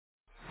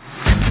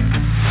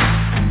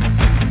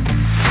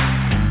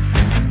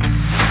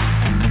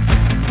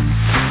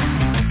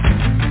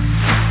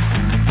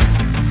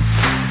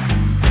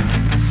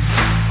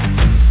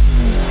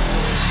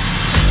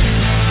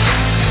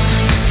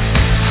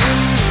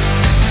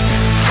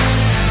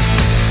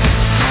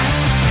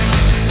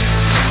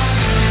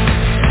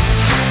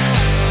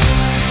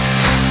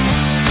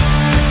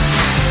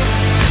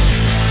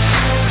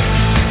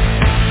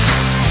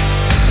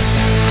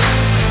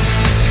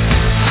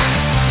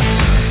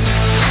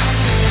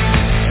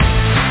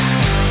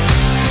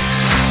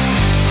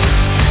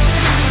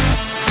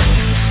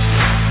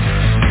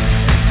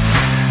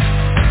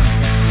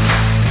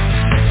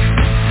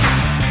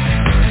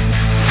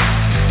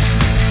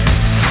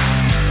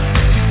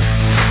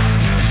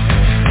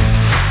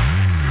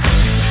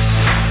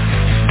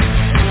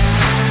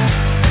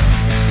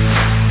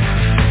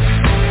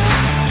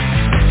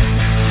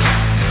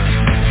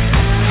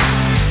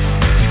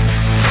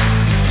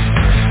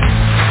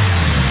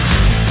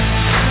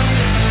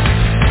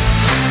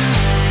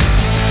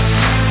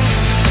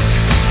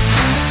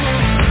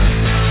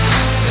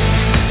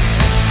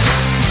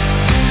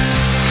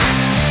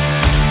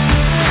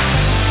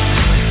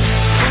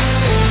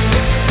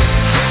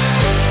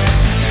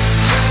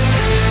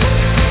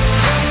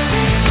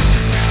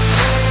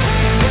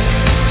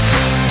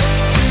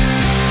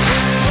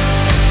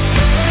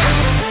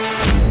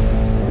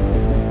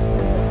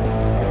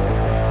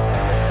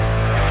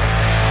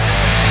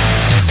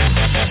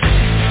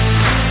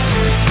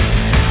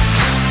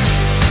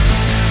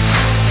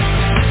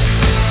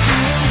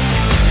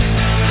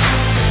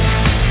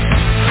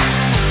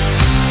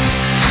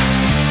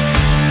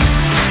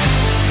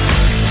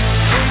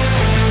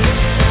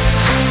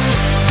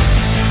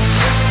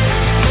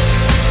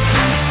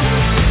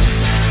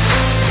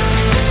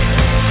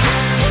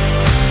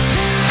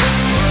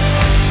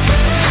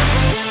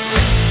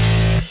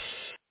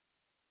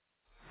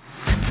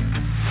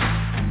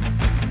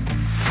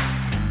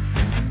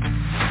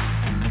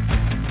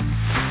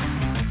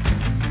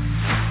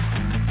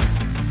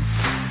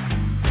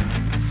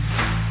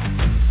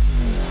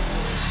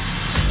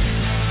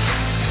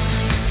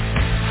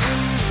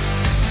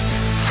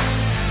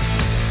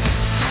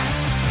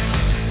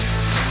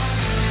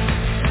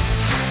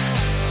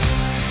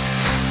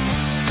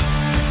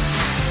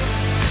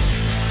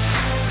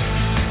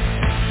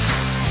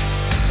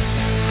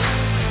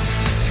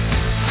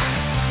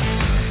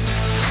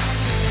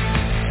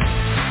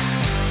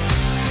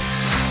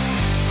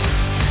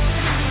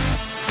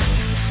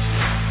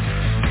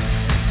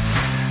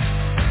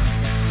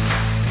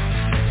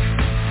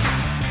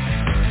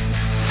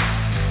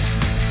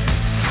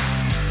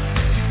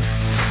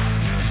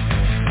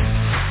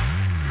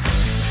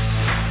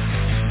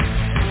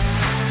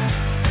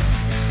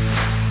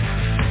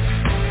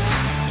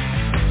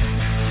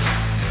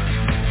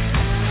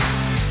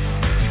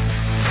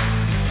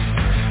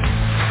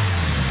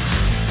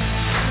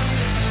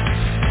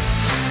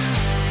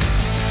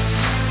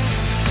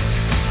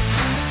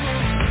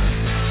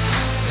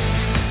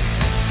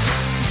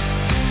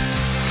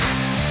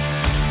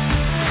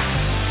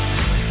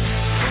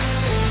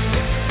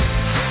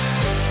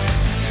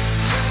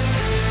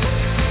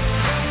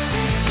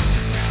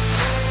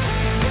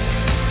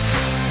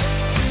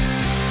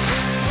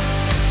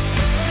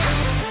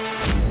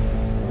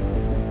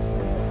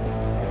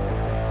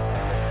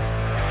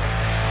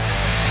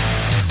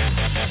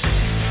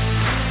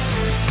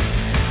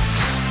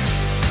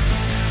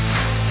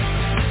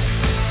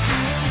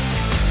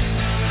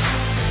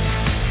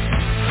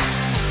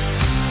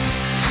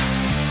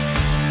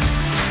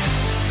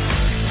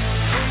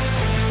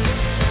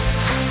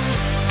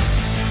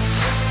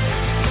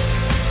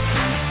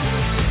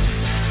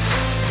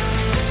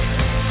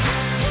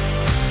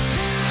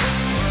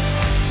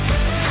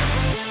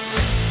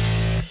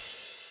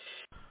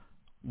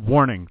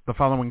Warning, the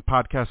following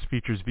podcast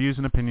features views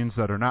and opinions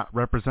that are not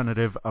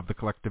representative of the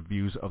collective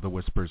views of the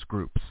Whispers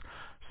groups.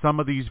 Some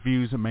of these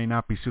views may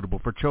not be suitable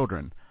for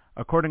children.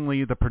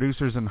 Accordingly, the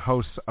producers and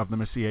hosts of the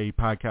Missy AE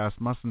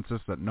podcast must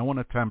insist that no one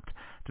attempt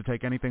to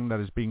take anything that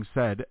is being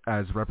said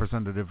as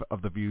representative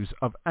of the views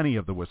of any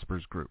of the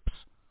Whispers groups.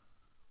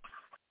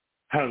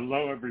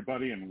 Hello,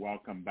 everybody, and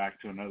welcome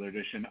back to another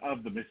edition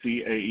of the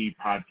Missy AE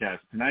podcast.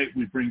 Tonight,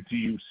 we bring to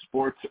you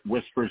Sports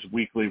Whispers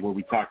Weekly, where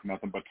we talk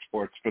nothing but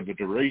sports for the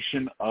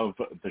duration of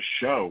the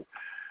show.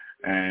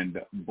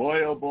 And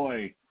boy, oh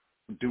boy,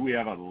 do we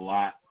have a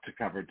lot to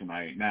cover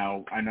tonight.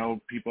 Now, I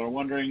know people are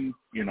wondering,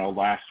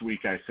 last week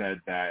I said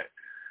that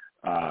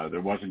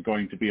there wasn't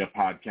going to be a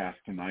podcast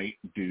tonight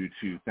due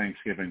to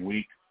Thanksgiving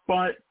week,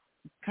 but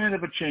kind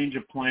of a change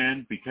of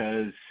plan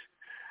because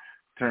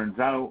turns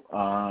out,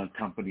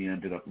 company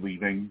ended up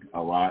leaving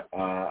a lot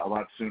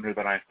sooner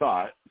than I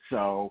thought.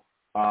 So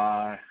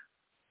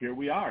here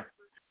we are.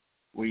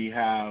 We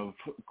have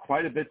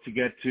quite a bit to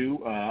get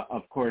to.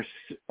 Of course,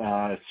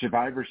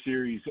 Survivor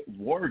Series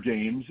War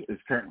Games is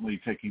currently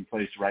taking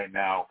place right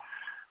now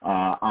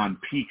on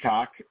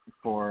Peacock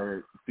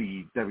for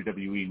the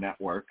WWE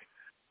Network,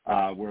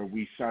 where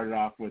we started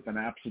off with an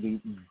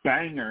absolute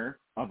banger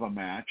of a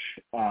match,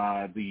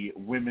 the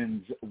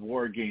Women's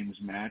War Games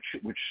match,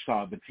 which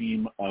saw the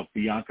team of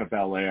Bianca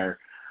Belair,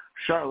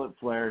 Charlotte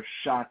Flair,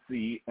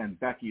 Shotzi, and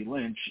Becky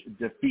Lynch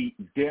defeat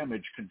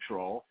Damage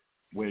Control,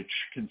 which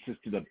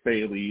consisted of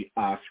Bayley,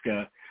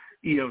 Asuka,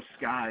 Io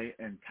Sky,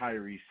 and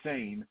Kairi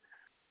Sane,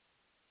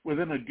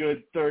 within a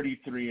good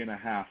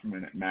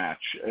 33.5-minute match.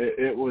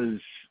 It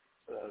was,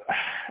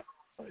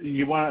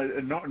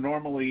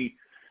 normally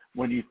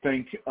when you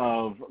think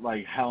of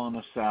like Hell in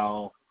a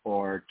Cell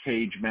or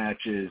cage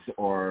matches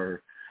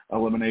or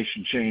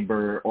Elimination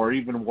Chamber or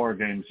even War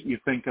Games, you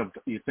think of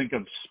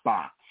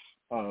spots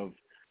of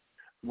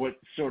what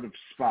sort of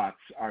spots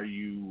are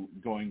you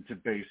going to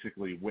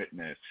basically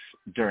witness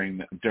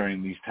during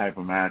these type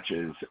of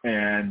matches.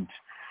 And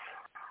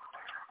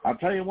I'll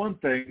tell you one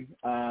thing,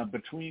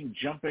 between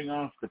jumping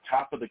off the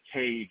top of the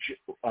cage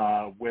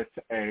with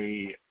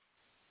a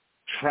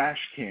trash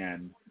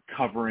can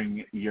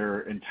covering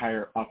your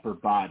entire upper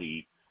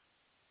body,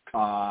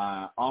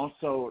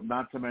 also,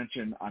 not to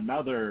mention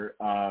another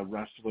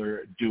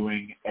wrestler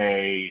doing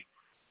a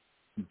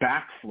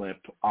backflip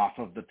off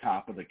of the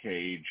top of the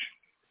cage.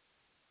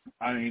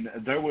 I mean,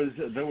 there was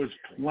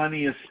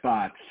plenty of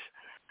spots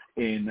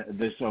in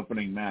this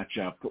opening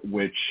matchup,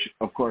 which,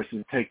 of course,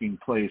 is taking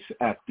place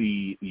at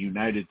the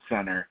United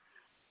Center.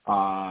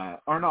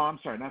 Not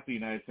the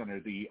United Center,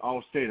 the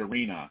Allstate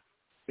Arena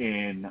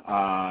in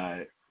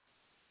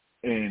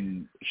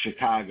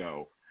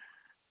Chicago.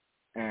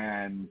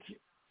 And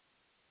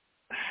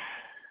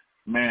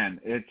man,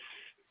 it's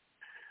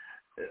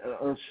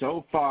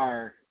so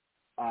far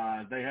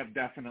they have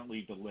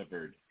definitely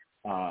delivered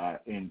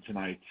in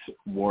tonight's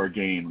War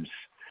Games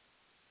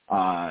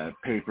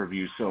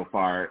pay-per-view so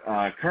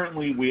far.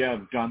 Currently, we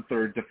have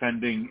Gunther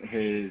defending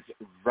his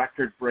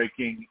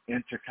record-breaking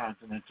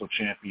Intercontinental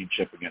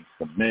Championship against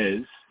The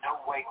Miz.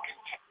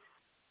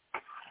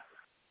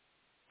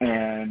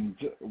 And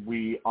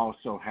we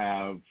also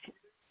have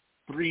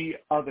 3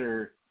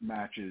 other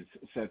matches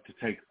set to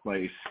take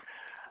place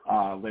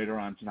later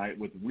on tonight,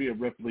 with Rhea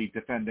Ripley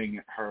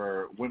defending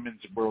her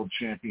Women's World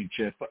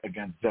Championship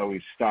against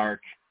Zoe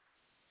Stark.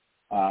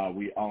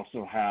 We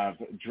also have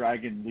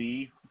Dragon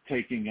Lee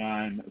taking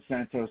on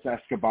Santos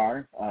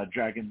Escobar.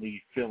 Dragon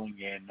Lee filling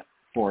in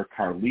for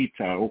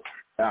Carlito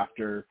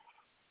after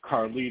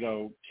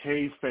Carlito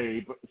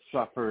kayfabe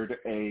suffered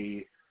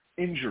a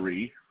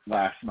injury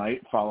last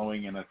night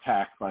following an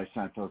attack by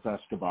Santos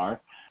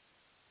Escobar.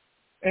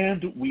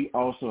 And we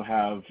also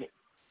have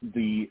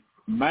the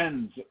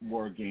men's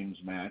War Games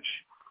match,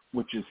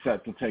 which is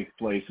set to take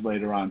place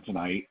later on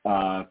tonight,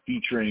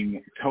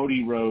 featuring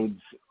Cody Rhodes,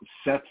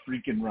 Seth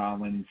freaking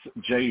Rollins,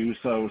 Jey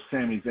Uso,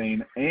 Sami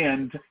Zayn,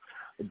 and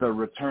the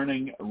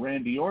returning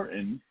Randy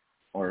Orton,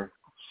 or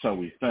so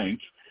we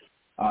think,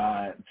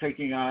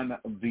 taking on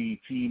the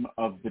team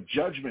of the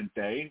Judgment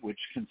Day, which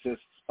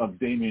consists of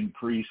Damian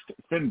Priest,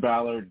 Finn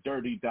Balor,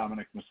 Dirty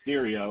Dominic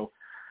Mysterio,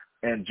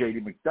 and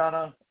JD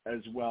McDonough,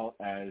 as well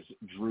as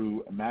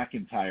Drew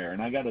McIntyre.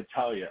 And I got to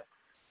tell you,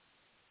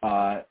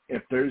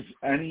 if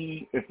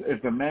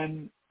the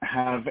men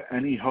have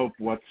any hope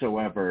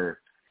whatsoever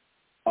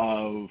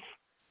of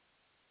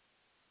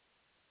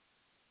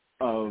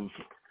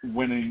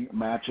winning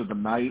match of the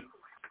night,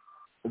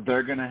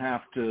 they're gonna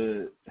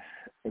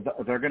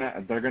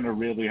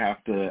really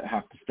have to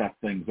step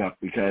things up,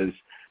 because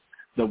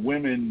the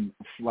women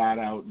flat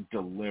out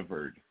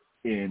delivered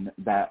in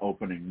that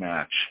opening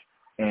match.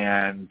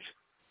 And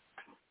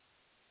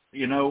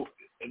I know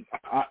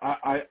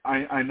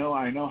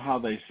how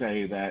they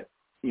say that,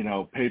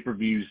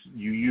 pay-per-views,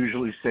 you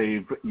usually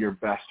save your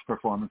best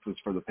performances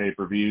for the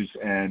pay-per-views,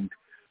 and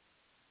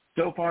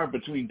so far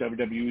between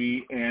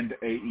WWE and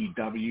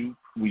AEW,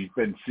 we've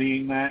been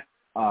seeing that.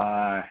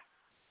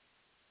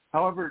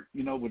 However,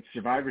 with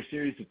Survivor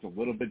Series, it's a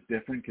little bit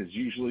different because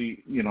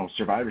usually,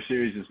 Survivor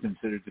Series is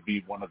considered to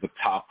be one of the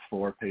top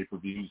 4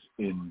 pay-per-views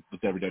in the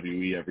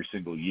WWE every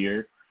single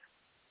year.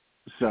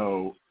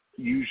 So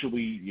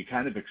usually you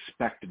kind of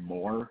expect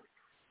more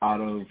out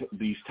of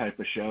these type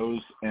of shows.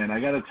 And I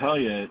got to tell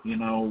you,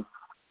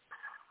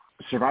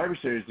 Survivor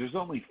Series, there's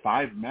only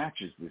 5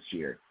 matches this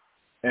year.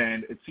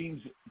 And it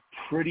seems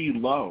pretty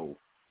low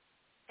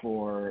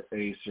for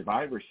a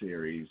Survivor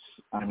Series.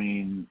 I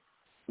mean,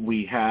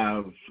 we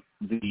have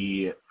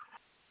the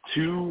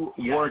 2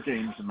 War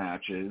Games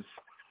matches.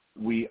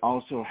 We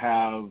also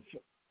have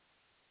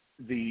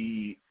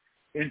the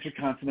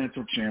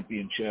Intercontinental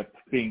Championship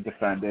being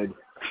defended.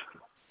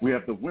 We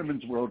have the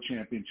Women's World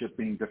Championship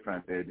being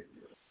defended,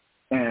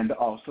 and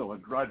also a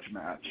grudge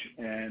match.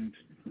 And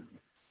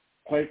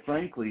quite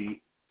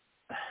frankly,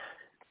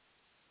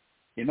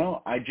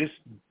 I just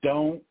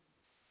don't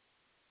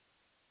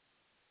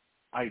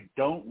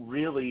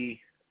really,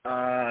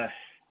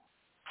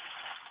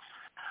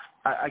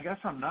 I guess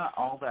I'm not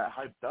all that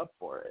hyped up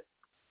for it,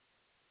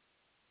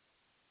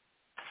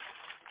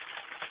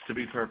 to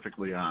be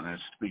perfectly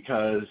honest,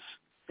 because,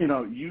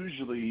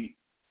 usually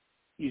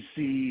you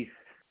see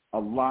a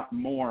lot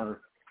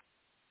more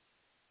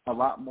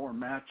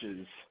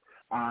matches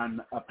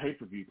on a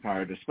pay-per-view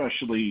card,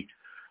 especially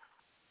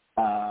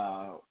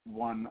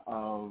one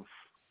of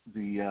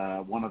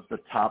the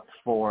top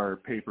 4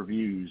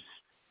 pay-per-views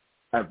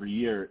every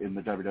year in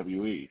the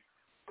WWE.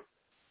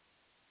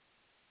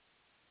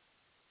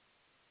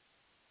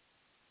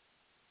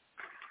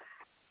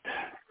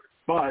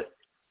 But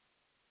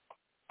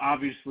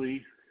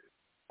obviously,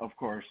 of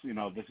course,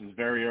 this is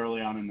very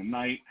early on in the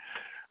night.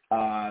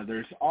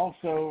 There's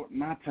also,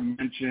 not to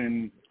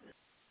mention,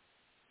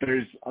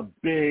 there's a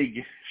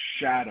big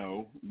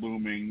shadow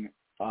looming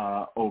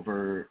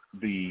over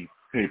the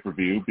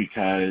pay-per-view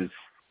because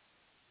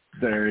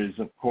there is,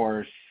 of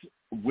course,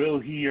 will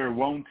he or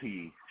won't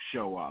he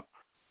show up?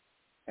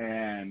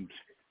 And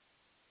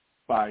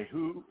by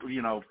who,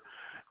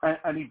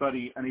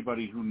 anybody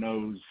who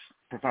knows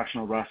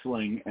professional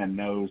wrestling and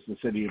knows the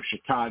city of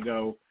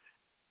Chicago,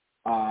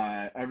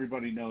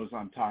 everybody knows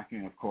I'm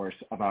talking, of course,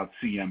 about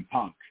CM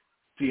Punk.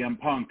 CM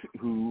Punk,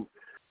 who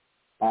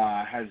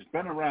has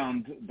been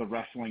around the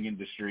wrestling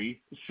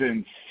industry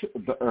since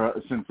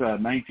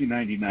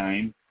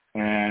 1999,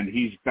 and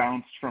he's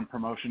bounced from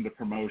promotion to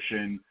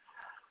promotion.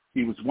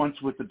 He was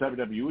once with the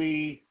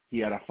WWE. He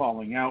had a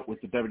falling out with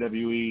the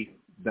WWE.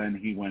 Then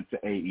he went to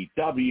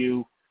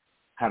AEW,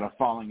 had a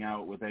falling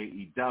out with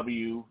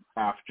AEW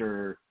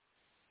after,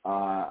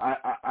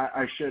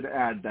 I should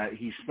add that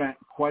he spent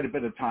quite a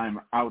bit of time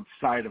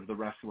outside of the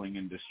wrestling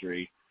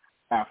industry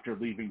after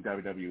leaving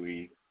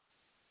WWE,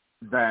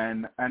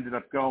 then ended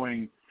up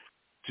going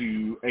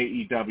to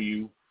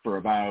AEW for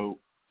about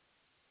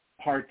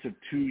parts of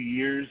 2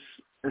 years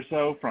or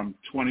so, from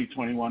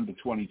 2021 to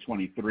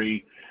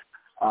 2023.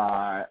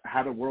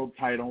 Had a world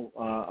title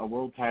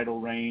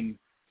reign,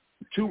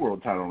 2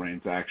 world title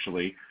reigns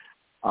actually,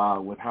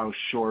 with how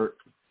short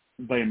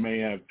they may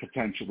have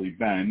potentially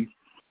been.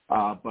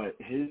 But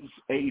his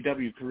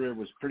AEW career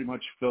was pretty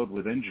much filled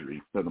with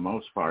injury for the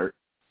most part.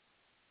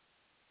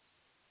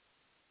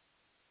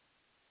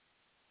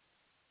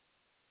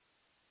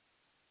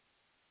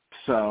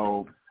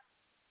 So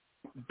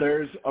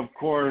there's of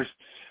course,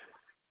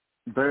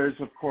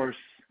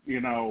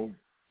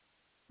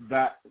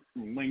 that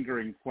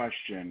lingering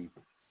question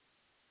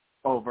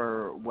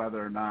over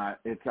whether or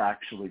not it's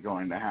actually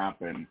going to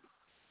happen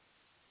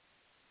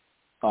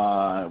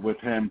with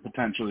him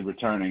potentially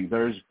returning.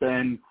 There's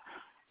been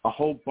a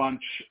whole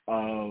bunch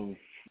of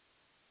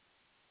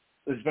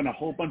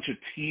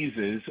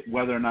teases,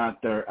 whether or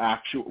not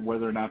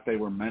they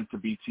were meant to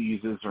be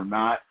teases or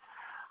not,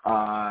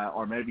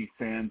 or maybe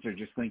fans are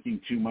just thinking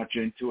too much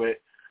into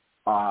it.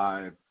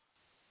 Of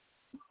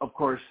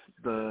course,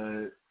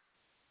 the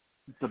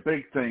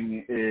big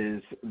thing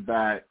is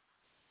that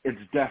it's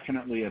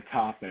definitely a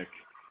topic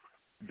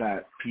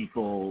that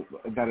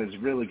has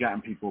really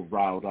gotten people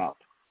riled up.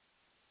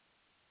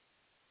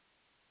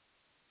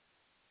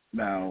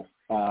 Now,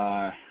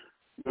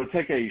 we'll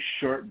take a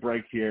short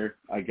break here.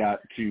 I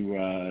got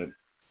to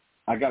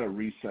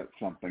reset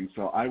something,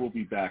 so I will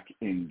be back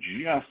in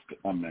just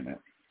a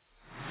minute.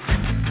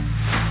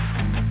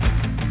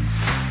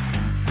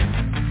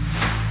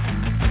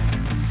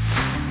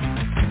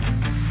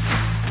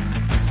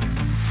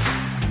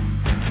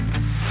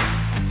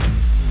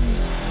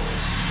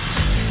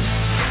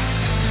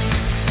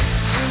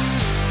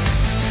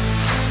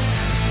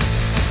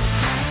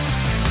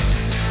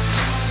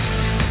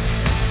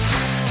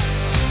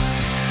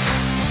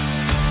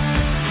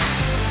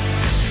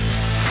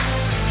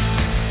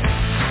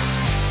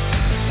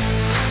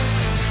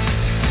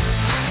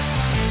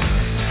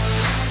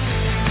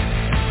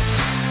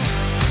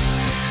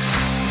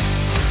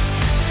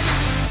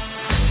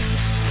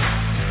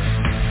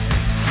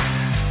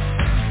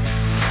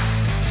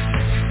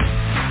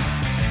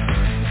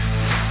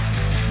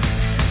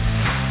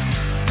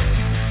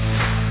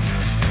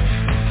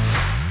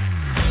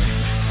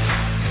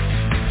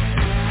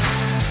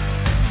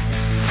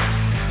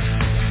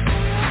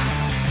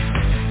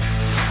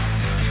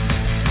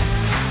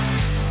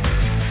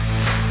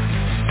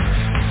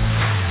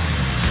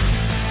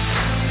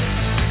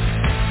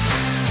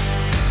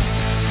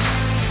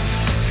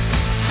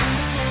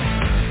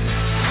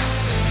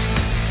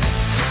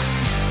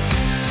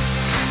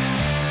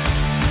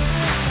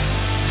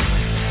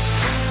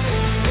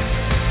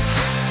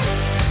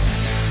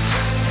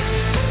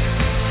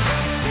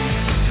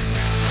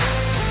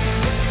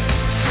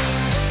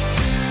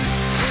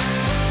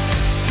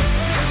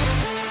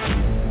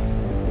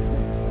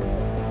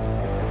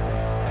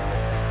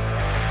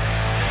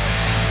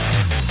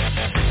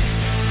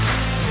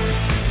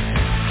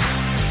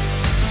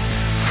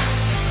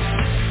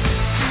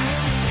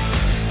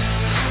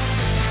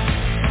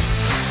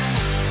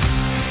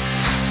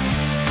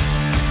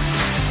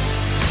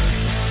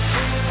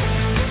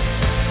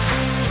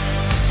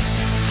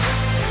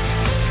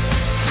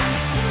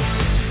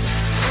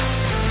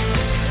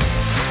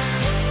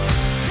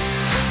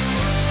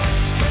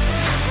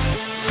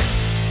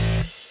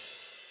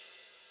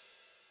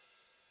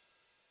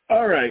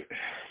 right.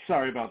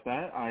 Sorry about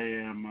that. I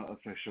am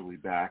officially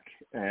back.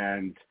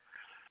 And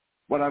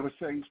what I was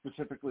saying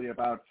specifically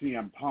about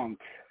CM Punk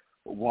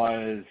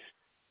was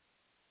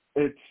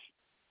it's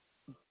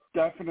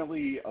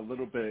definitely a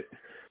little bit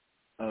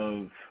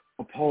of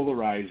a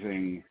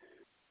polarizing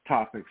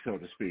topic, so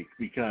to speak,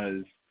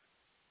 because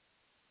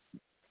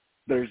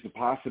there's the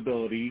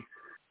possibility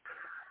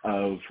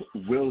of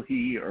will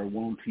he or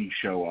won't he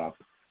show up.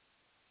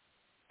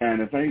 And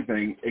if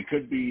anything, it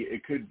could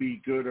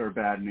be good or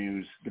bad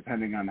news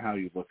depending on how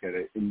you look at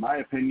it. In my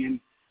opinion,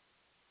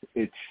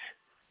 it's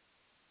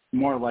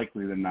more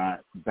likely than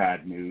not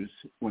bad news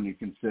when you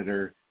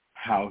consider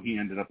how he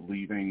ended up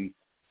leaving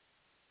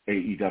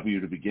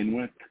AEW to begin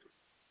with,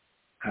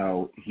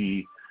 how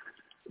he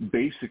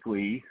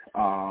basically,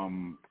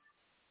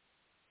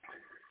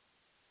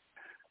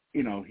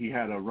 he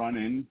had a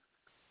run-in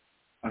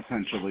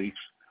essentially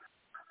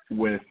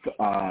with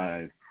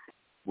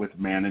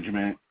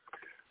management,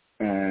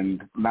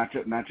 and not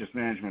just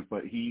management,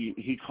 but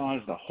he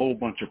caused a whole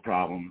bunch of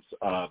problems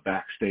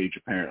backstage.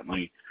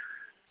 Apparently,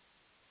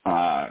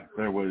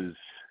 there was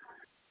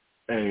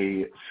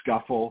a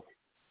scuffle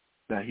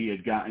that he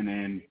had gotten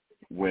in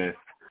with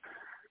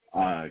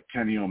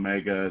Kenny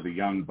Omega, the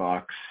Young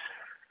Bucks,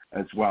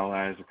 as well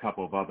as a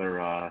couple of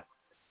other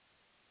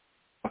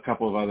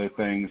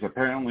things.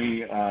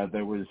 Apparently,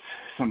 there was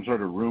some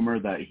sort of rumor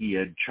that he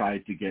had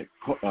tried to get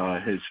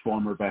his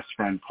former best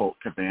friend Colt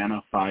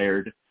Cabana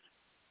fired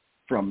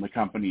from the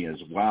company as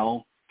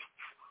well.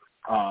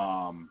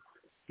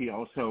 He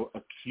also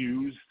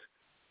accused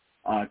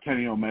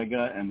Kenny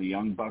Omega and the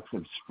Young Bucks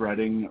of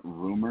spreading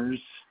rumors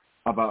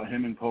about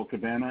him and Colt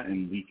Cabana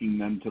and leaking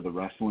them to the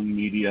wrestling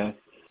media.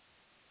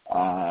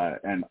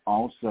 And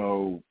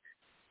also,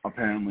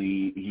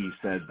 apparently, he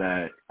said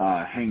that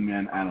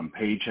Hangman Adam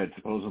Page had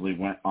supposedly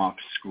went off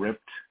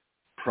script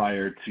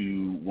prior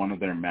to one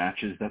of their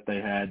matches that they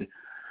had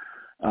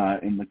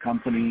in the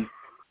company.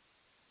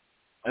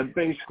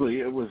 Basically,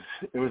 it was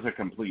a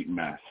complete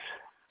mess,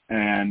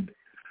 and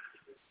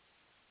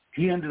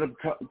he ended up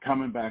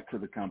coming back to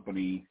the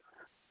company,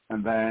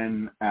 and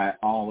then at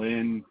All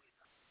In,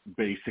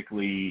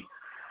 basically,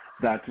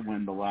 that's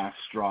when the last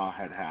straw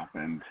had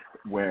happened,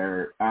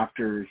 where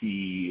after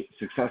he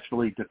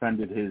successfully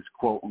defended his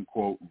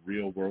quote-unquote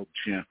real-world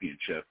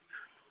championship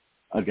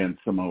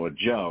against Samoa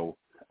Joe,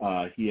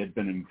 he had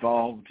been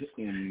involved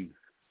in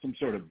some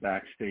sort of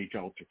backstage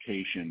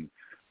altercation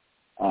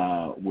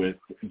with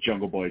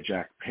Jungle Boy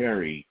Jack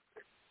Perry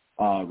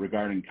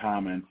regarding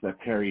comments that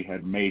Perry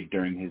had made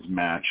during his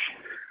match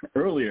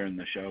earlier in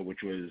the show,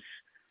 which was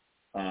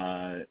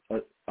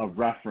a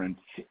reference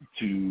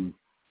to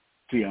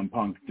CM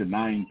Punk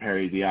denying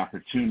Perry the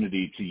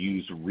opportunity to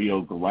use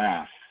real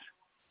glass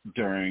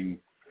during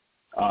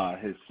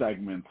his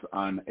segments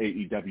on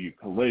AEW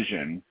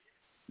Collision.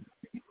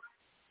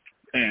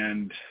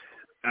 And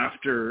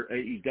after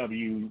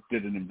AEW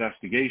did an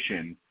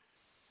investigation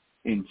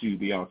into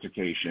the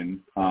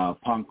altercation,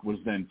 Punk was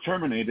then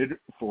terminated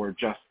for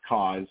just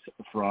cause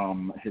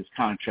from his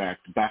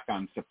contract back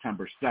on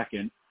September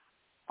 2nd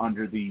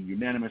under the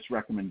unanimous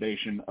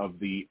recommendation of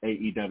the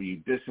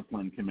AEW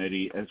Discipline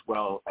Committee, as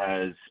well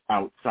as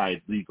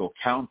outside legal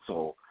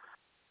counsel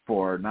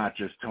for not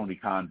just Tony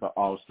Khan, but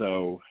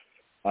also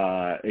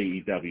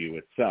AEW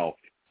itself.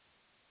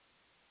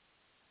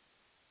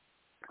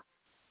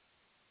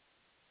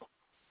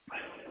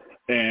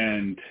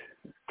 And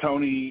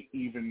Tony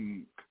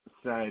even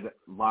said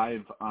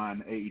live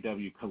on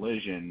AEW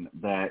Collision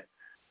that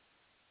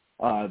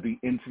the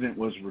incident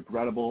was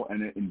regrettable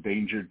and it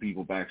endangered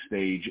people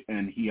backstage.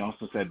 And he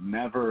also said,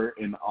 never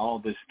in all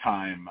this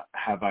time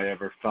have I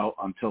ever felt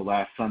until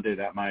last Sunday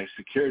that my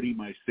security,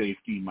 my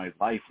safety, my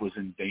life was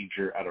in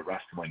danger at a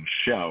wrestling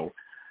show.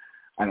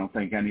 I don't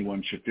think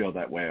anyone should feel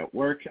that way at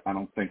work. I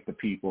don't think the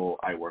people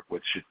I work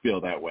with should feel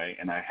that way.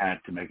 And I had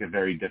to make a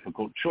very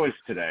difficult choice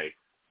today,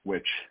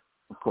 which,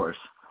 of course,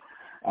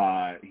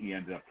 he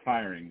ended up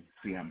firing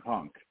CM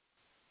Punk.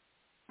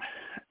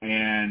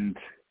 And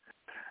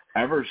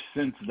ever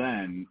since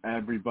then,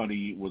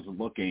 everybody was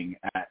looking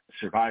at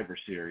Survivor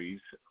Series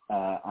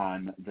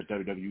on the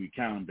WWE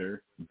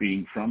calendar,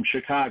 being from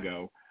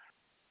Chicago.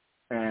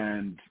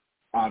 And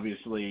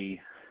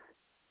obviously,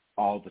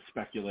 all the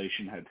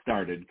speculation had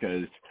started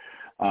because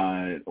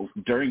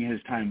during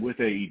his time with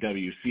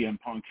AEW, CM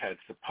Punk had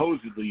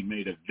supposedly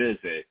made a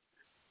visit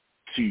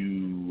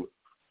to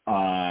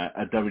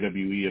a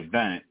WWE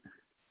event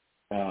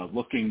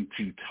looking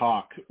to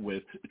talk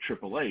with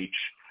Triple H,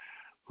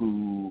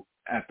 who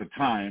at the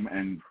time,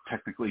 and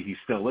technically he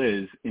still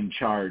is, in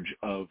charge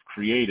of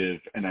creative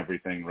and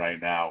everything right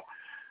now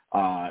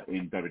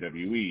in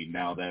WWE,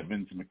 now that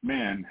Vince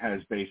McMahon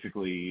has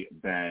basically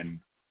been,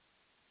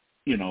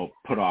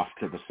 put off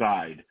to the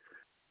side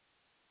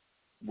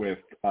with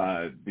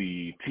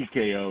the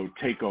TKO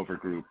takeover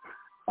group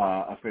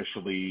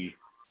officially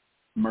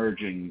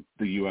merging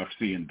the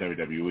UFC and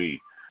WWE.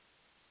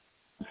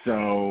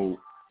 So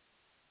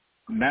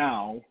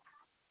now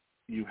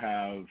you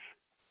have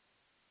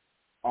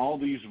all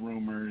these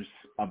rumors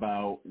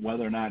about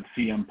whether or not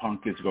CM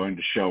Punk is going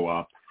to show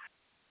up.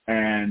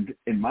 And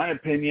in my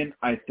opinion,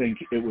 I think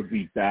it would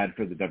be bad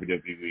for the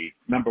WWE.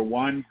 Number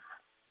one,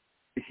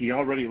 he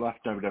already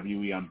left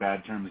WWE on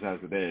bad terms as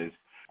it is,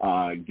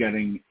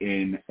 getting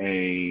in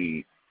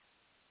a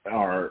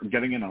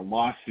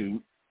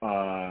lawsuit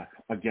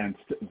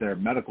against their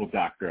medical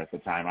doctor at the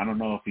time. I don't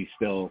know if he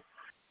still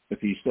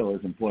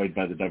is employed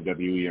by the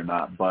WWE or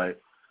not,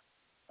 but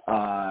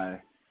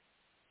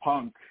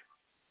Punk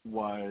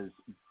was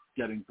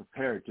getting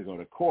prepared to go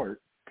to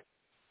court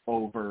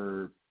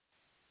over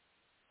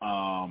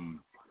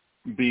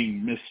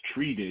being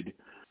mistreated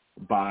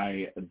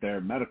by their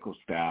medical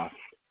staff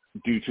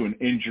due to an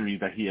injury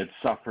that he had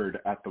suffered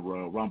at the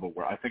Royal Rumble,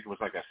 where I think it was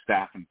like a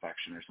staph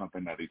infection or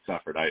something that he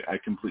suffered. I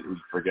completely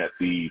forget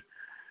the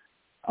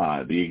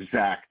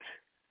exact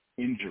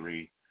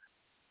injury,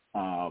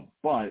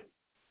 but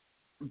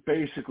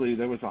basically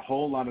there was a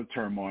whole lot of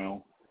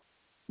turmoil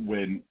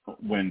when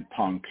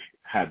Punk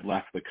had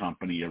left the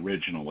company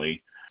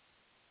originally,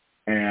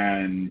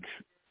 and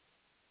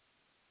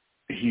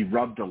he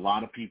rubbed a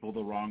lot of people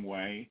the wrong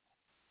way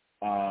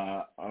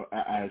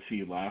as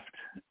he left.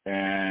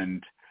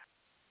 And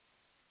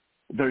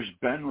there's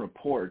been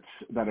reports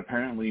that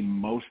apparently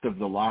most of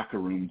the locker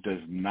room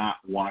does not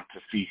want to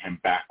see him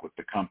back with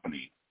the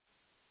company.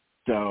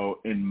 So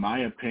in my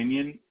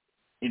opinion,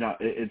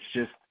 it's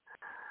just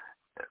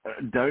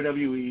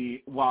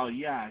WWE, while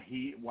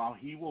he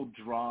will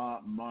draw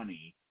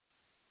money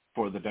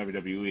for the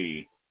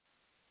WWE,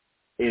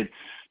 it's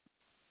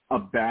a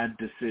bad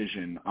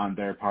decision on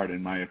their part,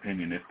 in my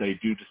opinion, if they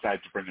do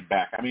decide to bring him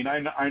back. I mean,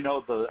 I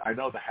know the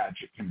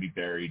hatchet can be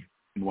buried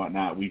and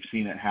whatnot. We've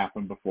seen it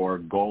happen before.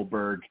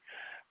 Goldberg,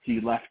 he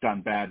left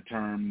on bad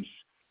terms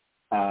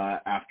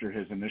after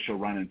his initial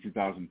run in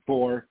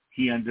 2004.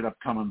 He ended up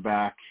coming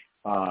back.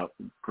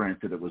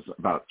 Granted, it was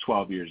about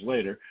 12 years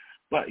later,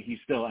 but he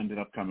still ended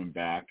up coming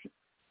back.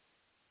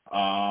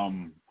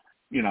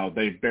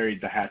 They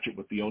buried the hatchet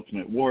with the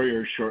Ultimate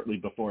Warrior shortly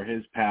before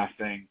his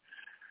passing.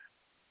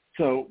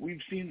 So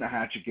we've seen the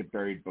hatchet get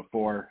buried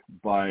before,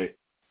 but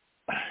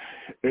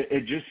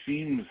it just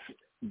seems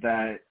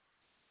that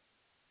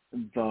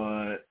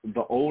the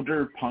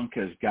older Punk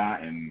has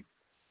gotten,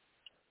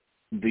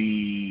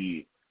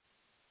 the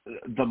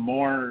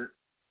more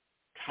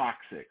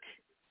toxic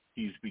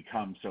he's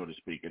become, so to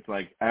speak. It's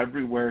like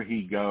everywhere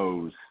he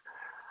goes,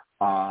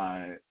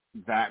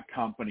 that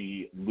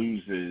company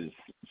loses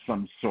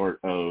some sort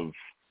of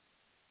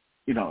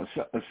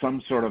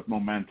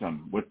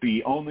momentum, with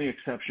the only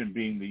exception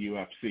being the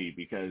UFC,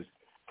 because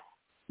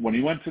when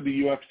he went to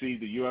the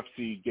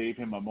UFC gave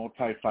him a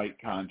multi-fight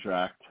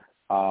contract.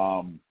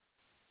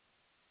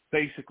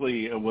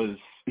 Basically, it was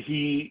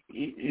he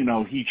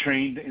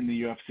trained in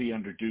the UFC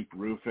under Duke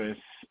Roufus,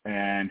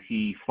 and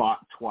he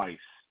fought twice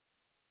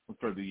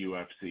for the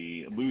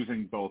UFC,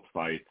 losing both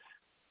fights.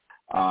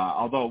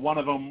 Although one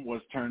of them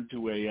was turned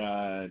to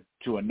a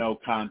no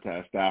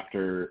contest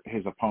after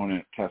his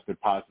opponent tested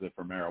positive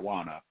for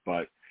marijuana.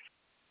 But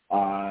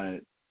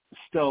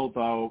still,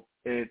 though,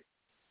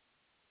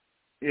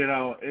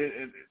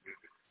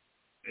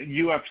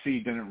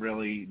 UFC didn't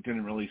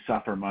really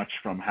suffer much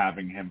from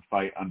having him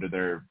fight under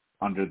their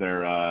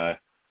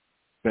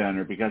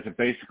banner, because it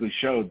basically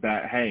showed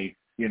that, hey,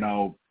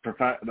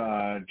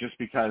 just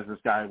because this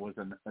guy was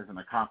an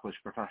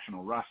accomplished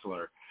professional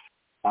wrestler,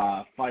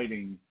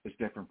 fighting is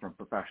different from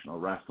professional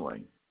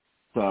wrestling.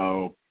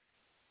 So,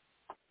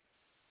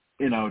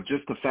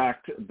 just the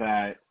fact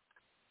that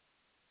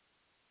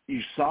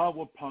you saw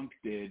what Punk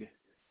did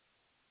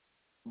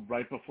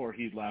right before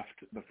he left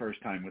the first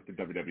time with the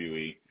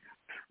WWE.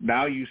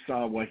 Now you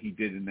saw what he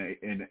did in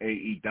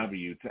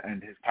AEW to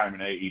end his time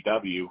in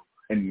AEW,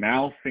 and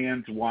now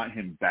fans want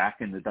him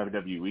back in the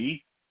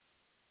WWE.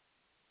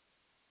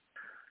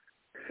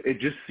 It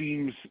just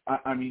seems,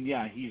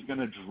 he's going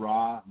to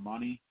draw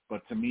money,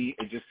 but to me,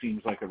 it just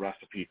seems like a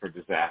recipe for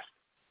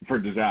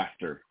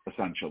disaster,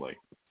 essentially.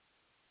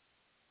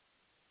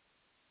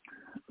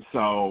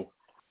 So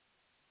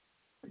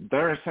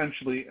they're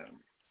essentially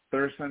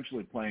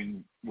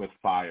playing with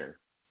fire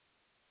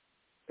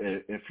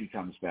if he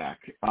comes back.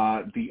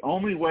 The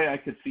only way I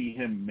could see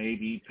him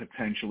maybe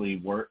potentially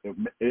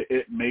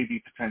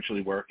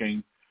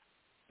working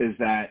is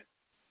that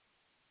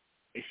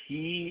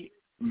he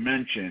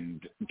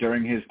mentioned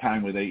during his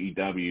time with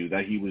AEW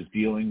that he was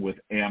dealing with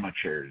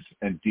amateurs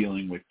and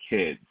dealing with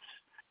kids,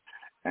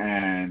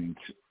 and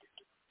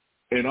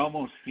it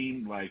almost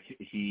seemed like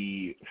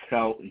he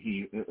felt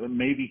he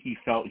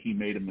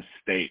made a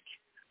mistake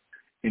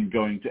in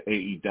going to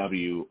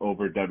AEW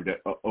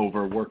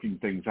over working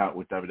things out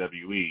with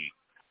WWE,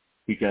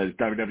 because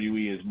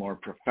WWE is more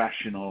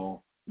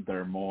professional.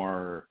 They're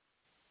more,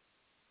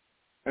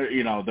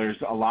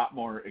 there's a lot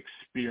more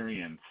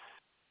experienced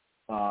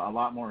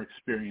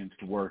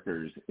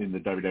workers in the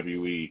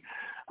WWE,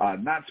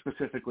 not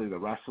specifically the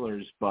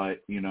wrestlers,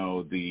 but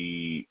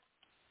the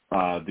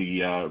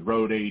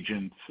road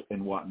agents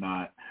and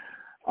whatnot,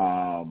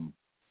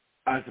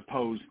 as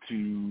opposed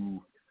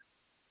to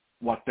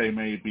what he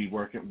may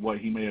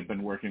have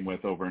been working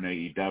with over in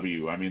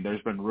AEW. I mean,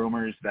 there's been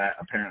rumors that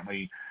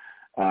apparently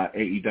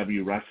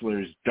AEW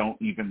wrestlers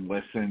don't even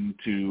listen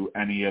to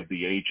any of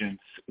the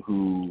agents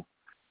who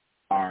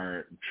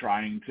are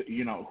trying to,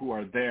 who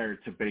are there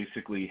to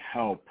basically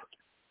help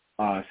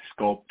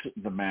sculpt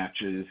the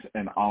matches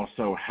and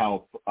also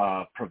help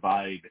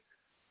provide,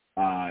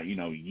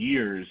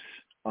 years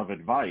of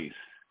advice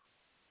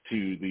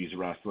to these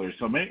wrestlers.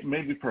 So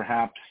maybe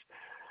perhaps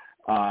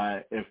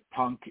if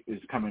Punk is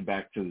coming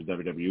back to the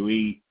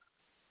WWE,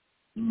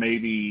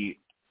 maybe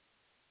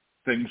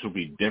things will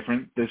be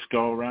different this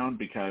go around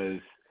because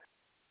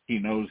he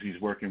knows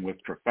he's working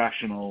with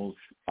professionals,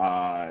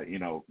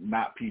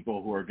 not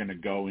people who are going to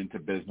go into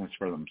business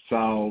for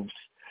themselves.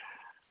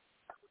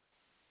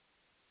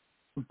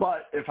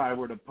 But if I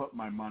were to put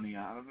my money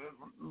on it,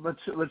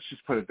 let's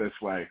just put it this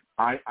way.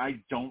 I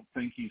don't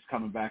think he's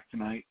coming back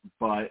tonight,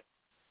 but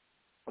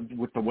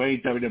with the way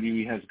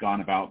WWE has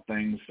gone about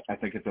things, I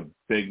think it's a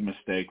big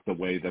mistake the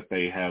way that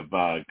they have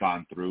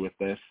gone through with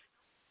this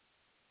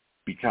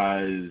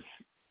because,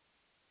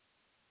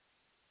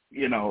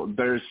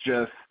 there's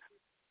just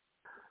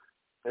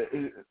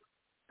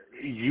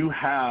you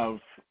have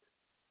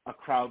a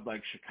crowd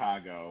like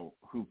Chicago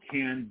who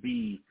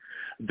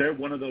they're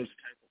one of those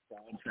type of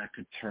crowds that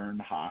could turn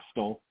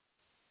hostile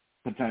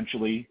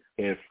potentially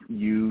if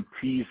you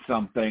tease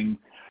something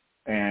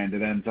and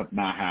it ends up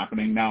not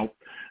happening. Now,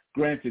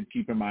 granted,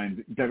 keep in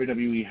mind,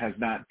 WWE has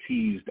not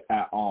teased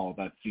at all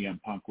that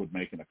CM Punk would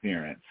make an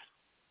appearance.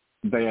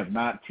 They have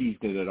not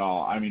teased it at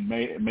all. I mean,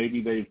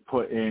 maybe they've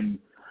put in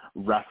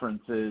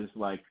references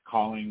like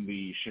calling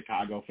the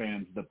Chicago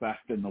fans the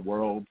best in the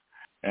world,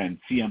 and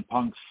CM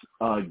Punk's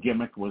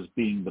gimmick was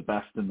being the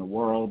best in the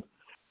world.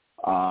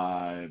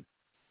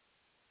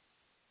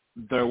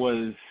 There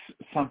was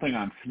something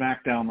on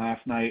SmackDown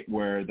last night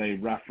where they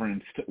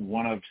referenced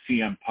one of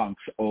CM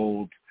Punk's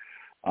old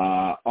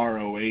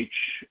ROH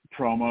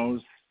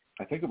promos.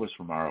 I think it was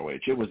from ROH.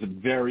 It was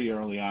very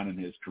early on in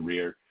his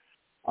career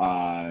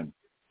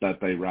that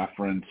they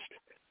referenced.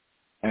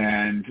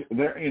 And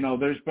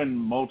there's been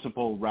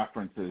multiple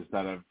references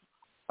that have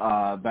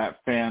that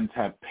fans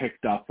have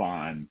picked up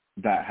on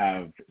that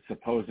have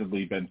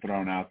supposedly been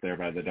thrown out there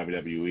by the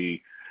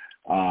WWE,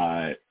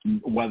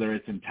 whether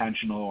it's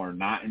intentional or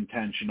not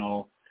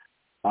intentional,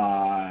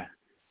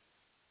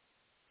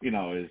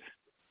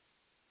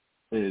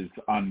 is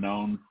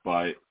unknown.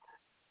 But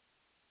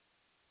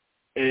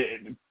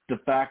the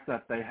fact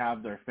that they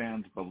have their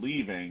fans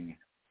believing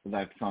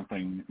that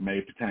something may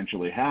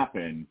potentially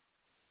happen,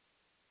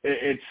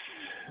 it's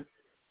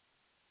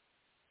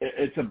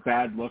a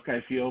bad look, I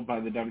feel, by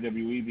the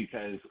WWE,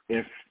 because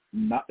if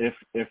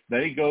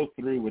they go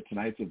through with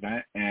tonight's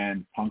event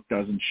and Punk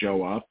doesn't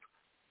show up,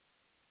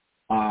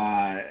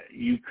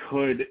 you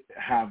could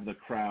have the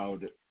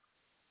crowd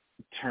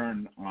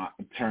turn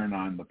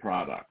on the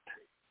product.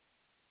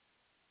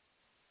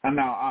 And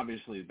now,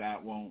 obviously,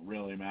 that won't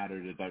really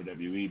matter to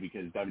WWE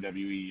because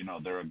WWE,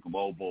 they're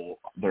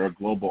a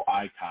global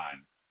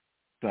icon.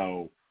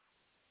 So,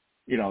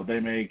 they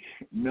make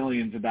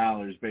millions of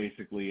dollars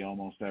basically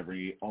almost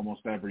every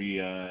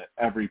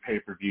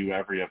pay-per-view,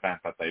 every event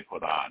that they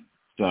put on.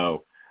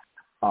 So,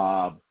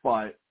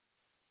 but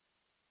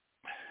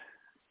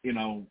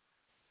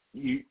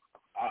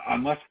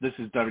unless this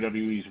is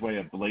WWE's way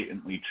of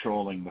blatantly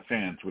trolling the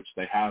fans, which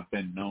they have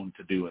been known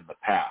to do in the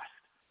past,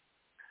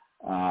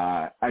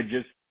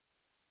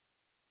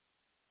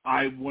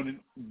 I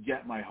wouldn't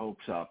get my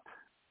hopes up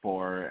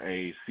for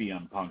a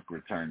CM Punk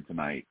return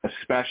tonight,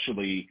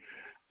 especially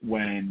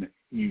when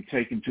you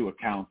take into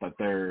account that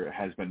there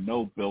has been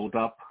no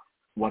build-up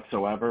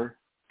whatsoever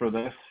for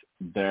this.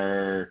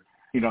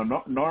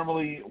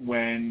 Normally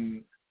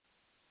when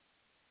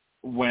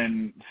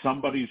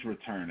somebody's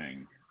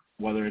returning,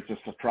 whether it's a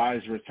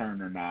surprise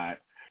return or not,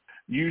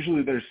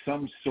 usually there's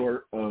some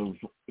sort of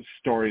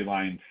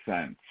storyline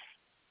sense.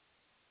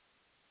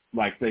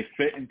 Like they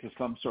fit into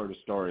some sort of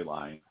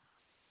storyline.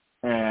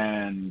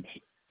 And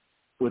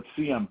with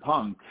CM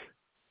Punk,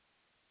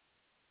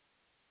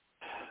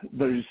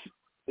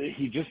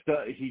 he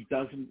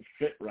doesn't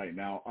fit right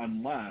now,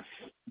 unless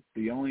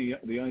the only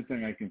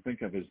thing I can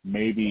think of is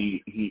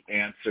maybe he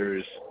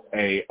answers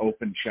a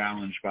open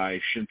challenge by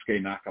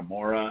Shinsuke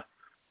Nakamura.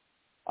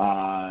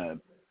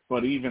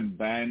 But even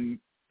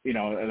then,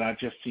 that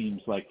just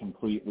seems like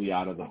completely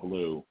out of the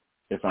blue,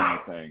 if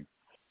anything.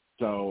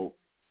 So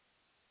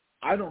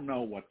I don't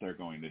know what they're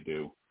going to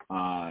do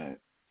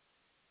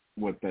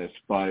with this,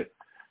 but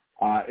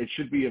it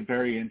should be a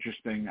very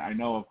interesting. I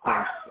know, of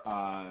course,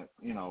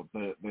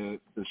 the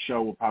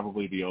show will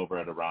probably be over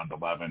at around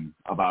 11,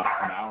 about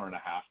an hour and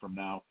a half from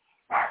now.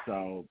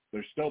 So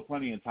there's still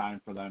plenty of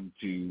time for them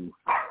to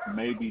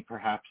maybe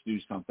perhaps do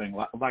something.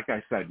 Like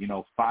I said,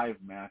 5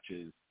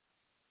 matches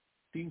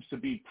seems to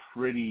be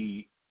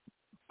pretty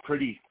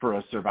for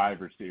a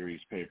Survivor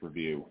Series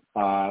pay-per-view.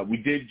 We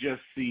did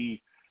just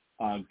see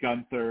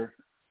Gunther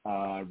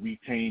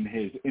retain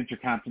his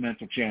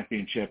Intercontinental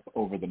Championship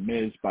over The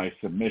Miz by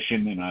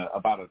submission in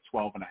about a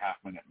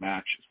 12-and-a-half-minute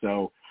match.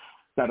 So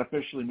that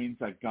officially means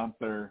that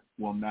Gunther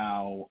will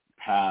now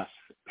pass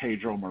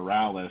Pedro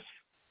Morales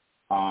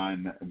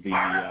on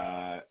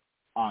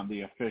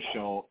the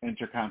official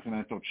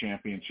Intercontinental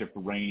Championship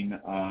reign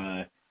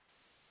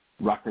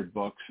record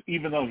books,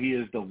 even though he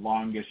is the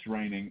longest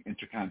reigning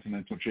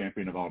Intercontinental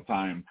Champion of all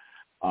time.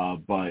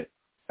 But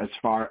as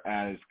far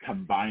as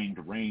combined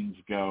reigns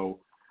go,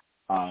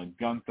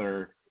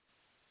 Gunther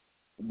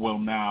will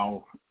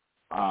now,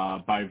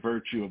 by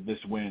virtue of this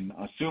win,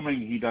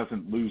 assuming he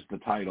doesn't lose the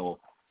title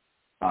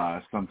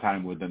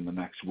sometime within the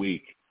next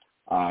week,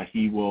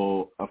 he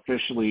will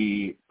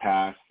officially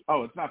pass.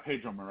 Oh, it's not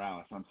Pedro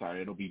Morales. I'm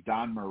sorry. It'll be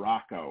Don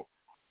Morocco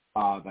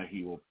that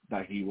he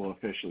will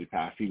officially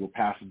pass. He will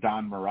pass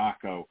Don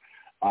Morocco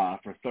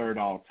for third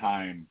all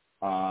time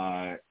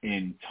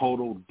in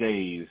total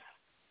days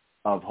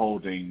of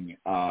holding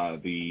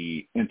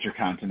the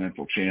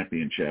Intercontinental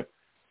Championship,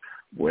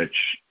 which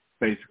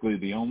basically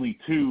the only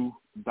two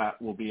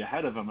that will be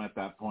ahead of him at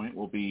that point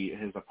will be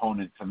his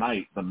opponent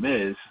tonight, The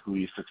Miz, who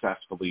he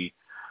successfully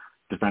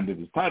defended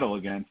his title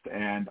against,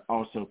 and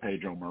also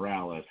Pedro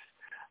Morales,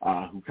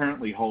 who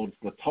currently holds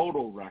the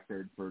total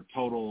record for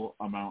total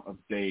amount of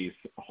days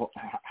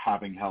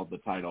having held the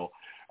title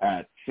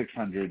at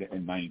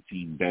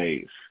 619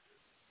 days.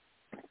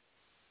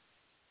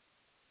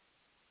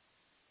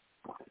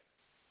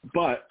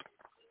 But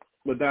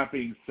with that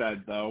being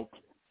said, though,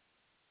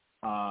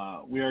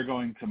 we are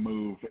going to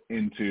move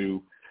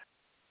into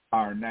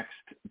our next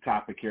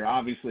topic here.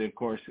 Obviously, of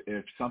course,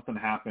 if something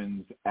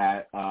happens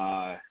at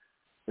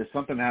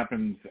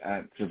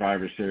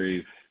Survivor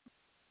Series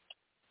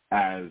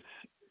as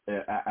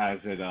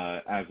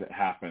it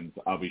happens,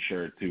 I'll be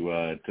sure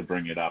to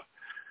bring it up.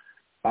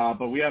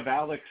 But we have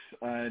Alex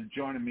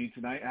joining me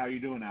tonight. How are you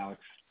doing,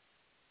 Alex?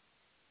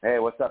 Hey,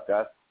 what's up,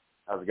 guys?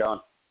 How's it going?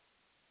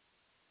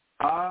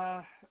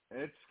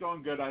 It's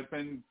going good. I've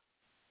been,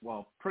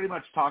 pretty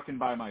much talking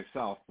by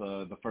myself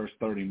the first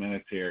 30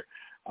 minutes here.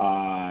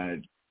 I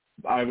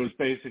was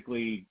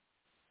basically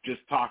just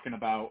talking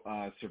about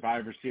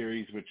Survivor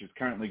Series, which is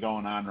currently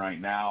going on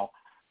right now,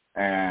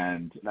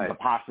 and the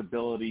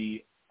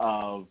possibility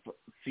of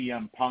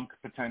CM Punk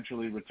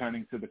potentially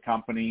returning to the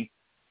company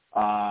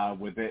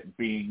with it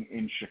being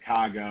in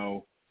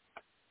Chicago.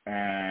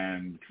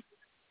 And,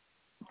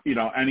 you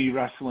know, any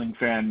wrestling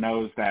fan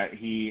knows that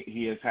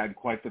he has had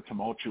quite the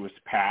tumultuous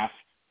past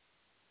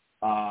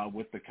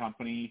with the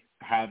company,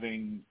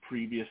 having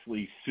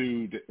previously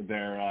sued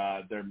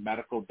their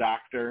medical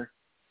doctor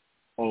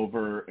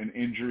over an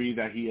injury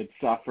that he had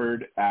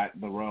suffered at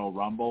the Royal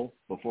Rumble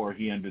before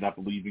he ended up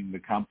leaving the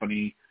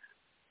company.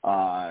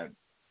 And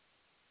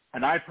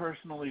I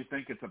personally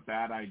think it's a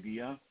bad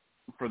idea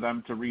for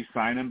them to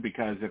re-sign him,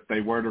 because if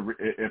they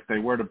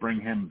were to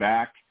bring him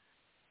back,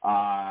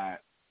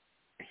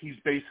 he's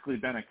basically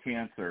been a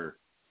cancer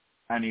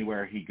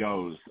anywhere he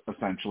goes,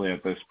 essentially,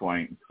 at this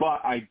point.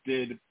 But I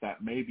did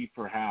that maybe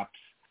perhaps,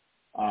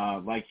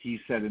 like he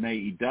said in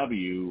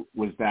AEW,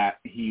 was that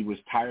he was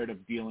tired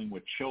of dealing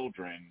with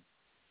children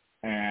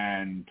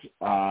and,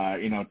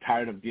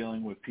 tired of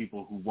dealing with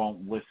people who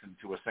won't listen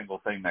to a single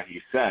thing that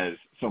he says.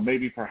 So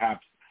maybe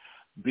perhaps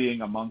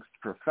being amongst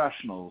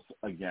professionals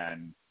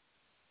again,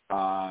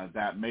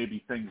 that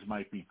maybe things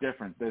might be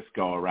different this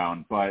go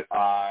around. But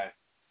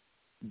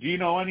do you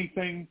know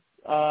anything,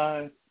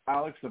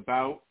 Alex,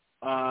 about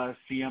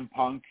CM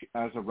Punk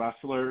as a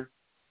wrestler?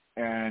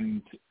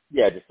 And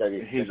just that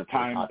his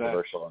time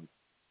controversial, and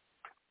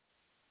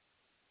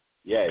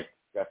it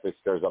definitely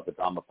stirs up the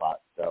drama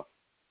pot. So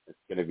it's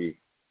going to be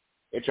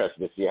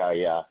interesting to see how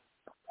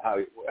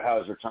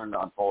his return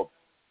unfolds.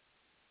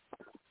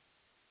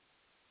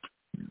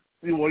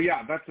 Well,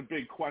 yeah, that's a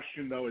big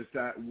question, though, is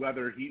that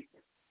whether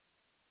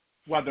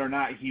or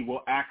not he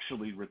will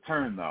actually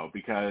return, though,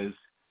 because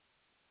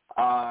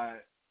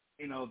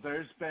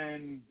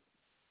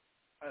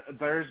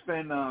there's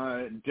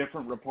been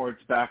different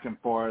reports back and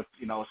forth.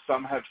 You know,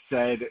 some have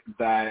said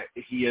that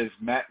he has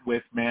met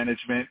with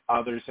management.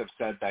 Others have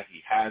said that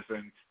he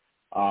hasn't.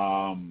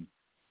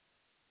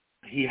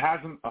 He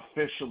hasn't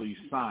officially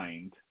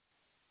signed,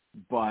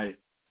 but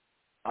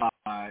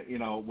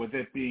with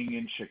it being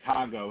in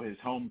Chicago, his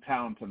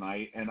hometown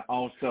tonight, and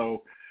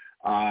also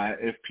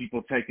if people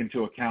are taking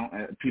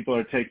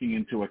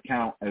into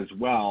account as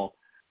well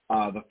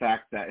the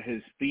fact that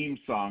his theme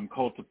song,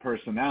 Cult of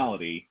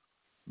Personality,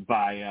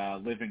 by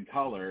Living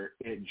Color,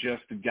 it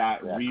just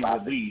got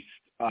re-released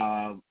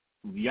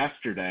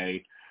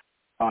yesterday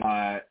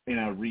in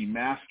a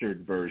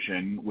remastered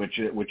version, which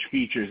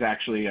features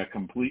actually a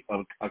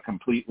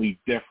completely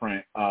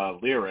different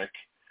lyric.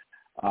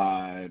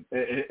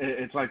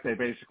 It's like they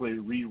basically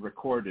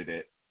re-recorded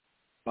it.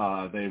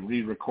 They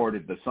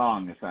re-recorded the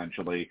song,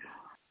 essentially.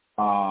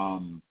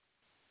 And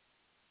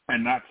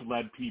that's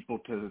led people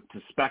to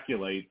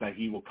speculate that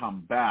he will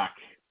come back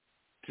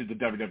to the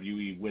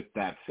WWE with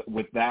that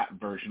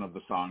version of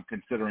the song,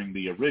 considering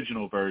the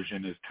original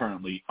version is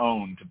currently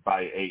owned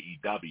by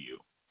AEW,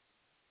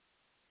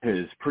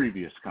 his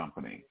previous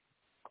company.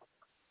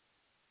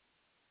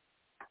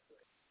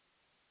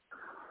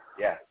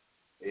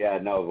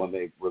 When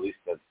they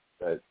released the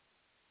a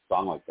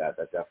song like that,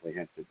 that definitely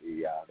hints at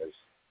there's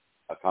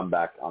a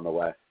comeback on the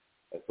way.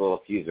 It's a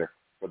little teaser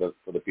for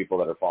the people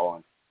that are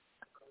following.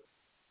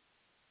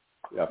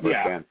 Yeah,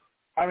 firsthand.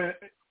 I mean,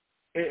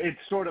 it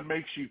sort of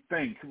makes you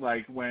think,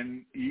 like,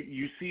 when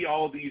you see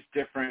all these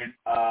different,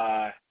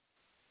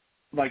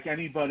 like,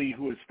 anybody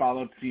who has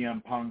followed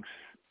CM Punk's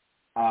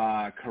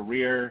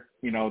career,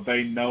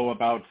 they know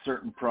about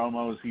certain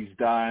promos he's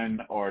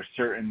done or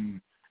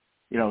certain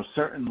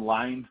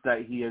lines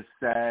that he has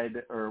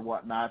said or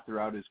whatnot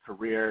throughout his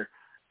career.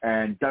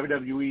 And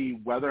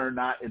WWE, whether or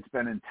not it's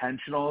been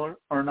intentional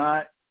or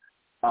not,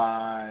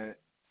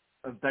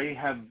 they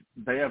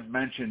have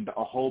mentioned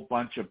a whole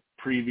bunch of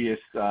previous.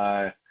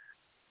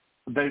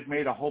 They've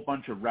made a whole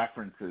bunch of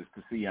references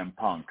to CM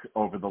Punk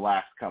over the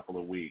last couple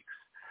of weeks,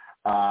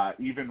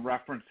 even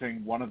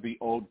referencing one of the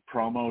old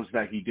promos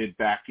that he did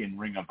back in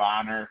Ring of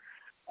Honor.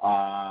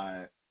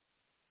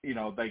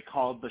 They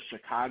called the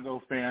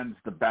Chicago fans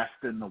the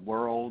best in the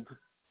world,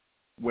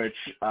 which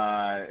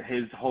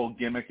his whole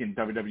gimmick in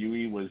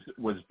WWE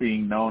was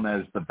being known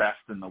as the best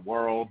in the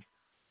world.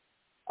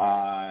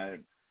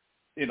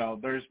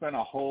 There's been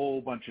a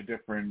whole bunch of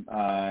different,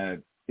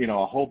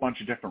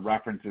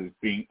 references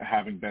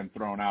having been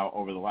thrown out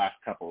over the last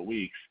couple of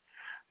weeks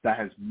that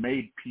has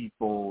made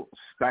people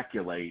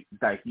speculate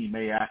that he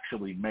may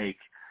actually make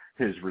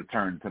his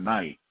return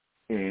tonight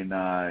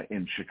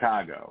in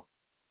Chicago.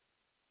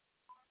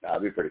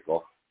 That'd be pretty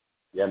cool.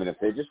 Yeah, I mean, if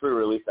they just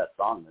re-release that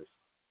song, there's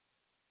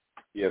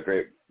be a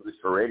great boost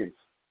for ratings.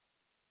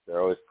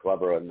 They're always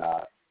clever in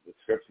the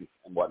scripts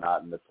and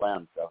whatnot and the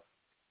plans, so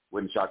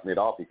wouldn't shock me at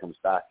all if he comes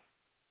back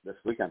this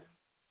weekend.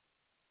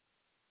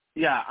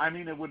 Yeah, I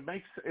mean, it would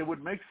make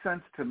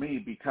sense to me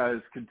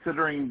because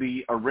considering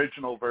the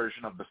original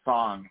version of the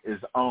song is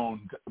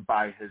owned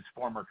by his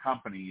former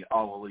company,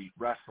 All Elite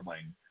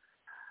Wrestling,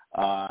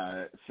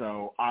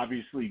 so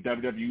obviously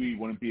WWE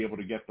wouldn't be able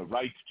to get the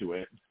rights to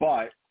it.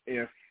 But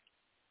if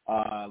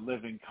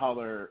Living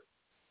Color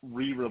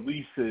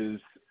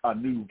re-releases a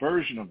new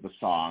version of the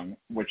song,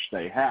 which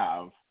they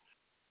have,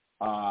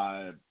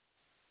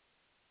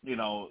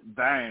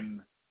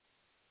 then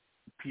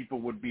people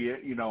would be,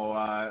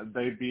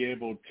 they'd be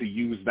able to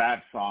use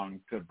that song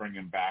to bring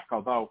him back.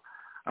 Although,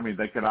 I mean,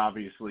 they could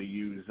obviously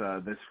use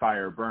This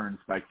Fire Burns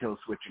by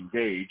Killswitch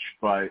Engage,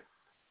 but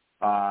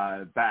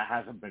that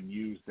hasn't been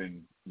used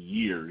in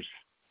years,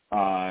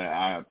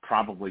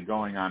 probably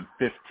going on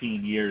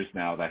 15 years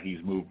now that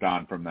he's moved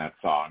on from that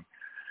song.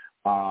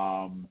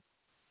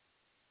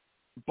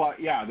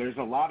 But, yeah, there's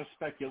a lot of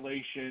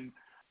speculation,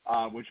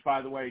 which,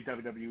 by the way,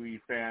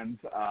 WWE fans,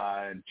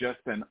 just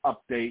an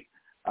update,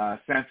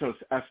 Santos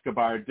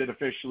Escobar did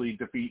officially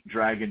defeat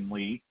Dragon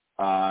Lee.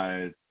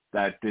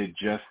 That did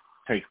just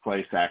take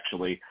place,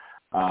 actually,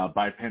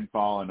 by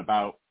pinfall in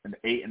about an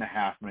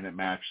 8.5-minute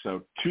match.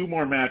 So 2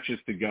 more matches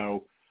to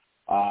go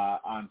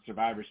on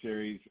Survivor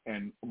Series.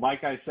 And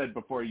like I said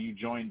before you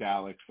joined,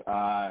 Alex,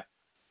 5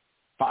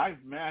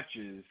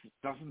 matches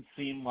doesn't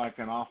seem like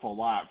an awful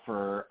lot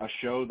for a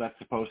show that's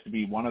supposed to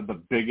be one of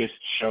the biggest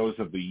shows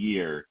of the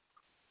year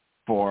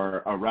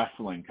for a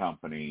wrestling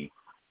company.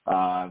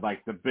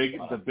 Like the big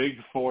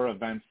 4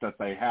 events that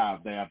they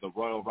have the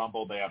Royal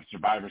Rumble, they have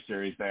Survivor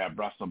Series, they have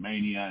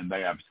WrestleMania, and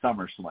they have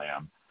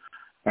SummerSlam.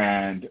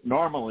 And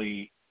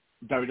normally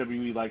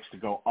WWE likes to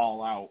go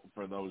all out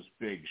for those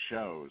big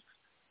shows.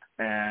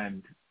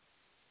 And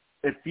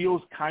it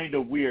feels kind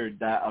of weird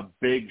that a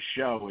big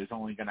show is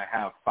only going to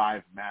have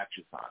 5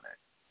 matches on it.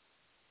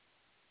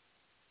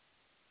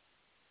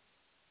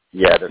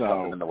 Yeah, there's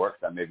something in the works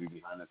that maybe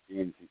behind the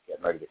scenes he's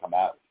getting ready to come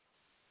out.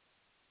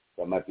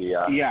 That might be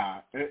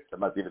that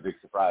might be the big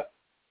surprise.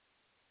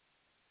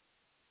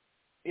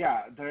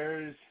 Yeah,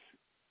 there's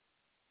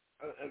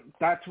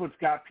that's what's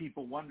got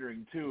people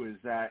wondering too,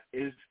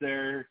 is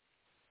there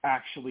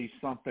actually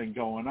something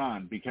going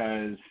on?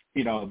 Because,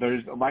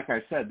 there's, like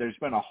I said, there's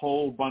been a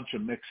whole bunch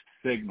of mixed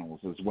signals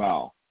as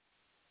well.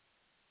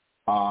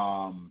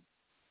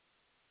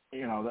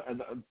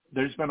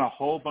 There's been a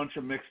whole bunch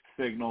of mixed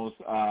signals,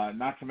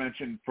 not to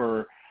mention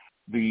for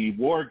the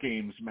War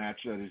Games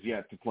match that is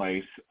yet to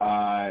place.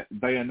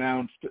 They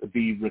announced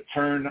the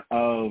return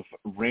of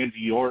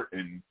Randy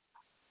Orton,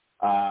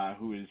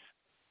 who is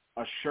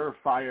a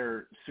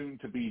surefire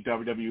soon-to-be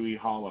WWE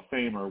Hall of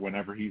Famer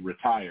whenever he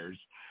retires.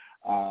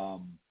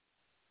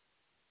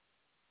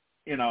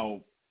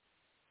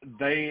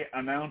 They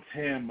announce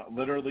him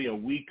literally a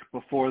week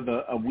before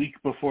the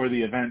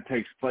event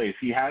takes place.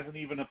 He hasn't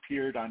even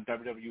appeared on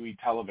WWE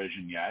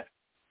television yet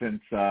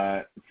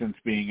since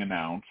being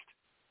announced.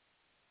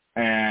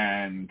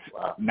 And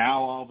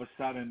now all of a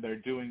sudden they're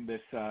doing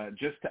this,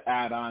 just to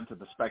add on to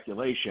the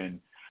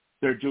speculation,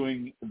 they're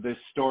doing this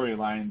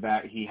storyline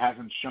that he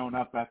hasn't shown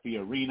up at the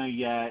arena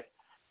yet,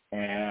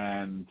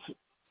 and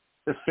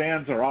the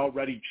fans are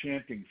already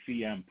chanting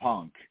CM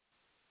Punk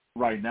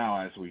right now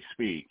as we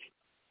speak.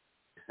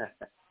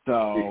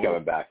 So he's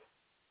coming back.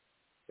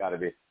 Got to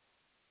be.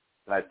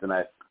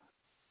 Tonight.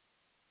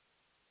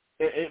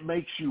 It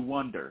makes you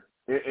wonder.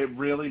 It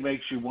really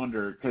makes you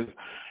wonder, because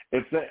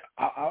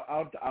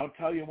I'll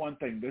tell you one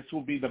thing. This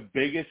will be the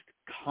biggest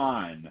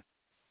con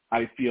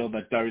I feel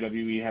that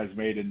WWE has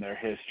made in their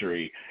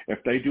history.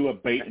 If they do a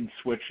bait and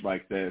switch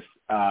like this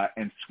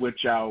and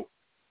switch out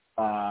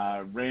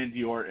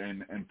Randy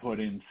Orton and put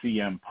in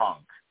CM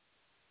Punk,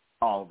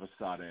 all of a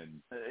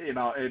sudden, you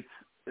know,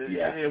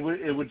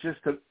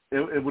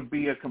 it would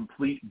be a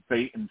complete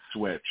bait and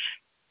switch.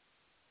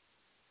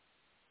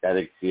 I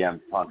think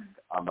CM Punk's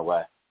on the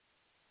way.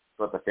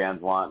 That's what the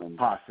fans want, and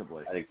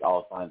possibly. I think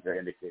all signs are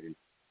indicating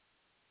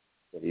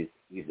that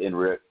he's en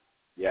route.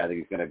 Yeah, I think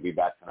he's going to be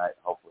back tonight,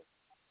 hopefully.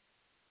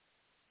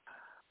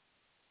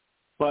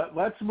 But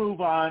let's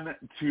move on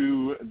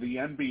to the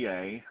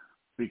NBA,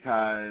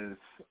 because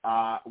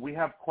we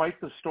have quite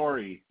the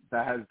story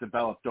that has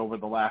developed over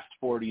the last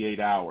 48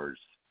 hours,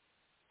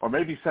 or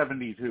maybe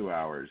 72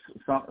 hours,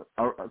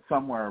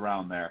 somewhere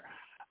around there.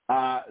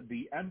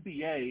 The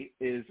NBA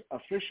is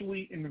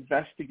officially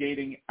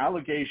investigating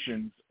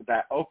allegations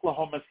that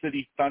Oklahoma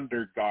City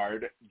Thunder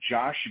guard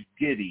Josh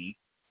Giddey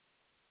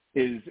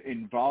is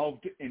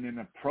involved in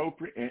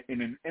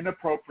an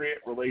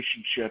inappropriate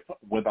relationship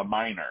with a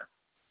minor,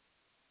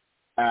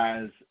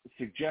 as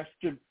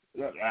suggestive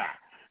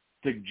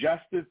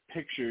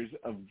pictures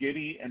of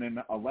Giddey and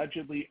an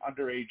allegedly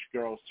underage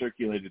girl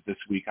circulated this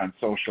week on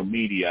social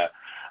media.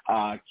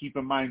 Keep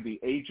in mind the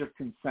age of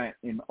consent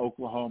in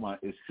Oklahoma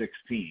is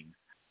 16.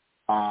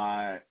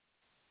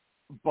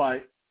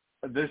 But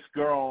this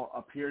girl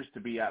appears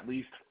to be at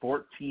least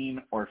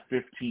 14 or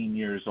 15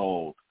 years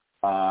old.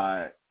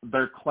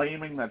 They're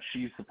claiming that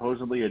she's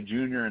supposedly a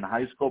junior in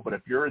high school, but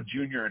if you're a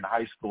junior in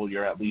high school,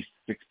 you're at least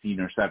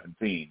 16 or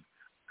 17.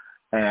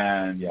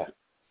 And,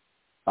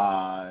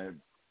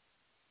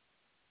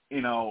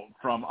 you know,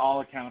 from all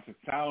accounts, it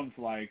sounds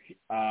like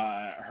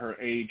her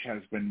age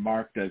has been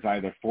marked as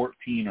either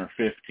 14 or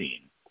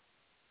 15,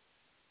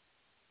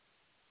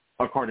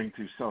 according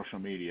to social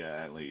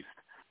media, at least.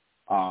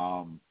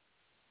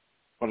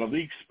 But a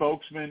league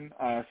spokesman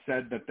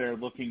said that they're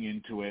looking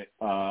into it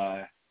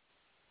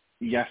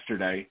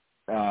yesterday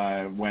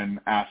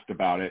when asked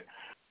about it.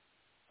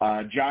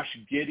 Josh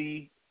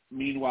Giddey,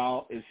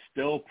 meanwhile, is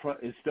still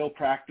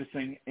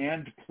practicing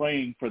and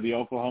playing for the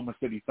Oklahoma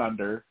City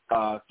Thunder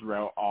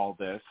throughout all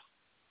this.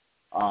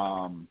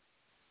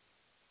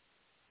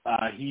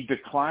 He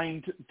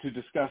declined to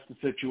discuss the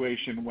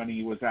situation when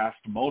he was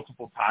asked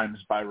multiple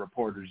times by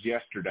reporters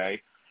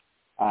yesterday.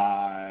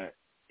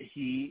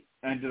 He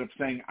ended up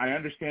saying, "I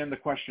understand the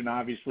question,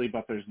 obviously,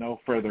 but there's no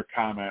further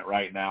comment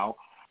right now.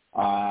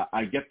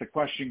 I get the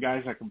question,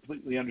 guys. I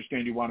completely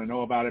understand you want to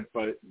know about it,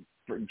 but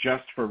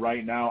just for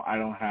right now, I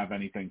don't have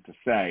anything to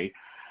say."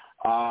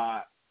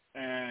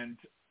 And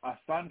a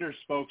Thunder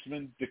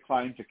spokesman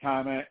declined to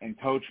comment, and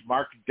Coach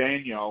Mark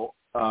Daniel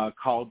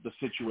called the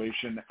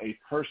situation a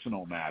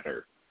personal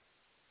matter,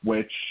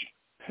 which,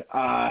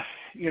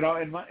 you know,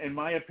 in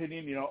my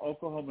opinion, you know,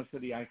 Oklahoma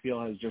City, I feel,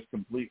 has just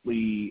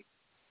completely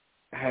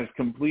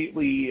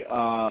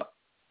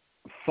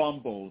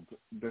fumbled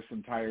this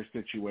entire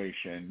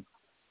situation.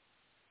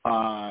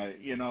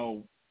 You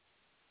know,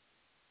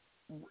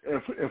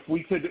 if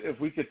we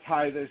could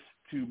tie this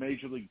to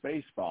Major League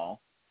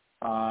Baseball,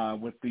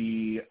 with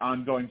the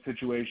ongoing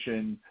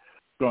situation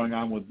going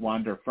on with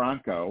Wander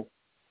Franco,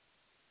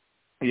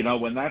 you know,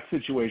 when that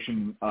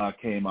situation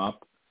came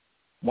up,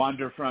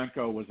 Wander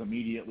Franco was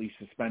immediately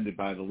suspended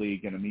by the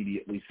league and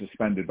immediately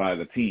suspended by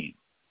the team.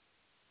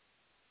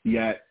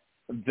 Yet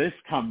this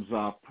comes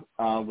up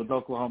with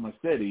Oklahoma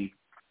City,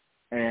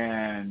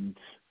 and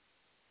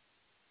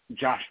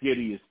Josh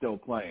Giddey is still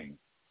playing,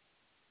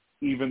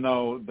 even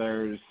though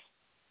there's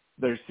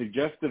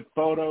suggestive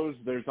photos.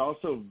 There's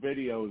also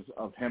videos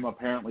of him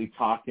apparently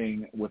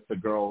talking with the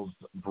girl's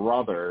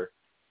brother,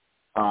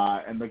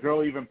 and the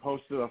girl even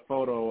posted a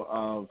photo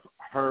of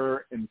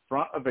her in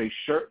front of a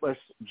shirtless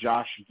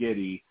Josh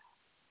Giddey,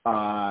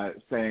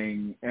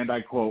 saying, and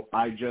I quote,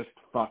 "I just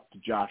fucked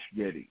Josh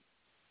Giddey."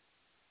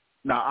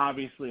 Now,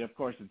 obviously, of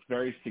course, it's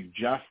very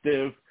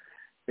suggestive.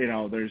 You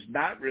know, there's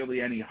not really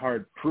any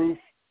hard proof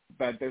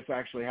that this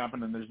actually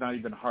happened, and there's not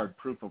even hard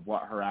proof of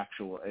what her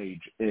actual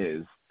age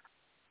is.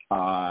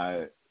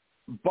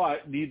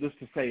 But needless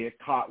to say, it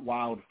caught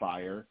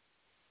wildfire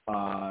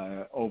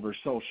over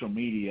social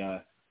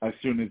media as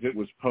soon as it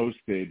was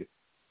posted.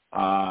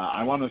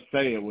 I want to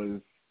say it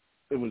was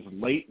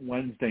late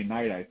Wednesday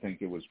night, I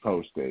think it was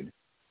posted.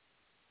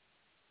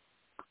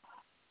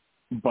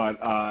 But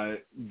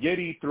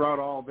Giddey, throughout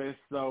all this,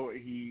 though,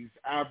 he's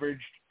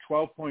averaged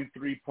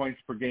 12.3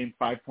 points per game,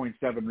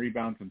 5.7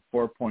 rebounds, and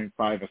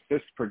 4.5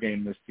 assists per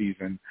game this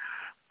season.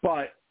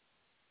 But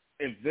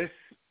if this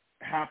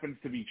happens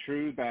to be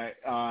true, that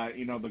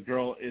you know, the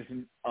girl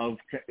isn't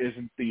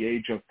the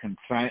age of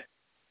consent,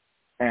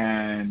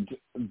 and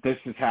this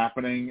is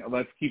happening,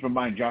 let's keep in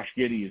mind Josh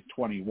Giddey is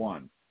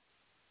 21.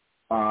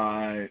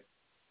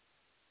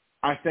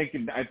 I think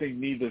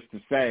needless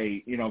to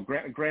say, you know,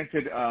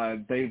 granted,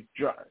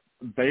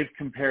 they've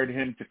compared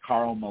him to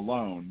Karl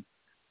Malone,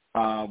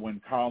 when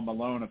Karl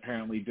Malone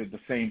apparently did the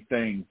same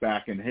thing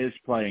back in his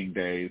playing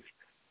days.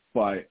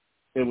 But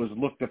it was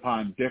looked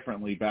upon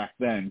differently back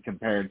then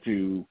compared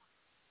to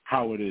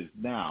how it is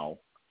now.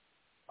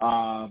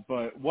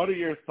 But what are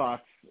your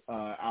thoughts,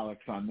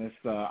 Alex, on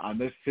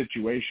this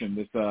situation,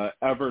 this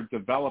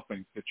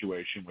ever-developing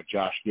situation with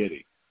Josh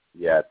Giddey?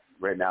 Yeah,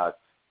 right now it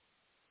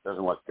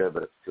doesn't look good,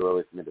 but it's too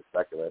early for me to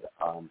speculate.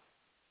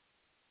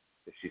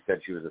 If she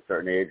said she was a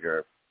certain age,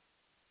 or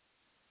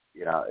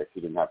if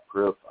he didn't have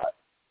proof,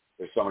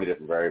 there's so many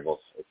different variables.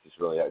 It's just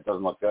really, it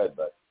doesn't look good,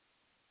 but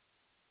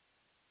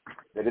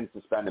they didn't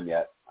suspend him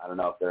yet. I don't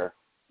know if they're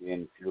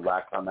being too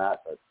lax on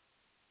that, but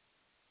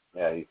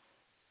yeah,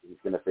 he's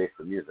going to face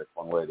the music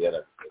one way or the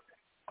other.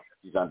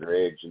 He's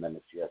underage, and then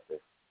if she has to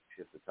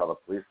tell the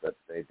police that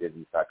they did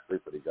in fact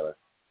sleep with each other,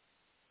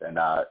 then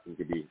he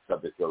could be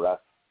subject to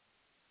arrest.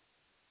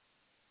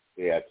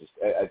 Yeah,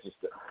 I just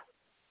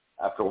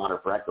after Juan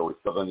Franco, we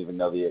still don't even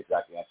know the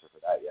exact answer for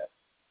that yet.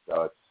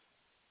 So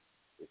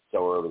it's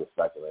so early to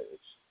speculate.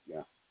 It's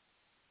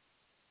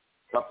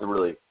tough to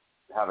really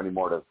have any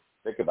more to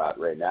think about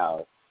right now.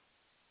 It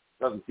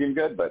doesn't seem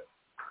good, but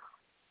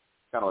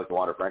it's kind of like the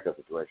Juan Franco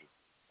situation.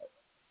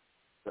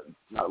 It's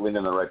not leaning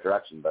in the right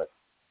direction, but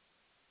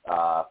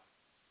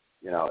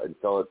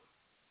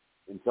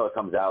until it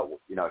comes out,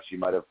 she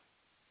might have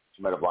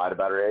lied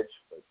about her age,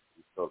 but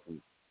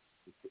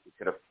he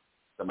could have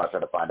somehow tried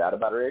to find out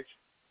about her age.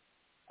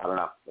 I don't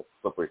know. It's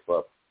a slippery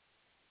slope.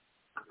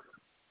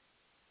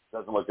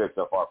 Doesn't look good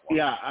so far for him.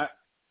 Yeah,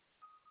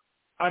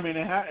 I mean,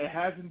 it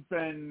hasn't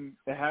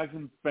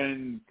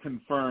been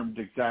confirmed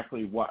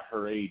exactly what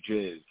her age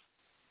is,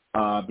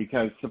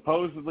 because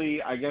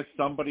supposedly, I guess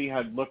somebody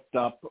had looked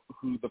up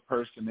who the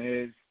person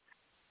is,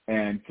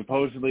 and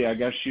supposedly, I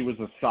guess she was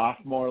a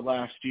sophomore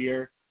last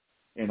year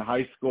in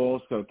high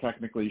school, so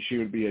technically she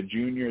would be a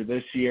junior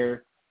this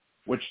year,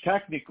 which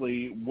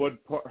technically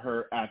would put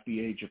her at the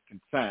age of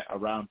consent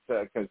around,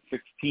 because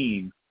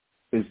 16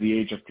 is the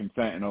age of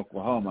consent in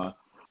Oklahoma.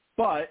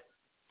 But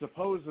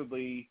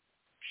supposedly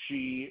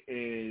she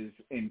is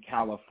in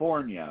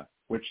California,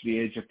 which the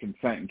age of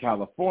consent in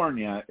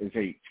California is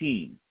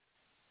 18.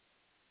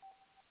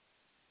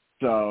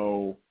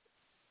 So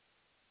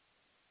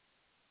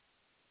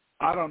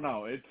I don't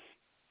know.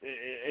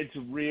 It's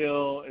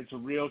real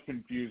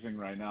confusing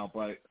right now,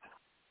 but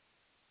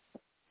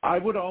I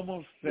would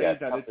almost say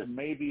that it's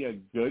maybe a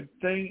good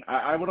thing.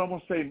 I would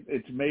almost say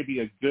it's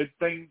maybe a good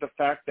thing, the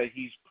fact that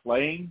he's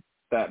playing,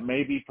 that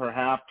maybe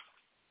perhaps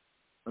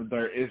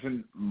there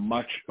isn't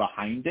much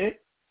behind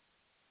it.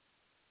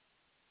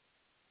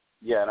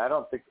 Yeah, and I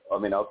don't think,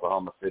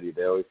 Oklahoma City,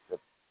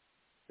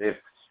 they've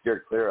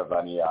steered clear of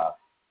any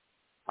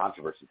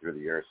controversy through the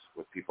years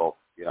with people.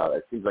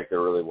 It seems like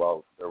they're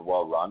well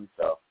run,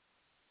 so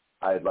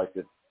I'd like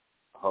to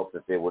hope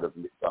that they would have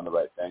done the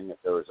right thing. If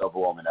there was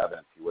overwhelming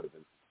evidence, he would have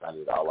been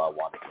suspended a la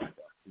Juan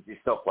Franco. If he's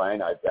still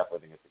playing, I definitely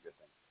think it's a good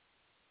thing.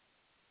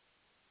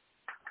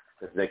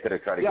 Because they could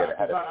have tried to get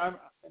ahead of him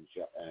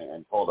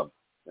and pulled him.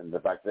 And the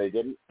fact that they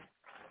didn't,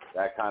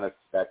 that kind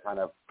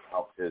of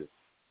helps his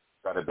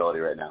credibility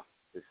right now.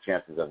 His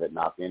chances of it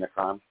not being a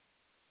crime.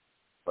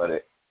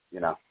 But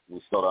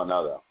we still don't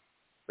know though.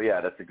 But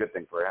yeah, that's a good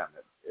thing for him.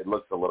 It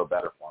looks a little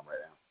better for him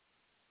right now.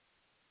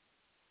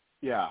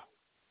 Yeah.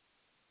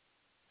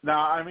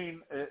 Now, I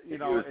mean,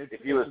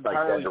 if he was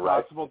entirely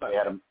possible that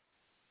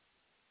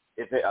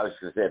I was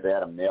just going to say, if they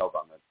had him nailed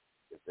on it,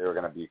 if they were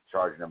going to be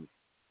charging him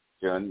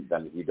soon,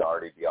 then he'd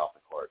already be off the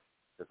court.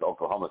 Because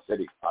Oklahoma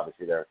City,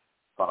 obviously, their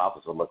front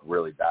office would look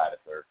really bad if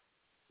they're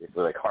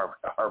like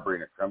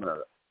harboring a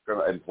criminal,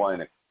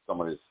 employing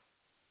someone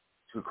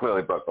who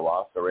clearly broke the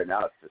law. So right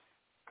now,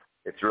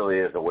 it really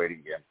is a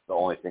waiting game. It's the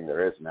only thing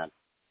there is, man.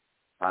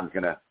 Time's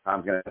gonna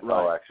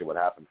tell actually what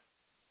happened.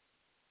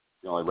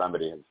 The only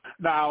remedy is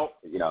now,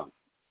 see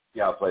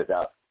how it plays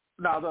out.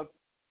 Now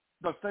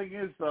the thing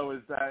is though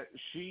is that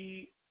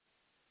she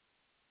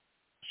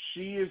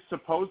is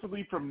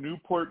supposedly from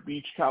Newport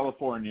Beach,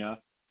 California.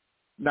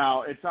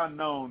 Now it's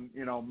unknown,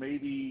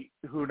 maybe,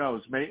 who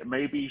knows,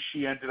 maybe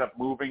she ended up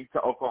moving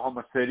to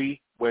Oklahoma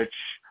City, which,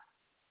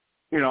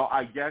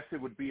 I guess it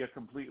would be a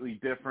completely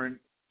different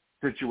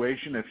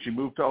situation if she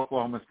moved to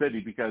Oklahoma City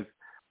because,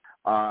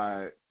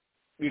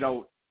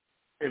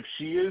 if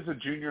she is a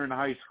junior in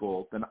high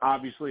school, then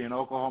obviously in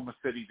Oklahoma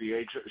City,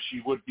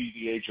 she would be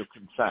the age of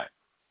consent.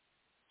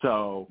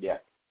 So yeah,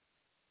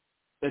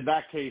 in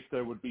that case,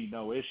 there would be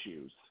no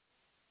issues.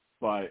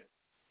 But,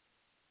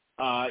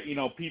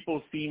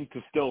 people seem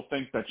to still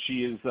think that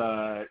she is,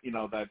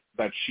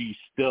 that she's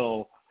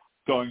still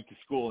going to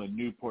school in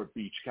Newport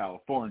Beach,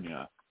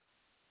 California.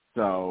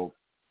 So,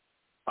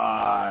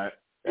 the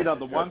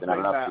one thing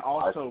that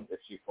also, if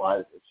she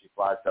flies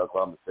to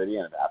Oklahoma City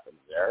and it happens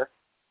there,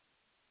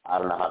 I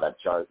don't know how that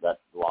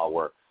law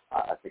works.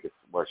 I think it's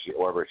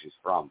wherever she's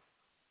from.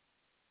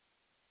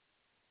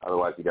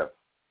 Otherwise, you'd have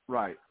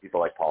people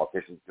like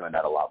politicians doing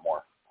that a lot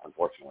more.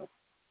 Unfortunately,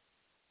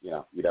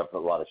 you'd have a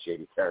lot of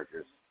shady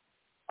characters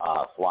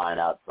flying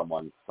out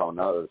someone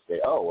other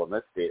state. Oh, well, in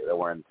this state that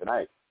we're in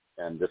tonight,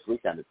 and this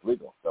weekend it's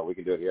legal, so we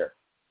can do it here.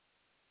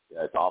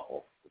 Yeah, it's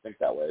awful to think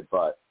that way,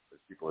 but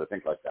there's people that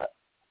think like that.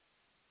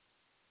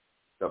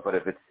 So, but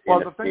if it's in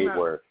a state that,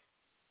 where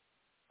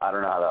I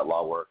don't know how that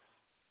law works,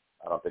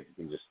 I don't think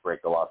you can just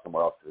break the law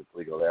somewhere else because it's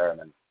legal there and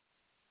then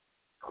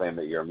claim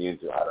that you're immune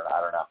to it. I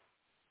don't know.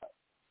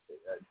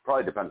 It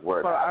probably depends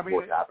where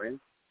it's happening.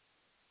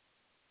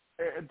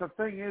 The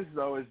thing is,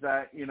 though, is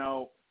that, you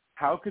know,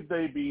 how could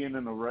they be in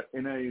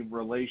a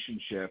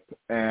relationship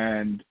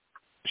and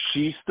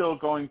she's still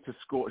going to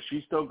school,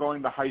 she's still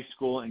going to high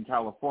school in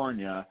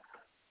California,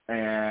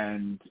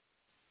 and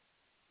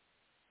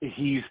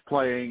he's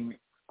playing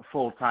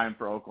full-time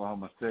for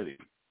Oklahoma City?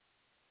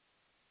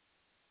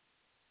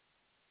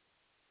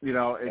 You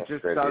know, it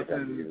just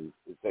doesn't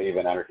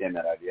even entertain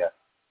that idea.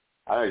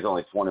 I know he's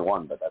only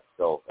 21, but that's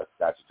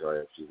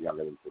statutory if she's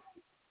younger than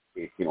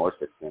 18 or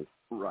 16.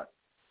 Right.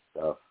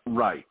 So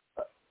right.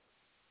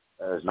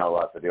 There's not a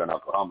lot to do in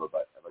Oklahoma,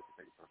 but I'd like to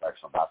think a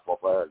professional basketball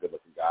player, a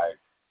good-looking guy,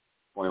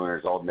 21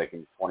 years old,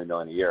 making $20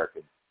 million a year,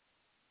 could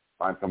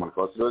find someone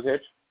closer to his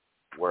age,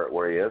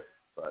 where he is.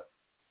 But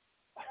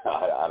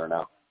I don't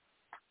know.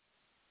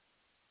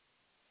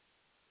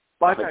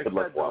 Like I said,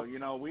 though, you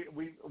know,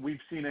 we've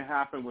seen it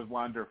happen with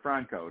Wander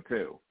Franco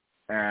too,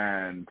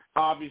 and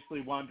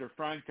obviously Wander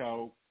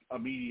Franco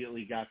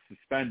immediately got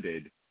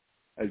suspended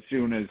as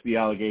soon as the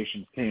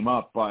allegations came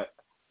up. But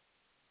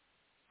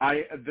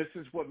this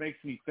is what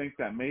makes me think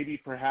that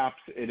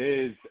perhaps it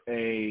is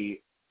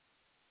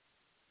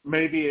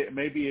maybe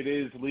it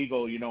is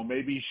legal. You know,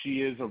 maybe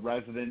she is a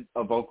resident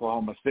of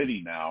Oklahoma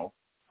City now,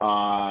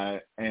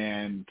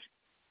 and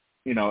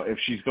you know, if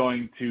she's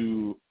going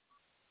to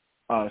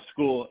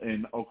school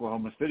in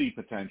Oklahoma City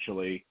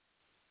potentially,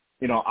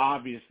 you know,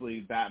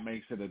 obviously that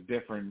makes it a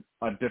different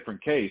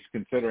case,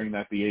 considering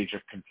that the age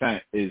of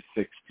consent is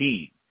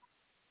 16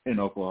 in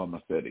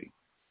Oklahoma City.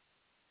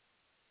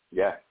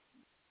 Yeah.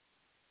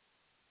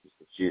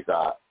 If she's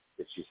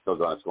still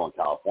going to school in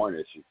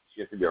California, she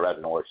has to be a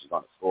resident where she's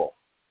going to school.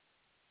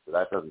 So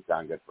that doesn't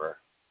sound good for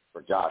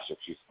Josh if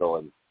she's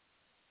still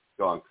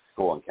going to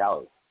school in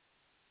Cali.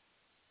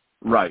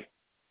 Right.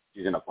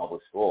 She's in a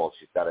public school.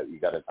 I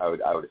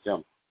would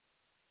assume.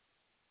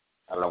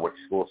 I don't know which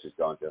school she's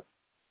going to.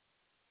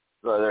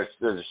 So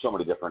there's so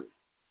many different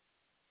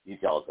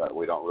details that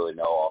we don't really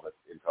know all the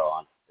info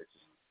on. It's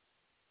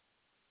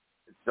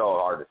so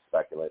hard to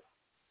speculate.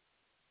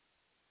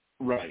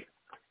 Right.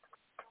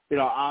 You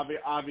know,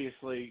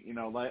 obviously, you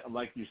know,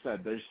 like you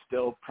said, there's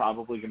still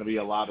probably going to be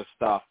a lot of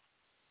stuff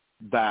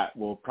that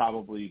will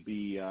probably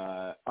be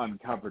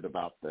uncovered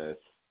about this.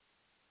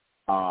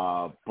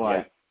 But,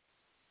 yeah.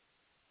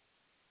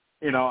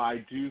 You know,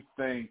 I do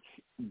think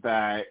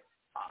that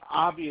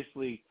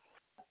obviously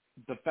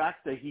the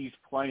fact that he's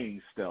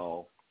playing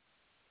still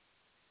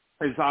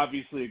is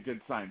obviously a good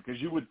sign,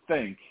 because you would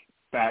think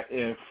that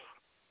if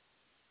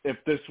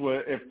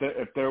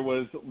there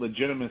was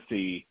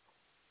legitimacy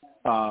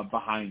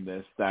behind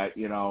this, that,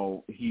 you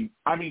know,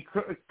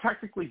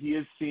 technically he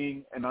is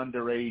seeing an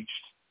underage,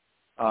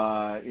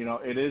 you know,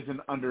 it is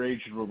an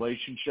underage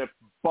relationship,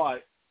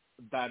 but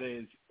that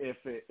is if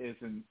it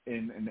isn't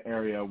in an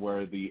area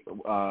where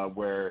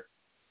where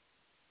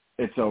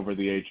it's over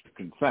the age of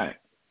consent,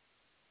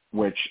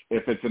 which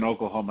if it's in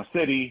Oklahoma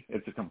City,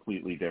 it's a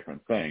completely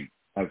different thing,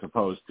 as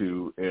opposed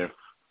to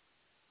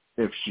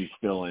if she's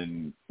still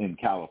in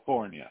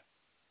California.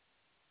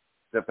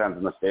 Depends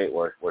on the state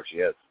where she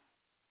is.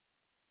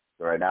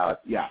 So right now,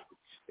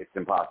 it's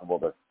impossible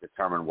to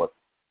determine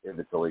if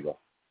it's illegal.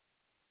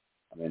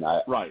 I mean,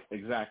 right,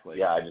 exactly.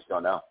 Yeah, I just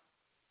don't know.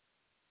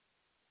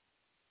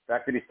 The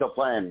fact that he's still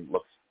playing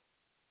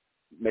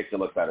makes it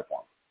look better for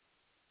him.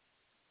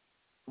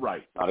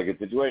 Right. Not a good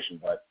situation,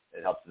 but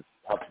it helps his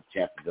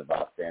chances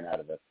of staying out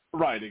of it.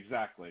 Right,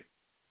 exactly.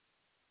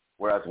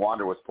 Whereas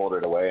Wander was pulled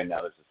it away, and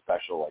now there's a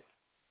special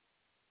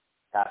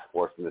task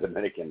force in the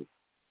Dominican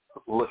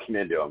looking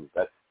into him.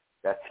 That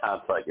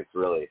sounds like it's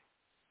really,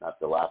 not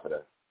to laugh at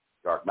a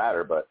dark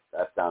matter, but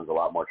that sounds a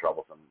lot more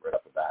troublesome right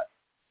off the bat.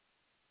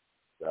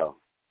 So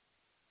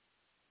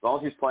as long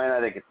as he's playing,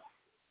 I think it's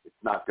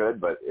not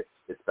good, but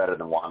it's better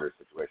than Wander's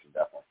situation,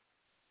 definitely.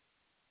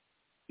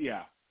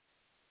 Yeah.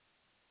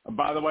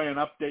 By the way, an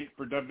update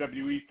for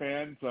WWE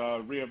fans,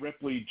 Rhea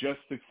Ripley just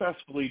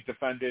successfully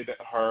defended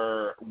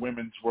her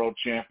Women's World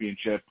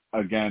Championship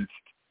against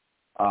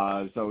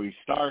Zoe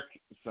Stark,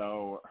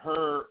 so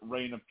her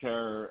reign of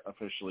terror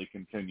officially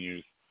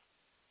continues,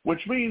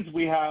 which means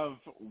we have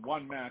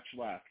one match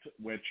left,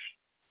 which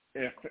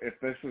if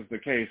this is the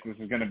case, this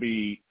is going to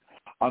be,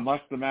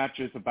 unless the match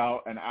is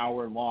about an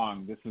hour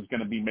long, this is going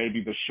to be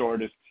maybe the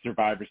shortest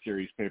Survivor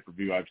Series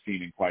pay-per-view I've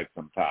seen in quite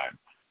some time.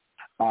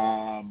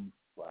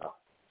 Wow.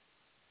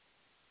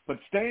 But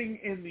staying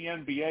in the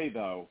NBA,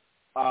 though,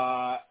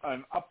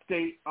 an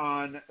update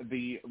on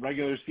the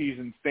regular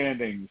season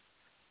standings.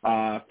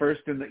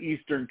 First in the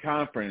Eastern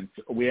Conference,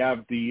 we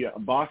have the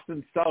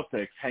Boston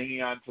Celtics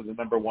hanging on to the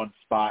number one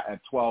spot at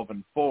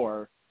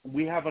 12-4.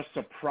 We have a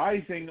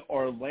surprising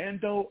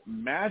Orlando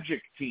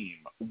Magic team,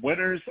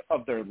 winners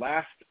of their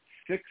last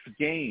 6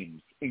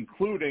 games,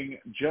 including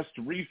just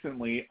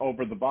recently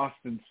over the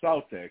Boston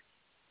Celtics.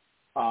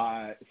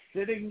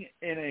 sitting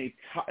in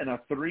a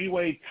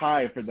three-way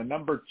tie for the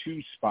number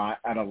 2 spot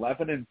at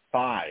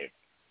 11-5,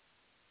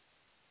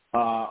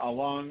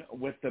 along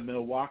with the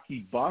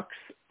Milwaukee Bucks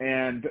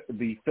and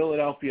the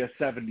Philadelphia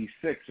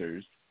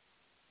 76ers.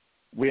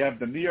 We have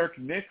the New York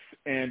Knicks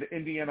and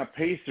Indiana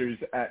Pacers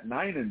at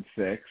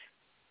 9-6.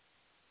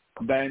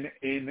 Then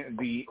in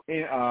the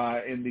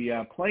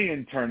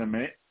play-in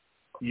tournament,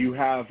 you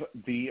have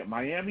the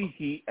Miami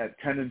Heat at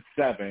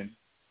 10-7,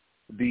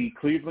 the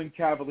Cleveland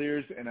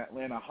Cavaliers and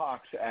Atlanta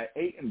Hawks at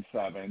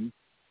 8-7,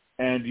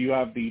 and you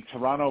have the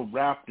Toronto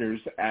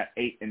Raptors at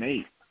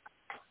 8-8.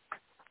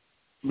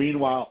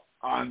 Meanwhile,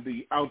 on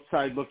the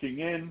outside looking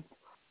in,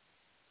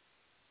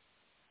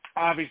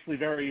 obviously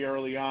very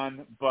early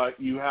on, but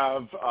you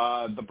have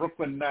the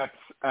Brooklyn Nets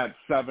at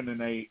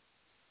 7-8,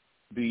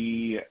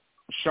 the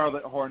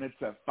Charlotte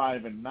Hornets at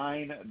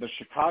 5-9, the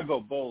Chicago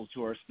Bulls,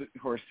 who are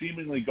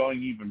seemingly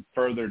going even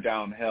further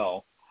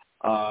downhill,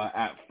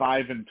 at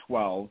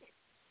 5-12,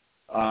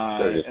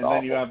 and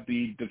then you have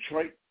the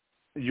Detroit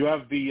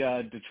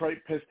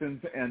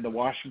Pistons and the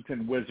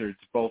Washington Wizards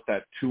both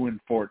at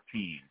 2-14,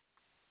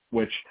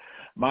 which,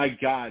 my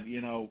God,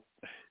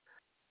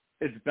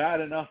 it's bad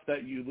enough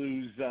that you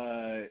lose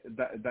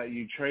that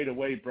you trade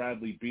away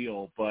Bradley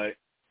Beal, but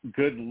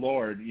good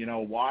Lord,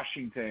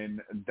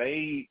 Washington,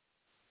 they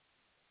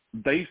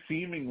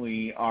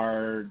seemingly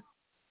are,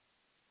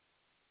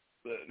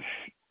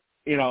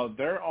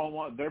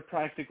 they're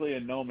practically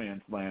in no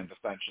man's land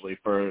essentially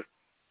for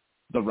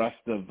the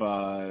rest of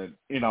for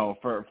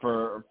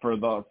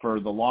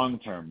the long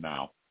term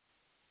now.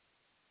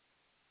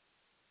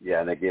 Yeah,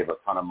 and they gave a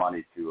ton of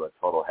money to a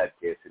total head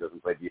case who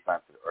doesn't play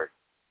defense or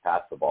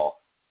pass the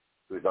ball,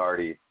 he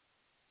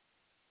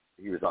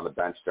was on the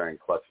bench during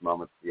clutch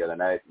moments the other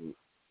night, and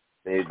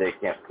they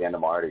can't stand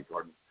him already.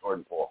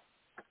 Jordan Poole,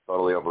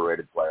 totally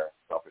overrated player,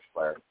 selfish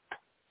player.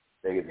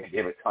 They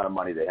gave a ton of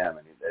money to him,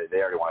 and they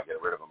already want to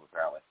get rid of him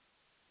apparently.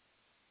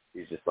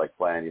 He's just like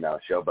playing,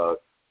 showboat,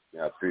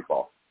 street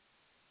ball.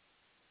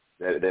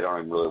 They don't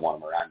even really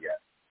want him around yet.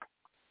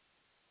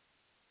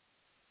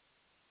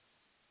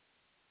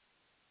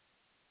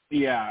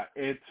 Yeah,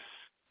 it's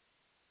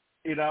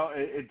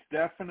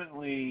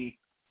definitely,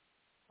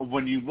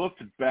 when you look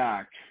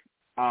back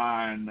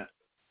on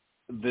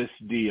this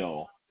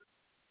deal,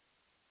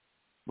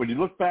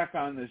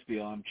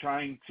 I'm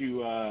trying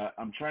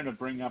to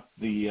bring up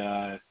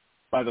the,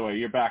 by the way,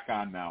 you're back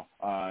on now.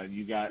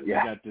 You got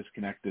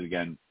disconnected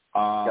again.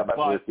 Got my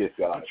Bluetooth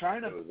going. I'm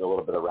trying to, it was a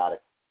little bit erratic.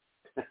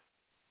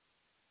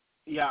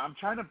 Yeah, I'm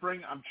trying to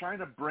bring up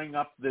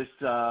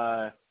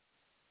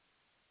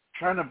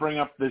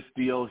this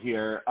deal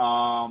here.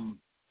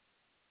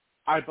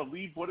 I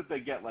believe, what did they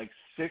get, like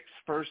 6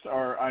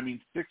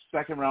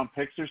 second round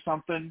picks or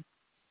something?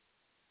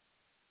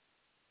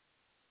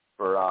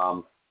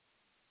 For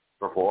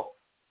Poole?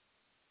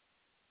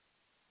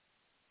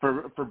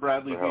 For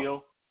Bradley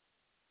Beal?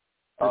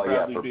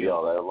 For Beal.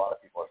 A lot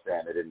of people are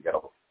saying they didn't get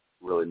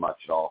really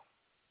much at all.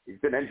 He's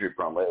been injury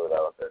prone lately,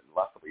 though, the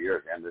last couple of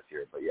years and this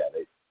year. But yeah,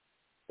 they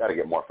got to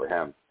get more for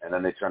him. And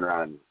then they turn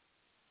around and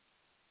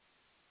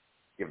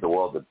give the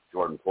world to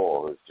Jordan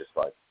Poole, who's just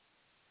like,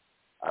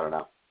 I don't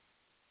know.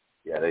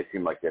 Yeah, they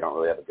seem like they don't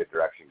really have a good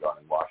direction going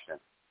in Washington.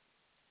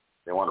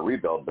 They want to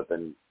rebuild, but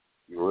then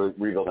you're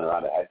rebuilding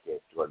around a head case,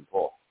 Jordan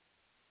Poole.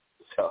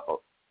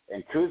 So,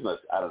 and Kuzma,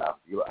 I don't know.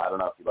 I don't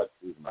know if you like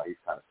Kuzma. He's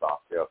kind of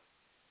soft too.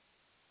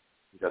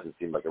 He doesn't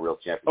seem like a real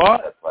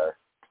championship player.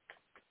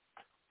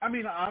 I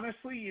mean,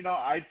 honestly,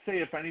 I'd say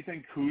if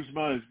anything,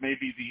 Kuzma is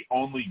maybe the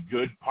only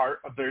good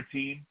part of their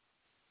team.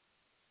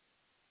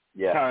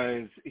 Yeah.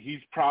 Because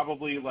he's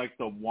probably like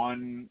the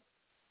one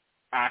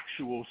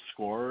actual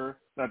scorer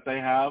that they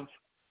have,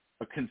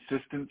 a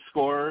consistent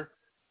scorer.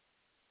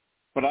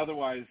 But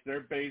otherwise, they're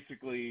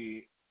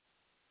basically,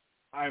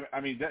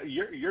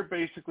 you're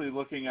basically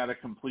looking at a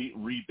complete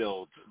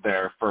rebuild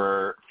there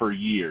for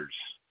years.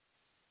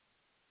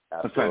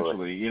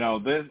 Absolutely.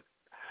 Essentially,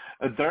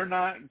 they're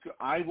not.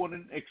 I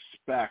wouldn't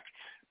expect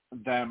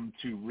them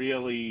to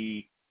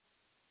really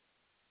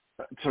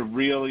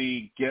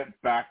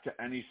get back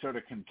to any sort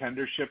of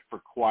contendership for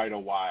quite a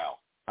while.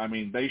 I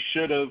mean, they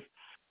should have,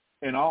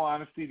 in all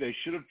honesty,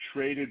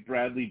 traded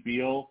Bradley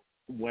Beal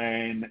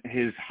when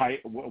his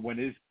trade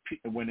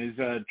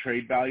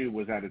value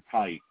was at its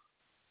height.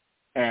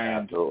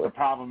 And Absolutely. The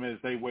problem is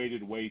they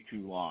waited way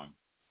too long.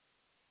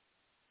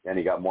 And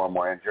he got more and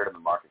more injured, and the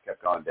market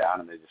kept going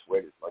down, and they just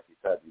waited. Like you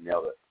said, you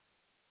nailed it.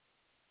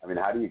 I mean,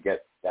 how do you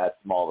get that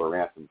small of a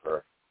ransom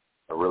for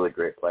a really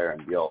great player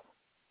in Beal?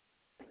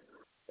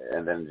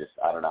 And then just,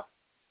 I don't know.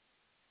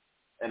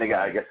 And again,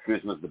 I guess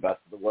Kuzma's the best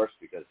of the worst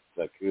because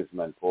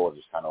Kuzma and Poole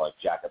just kind of like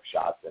jack up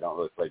shots. They don't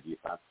really play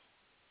defense.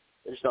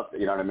 They just don't,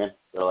 you know what I mean?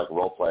 They're like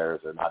role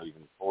players. They're not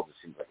even, Poole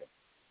just seems like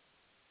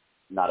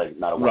not a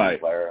winning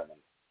player. And then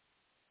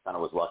kind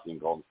of was lucky in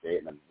Golden State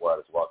and then wore out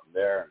his welcome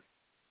there. And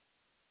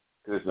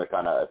Kuzma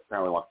kind of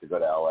apparently wants to go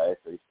to LA,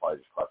 so he's probably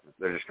just clutching.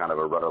 They're just kind of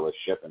a rudderless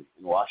ship in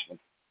Washington.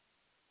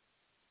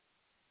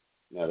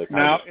 They're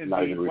kind of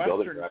not even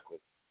rebuilding correctly.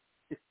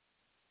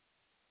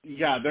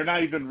 Yeah, they're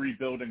not even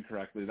rebuilding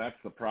correctly. That's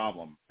the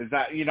problem. Is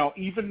that,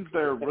 even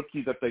their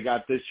rookie that they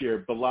got this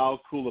year,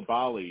 Bilal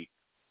Coulibaly,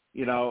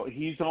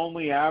 he's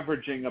only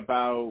averaging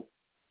about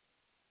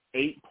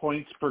 8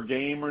 points per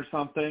game or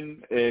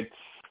something. It's,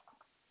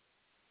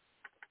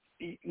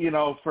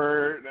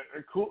 for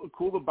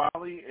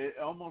Coulibaly, it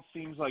almost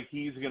seems like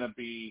he's going to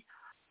be,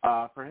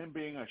 for him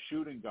being a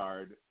shooting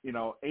guard,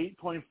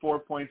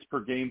 8.4 points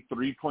per game,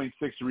 3.6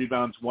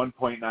 rebounds,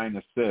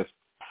 1.9 assists.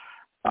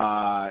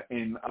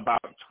 In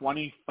about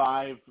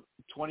 25,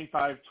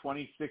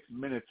 26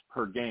 minutes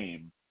per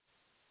game.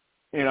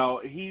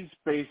 He's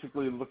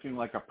basically looking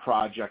like a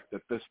project at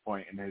this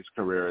point in his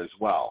career as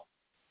well.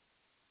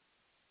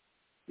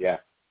 Yeah.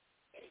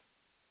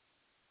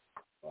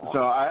 Wow.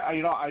 So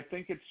I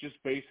think it's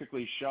just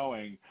basically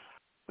showing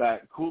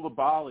that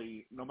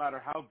Coulibaly, no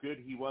matter how good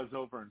he was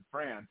over in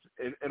France,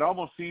 it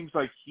almost seems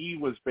like he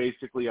was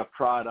basically a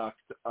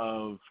product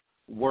of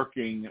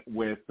working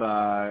with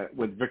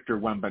Victor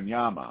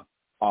Wembanyama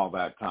all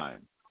that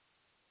time.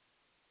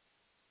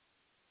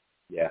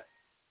 Yeah,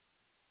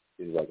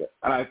 seems like it.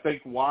 And I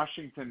think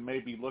Washington may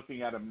be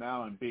looking at him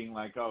now and being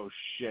like, "Oh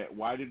shit,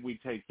 why did we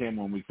take him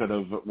when we could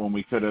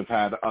have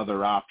had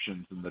other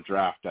options in the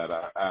draft at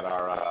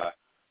our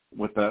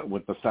with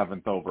the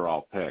 7th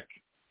overall pick?"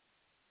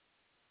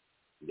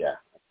 Yeah,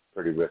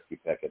 pretty risky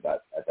pick at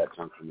that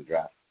chunk from the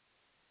draft.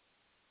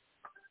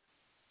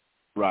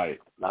 Right.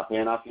 Not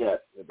paying off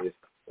yet, at least.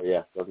 But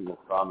yeah, doesn't look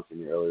promising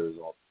the early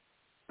results.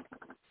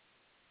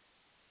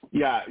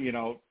 Yeah,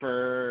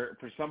 for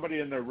somebody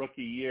in their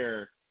rookie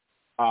year,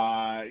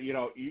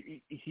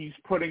 he's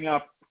putting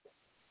up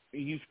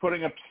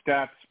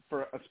stats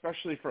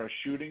especially for a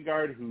shooting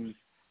guard whose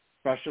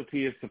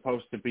specialty is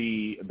supposed to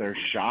be their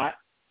shot.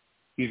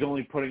 He's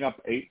only putting up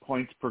 8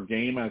 points per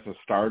game as a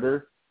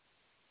starter.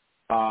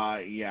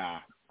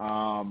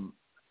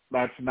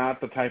 That's not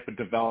the type of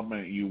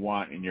development you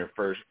want in a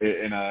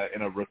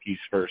rookie's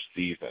first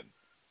season.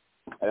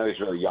 I know he's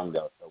really young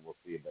though, so we'll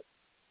see. But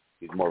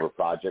he's more of a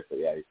project. But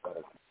yeah, he's got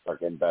to start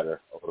getting better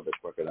a little bit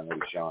quicker than what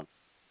he's shown.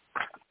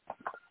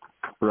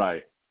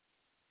 Right.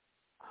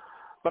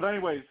 But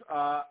anyways,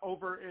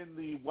 over in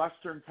the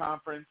Western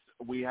Conference,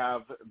 we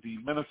have the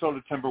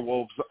Minnesota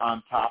Timberwolves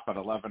on top at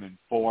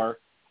 11-4,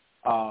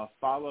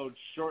 followed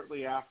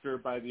shortly after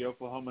by the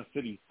Oklahoma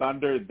City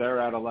Thunder. They're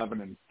at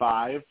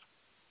 11-5.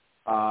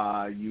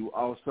 You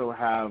also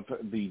have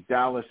the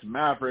Dallas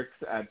Mavericks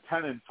at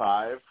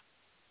 10-5,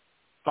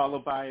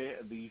 followed by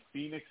the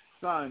Phoenix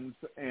Suns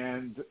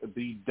and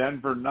the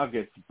Denver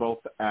Nuggets, both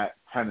at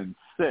 10-6.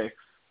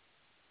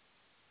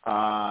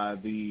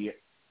 The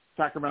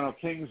Sacramento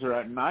Kings are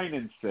at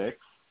 9-6.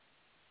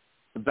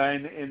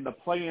 Then in the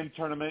play-in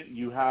tournament,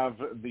 you have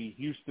the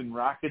Houston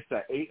Rockets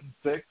at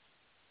 8-6,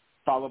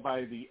 followed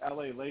by the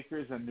LA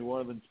Lakers and New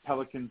Orleans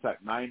Pelicans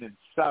at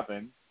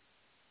 9-7.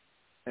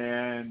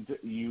 And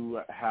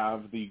you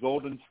have the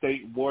Golden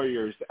State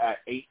Warriors at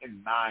 8-9,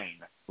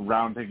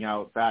 rounding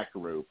out that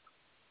group.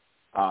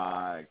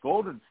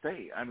 Golden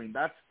State, I mean,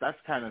 that's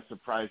kind of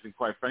surprising,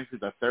 quite frankly,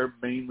 that they're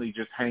mainly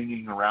just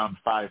hanging around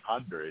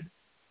 500,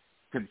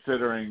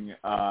 considering,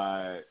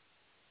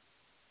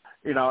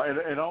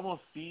 it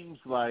almost seems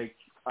like,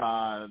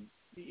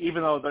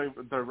 even though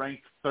they're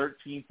ranked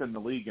 13th in the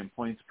league in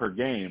points per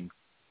game,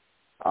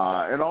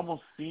 it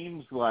almost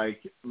seems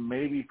like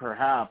maybe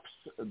perhaps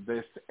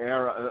this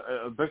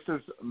era, this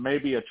is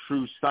maybe a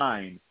true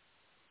sign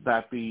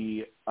that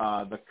the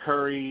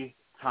Curry,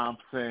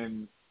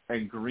 Thompson,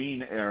 and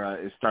Green era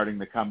is starting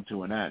to come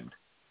to an end.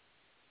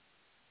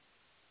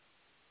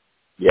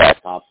 Yeah,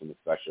 Thompson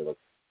especially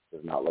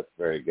does not look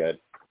very good.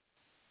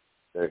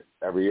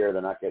 Every year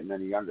they're not getting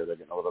any younger; they're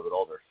getting a little bit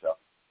older. So it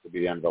could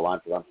be the end of the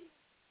line for them.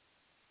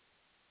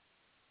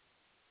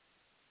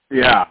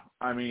 Yeah,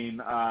 I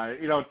mean,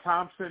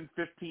 Thompson,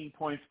 15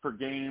 points per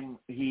game.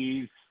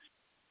 He's,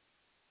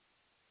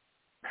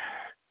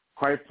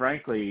 quite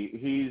frankly,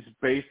 he's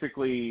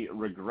basically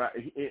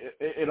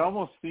it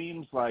almost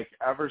seems like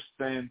ever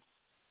since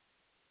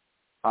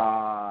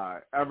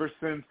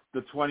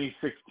the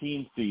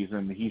 2016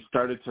 season, he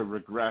started to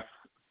regress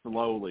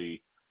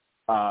slowly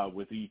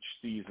with each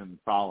season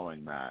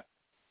following that.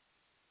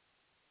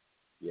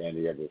 Yeah, and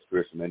he had those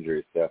gruesome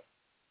injuries too.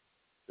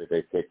 So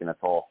they've taken a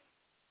toll.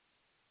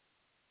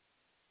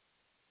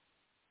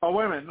 Oh,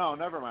 wait a minute. No,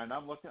 never mind.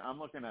 I'm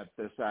looking at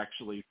this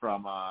actually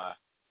from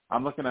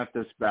I'm looking at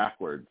this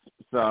backwards.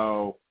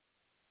 So,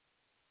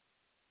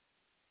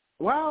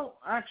 well,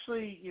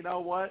 actually, you know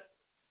what?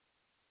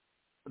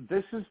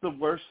 This is the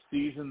worst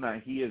season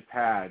that he has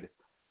had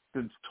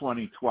since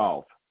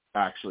 2012,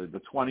 actually,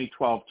 the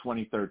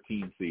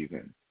 2012-2013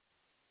 season.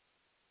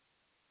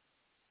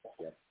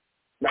 Yeah.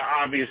 Now,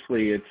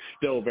 obviously, it's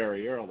still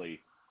very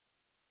early,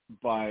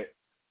 but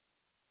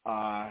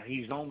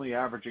he's only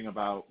averaging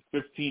about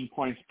 15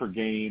 points per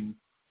game,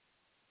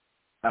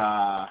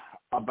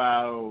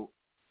 about,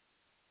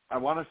 I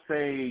want to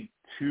say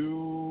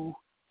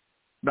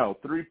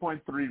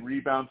 3.3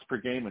 rebounds per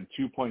game and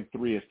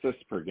 2.3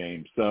 assists per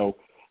game. So,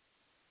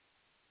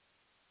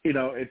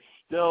 it's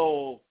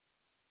still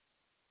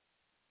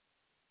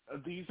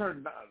these are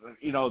not,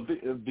 you know,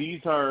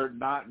 these are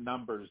not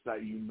numbers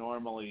that you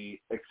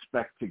normally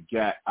expect to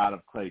get out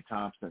of Klay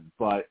Thompson.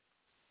 But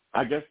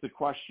I guess the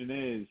question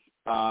is,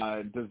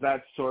 does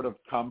that sort of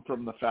come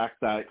from the fact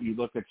that you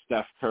look at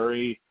Steph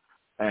Curry,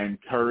 and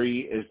Curry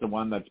is the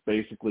one that's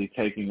basically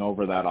taking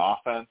over that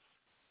offense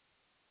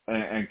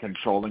and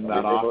controlling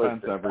that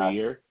offense every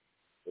year?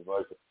 They've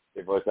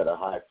always had a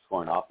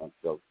high-scoring offense,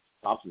 so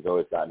Thompson's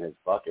always gotten his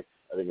buckets.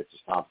 I think it's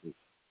just Thompson's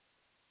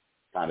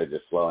kind of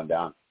just slowing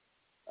down.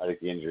 I think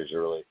the injuries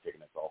are really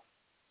taking a toll.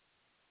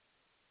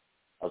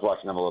 I was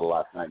watching him a little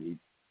last night, and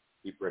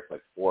he bricked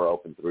like 4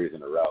 open threes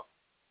in a row.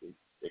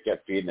 They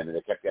kept feeding him, and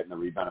they kept getting the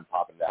rebound and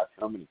popping it out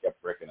to him, and he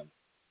kept bricking them.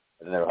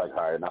 And then they were like,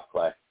 all right, enough,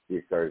 Klay.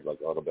 Steve Curry's like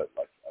a little bit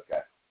like,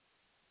 okay,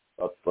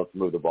 let's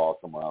move the ball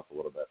somewhere else a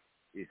little bit.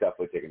 He's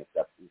definitely taking a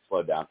step. He's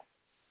slowed down.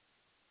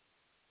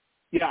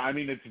 Yeah, I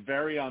mean, it's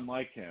very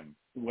unlike him.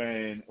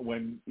 When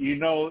you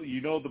know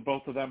the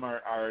both of them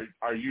are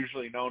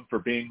usually known for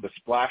being the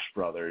Splash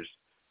Brothers,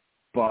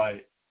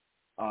 but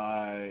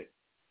usually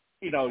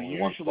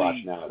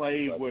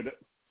Klay would.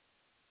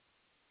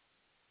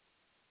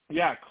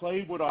 Yeah,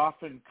 Klay would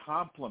often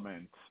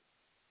compliment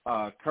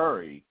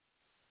Curry,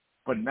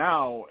 but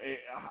now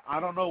I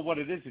don't know what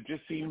it is. It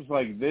just seems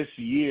like this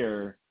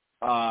year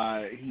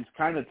he's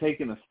kind of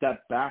taken a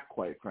step back,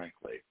 quite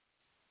frankly.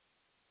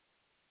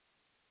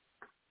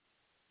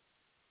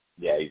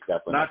 Yeah, he's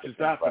definitely not just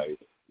that. But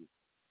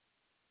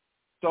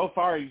so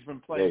far, he's been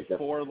playing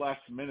 4 less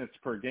minutes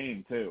per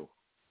game too.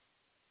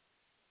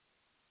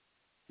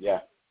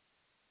 Yeah,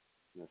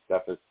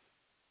 Steph has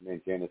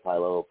maintained his high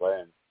level play,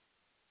 and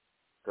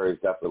Curry's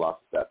definitely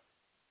lost a step.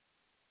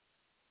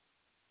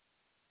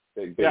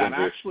 Big yeah, injury. And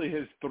actually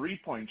his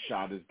 3-point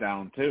shot is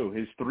down too.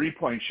 His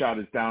 3-point shot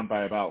is down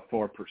by about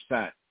 4%.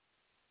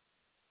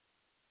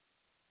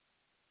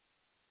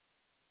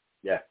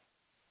 Yeah.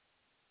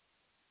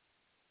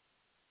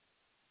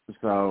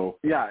 So,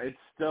 yeah, it's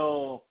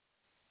still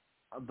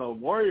 – the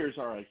Warriors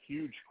are a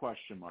huge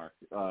question mark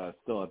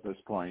still at this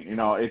point. You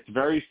know, it's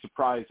very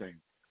surprising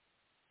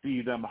to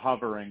see them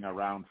hovering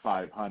around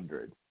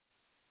 500.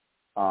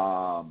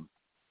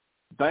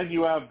 Then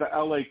you have the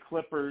LA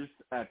Clippers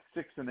at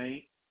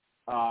 6-8.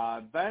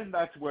 Then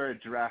that's where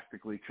it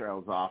drastically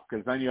trails off,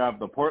 because then you have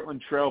the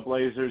Portland Trail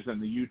Blazers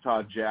and the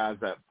Utah Jazz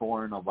at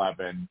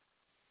 4-11.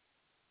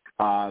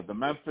 The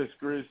Memphis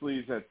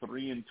Grizzlies at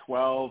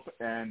 3-12,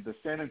 and the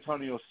San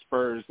Antonio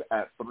Spurs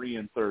at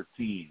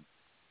 3-13.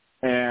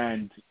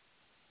 And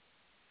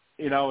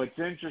you know, it's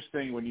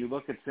interesting when you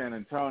look at San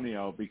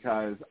Antonio,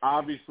 because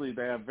obviously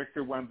they have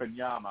Victor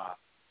Wembanyama,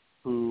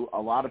 who a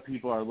lot of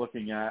people are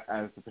looking at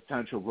as the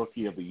potential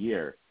rookie of the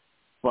year.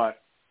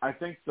 But I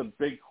think the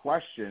big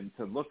question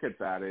to look at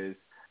that is,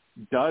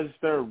 does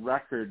their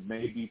record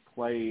maybe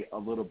play a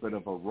little bit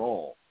of a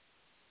role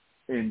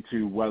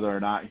into whether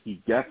or not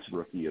he gets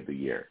rookie of the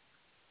year?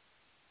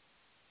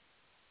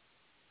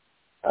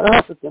 I don't know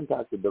if it's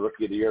impacted the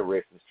rookie of the year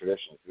race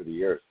traditionally through the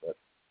years, but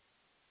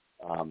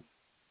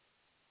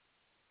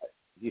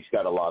he's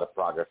got a lot of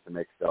progress to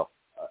make still.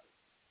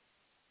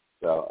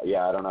 So,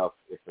 yeah, I don't know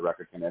if the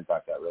record can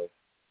impact that race.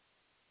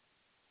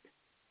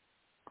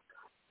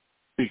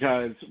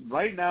 Because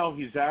right now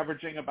he's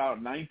averaging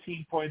about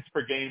 19 points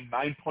per game,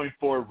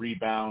 9.4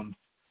 rebounds,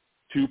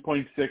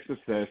 2.6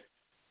 assists.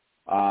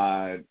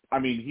 I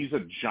mean, he's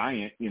a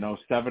giant,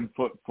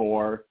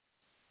 7'4".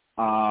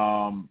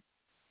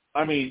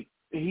 I mean,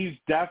 he's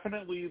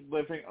definitely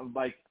living,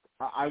 like,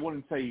 I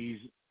wouldn't say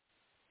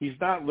he's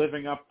not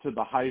living up to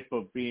the hype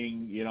of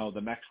being,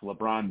 the next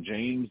LeBron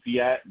James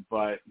yet,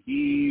 but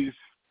he's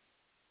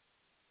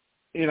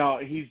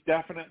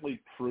definitely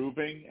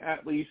proving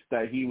at least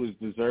that he was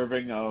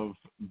deserving of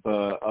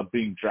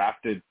being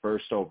drafted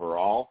first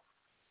overall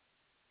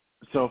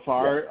so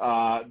far.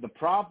 Yeah. The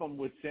problem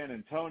with San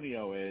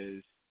Antonio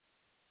is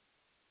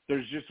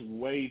there's just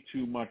way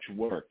too much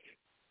work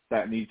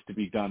that needs to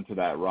be done to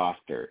that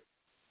roster.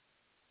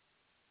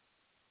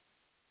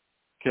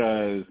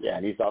 Because,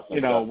 and he's also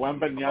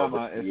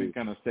Wembanyama isn't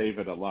going to save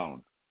it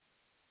alone.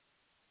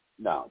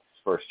 No, it's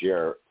his first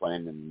year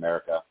playing in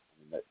America.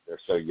 I mean, they're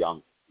so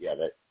young. Yeah,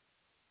 that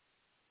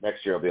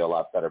next year will be a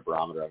lot better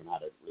barometer on how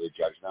to really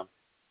judge them.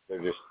 This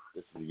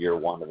is year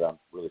one of them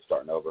really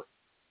starting over.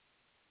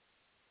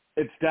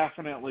 It's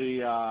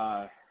definitely,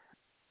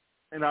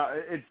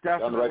 it's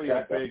definitely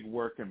a big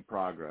work in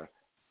progress.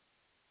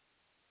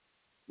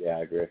 Yeah,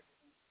 I agree.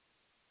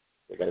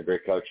 They got a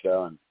great coach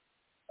though,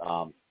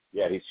 and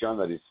he's shown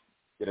that he's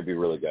going to be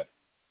really good.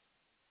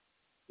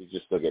 He's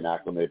just still getting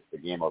acclimated to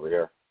the game over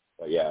here.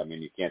 But yeah, I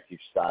mean, you can't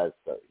teach size,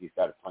 but he's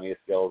got plenty of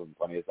skills and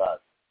plenty of size.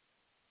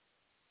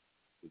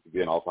 He could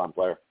be an all-time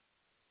player.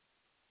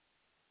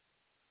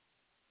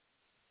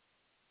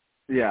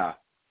 Yeah.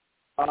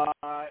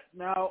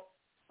 Now,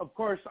 of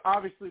course,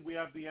 obviously we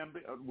have the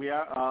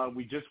NBA.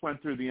 We just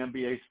went through the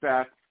NBA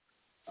stats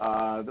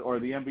or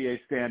the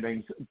NBA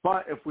standings.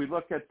 But if we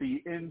look at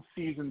the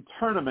in-season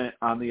tournament,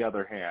 on the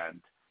other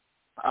hand,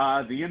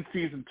 The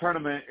in-season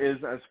tournament is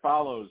as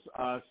follows.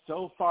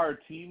 So far,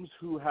 teams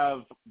who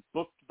have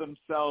booked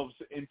themselves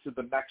into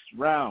the next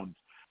round: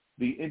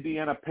 the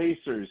Indiana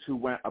Pacers, who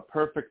went a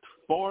perfect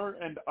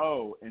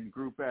 4-0 in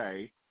Group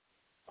A.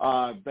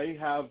 They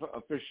have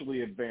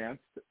officially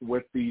advanced,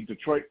 with the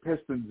Detroit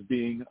Pistons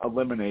being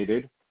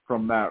eliminated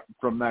from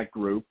that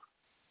group.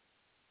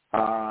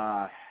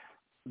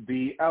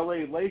 The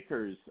LA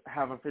Lakers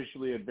have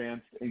officially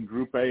advanced in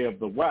Group A of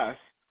the West.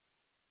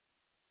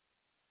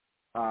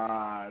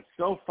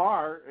 So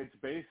far, it's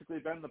basically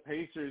been the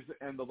Pacers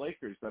and the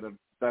Lakers that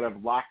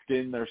have locked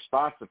in their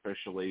spots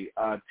officially.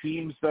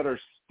 Teams that are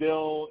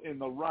still in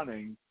the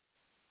running: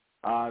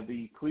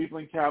 the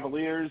Cleveland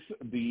Cavaliers,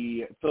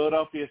 the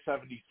Philadelphia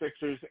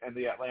 76ers, and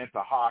the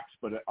Atlanta Hawks.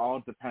 But it all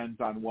depends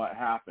on what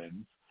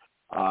happens.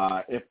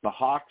 If the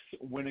Hawks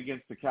win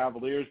against the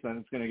Cavaliers, then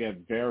it's going to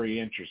get very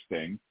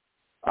interesting.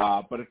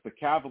 But if the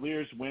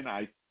Cavaliers win,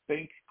 I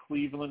think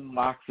Cleveland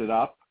locks it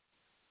up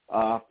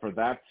for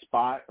that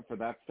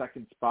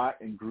second spot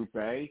in Group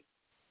A.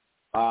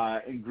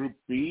 In Group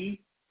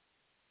B,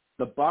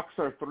 the Bucks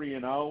are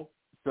 3-0,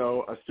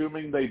 so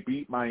assuming they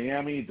beat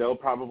Miami, they'll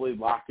probably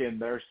lock in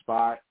their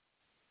spot.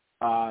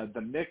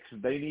 The Knicks,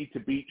 they need to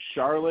beat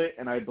Charlotte,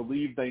 and I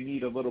believe they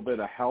need a little bit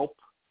of help.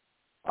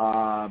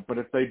 But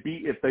if they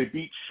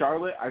beat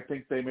Charlotte, I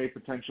think they may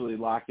potentially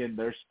lock in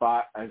their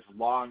spot as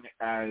long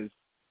as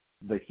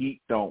the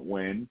Heat don't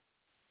win.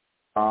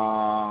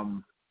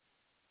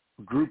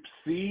 Group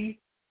C,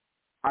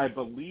 I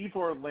believe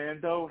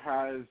Orlando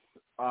has,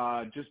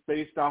 just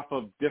based off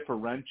of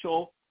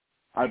differential,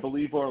 I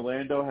believe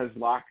Orlando has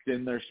locked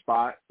in their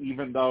spot,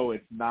 even though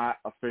it's not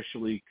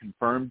officially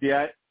confirmed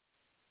yet.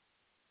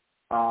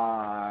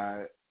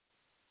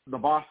 The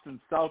Boston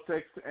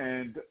Celtics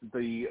and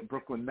the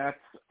Brooklyn Nets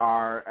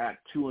are at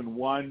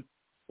 2-1.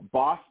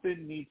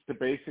 Boston needs to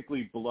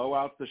basically blow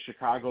out the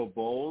Chicago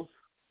Bulls,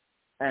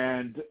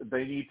 and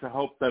they need to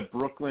hope that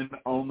Brooklyn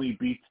only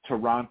beats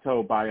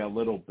Toronto by a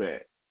little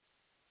bit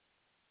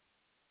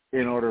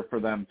in order for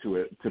them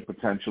to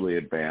potentially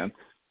advance.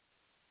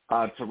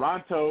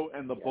 Toronto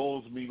and the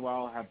Bulls,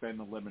 meanwhile, have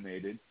been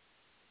eliminated.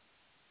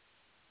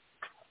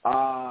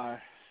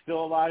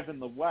 Still alive in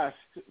the West,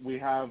 we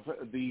have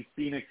the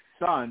Phoenix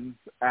Suns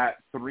at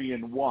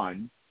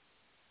 3-1,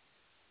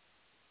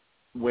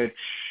 which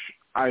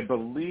I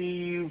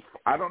believe,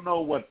 I don't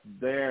know what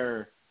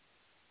their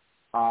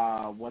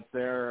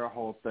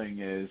whole thing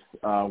is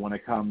when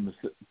it comes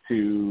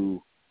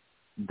to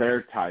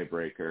their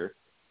tiebreaker.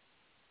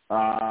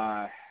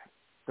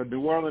 The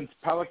New Orleans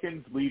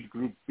Pelicans lead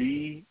Group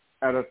B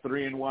at a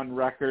 3-1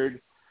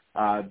 record.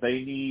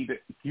 They need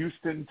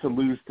Houston to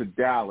lose to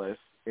Dallas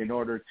in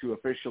order to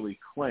officially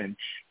clinch.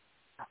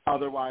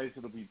 Otherwise,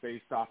 it'll be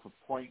based off of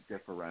point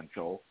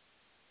differential.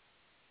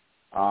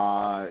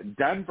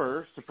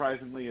 Denver,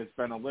 surprisingly, has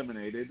been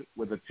eliminated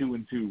with a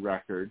 2-2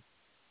 record.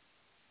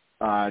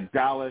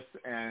 Dallas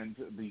and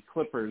the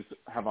Clippers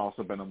have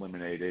also been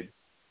eliminated.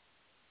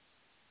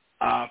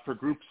 For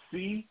Group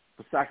C,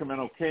 the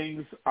Sacramento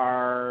Kings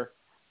are,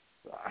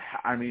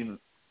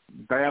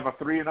 they have a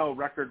 3-0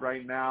 record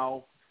right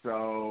now,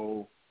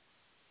 so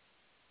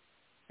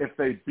if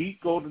they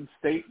beat Golden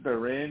State,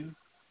 they're in.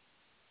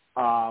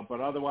 But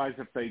otherwise,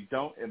 if they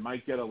don't, it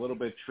might get a little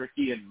bit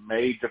tricky and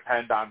may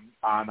depend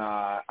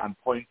on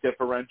point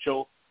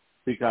differential,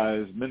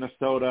 because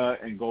Minnesota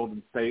and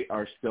Golden State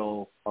are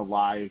still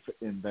alive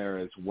in there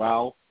as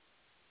well.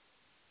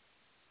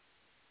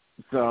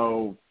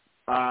 So,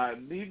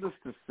 needless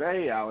to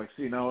say, Alex,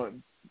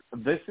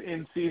 this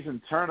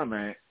in-season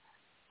tournament,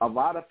 a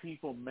lot of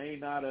people may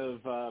not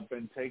have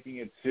been taking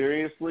it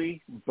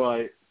seriously,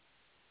 but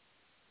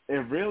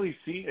it really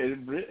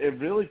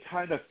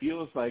kind of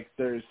feels like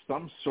there's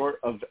some sort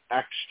of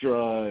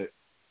extra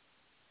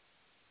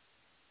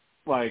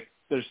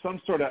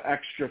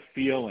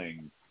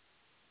feeling,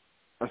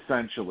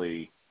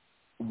 essentially,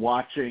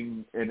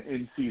 watching an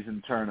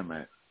in-season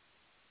tournament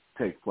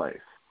take place.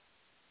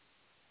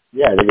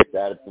 Yeah, I think it's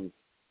added a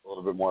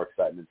little bit more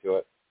excitement to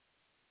it.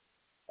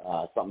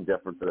 Something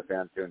different for the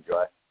fans to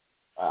enjoy.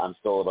 I'm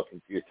still a little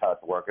confused how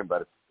it's working,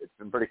 but it's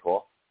been pretty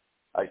cool.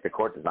 I like the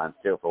court designs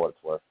too, for what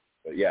it's worth.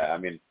 But yeah,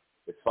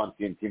 it's fun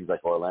seeing teams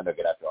like Orlando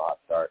get out to a hot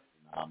start.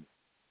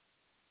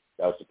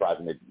 That was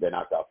surprising they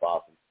knocked out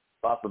Boston.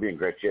 Boston will be in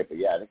great shape, but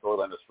yeah, I think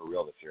Orlando's for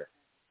real this year,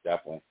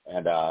 definitely.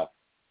 And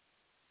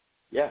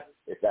yeah,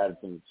 it's added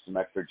some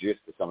extra juice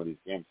to some of these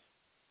games.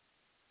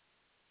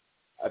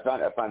 I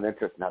find it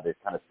interesting how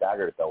they've kind of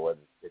staggered it though, where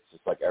it's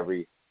just like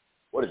every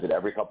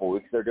couple of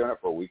weeks they're doing it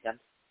for a weekend,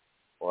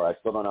 or I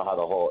still don't know how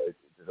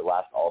does it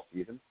last all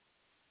season?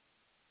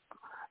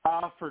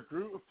 For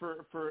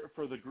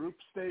the group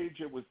stage,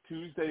 it was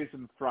Tuesdays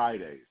and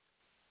Fridays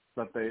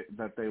that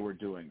they were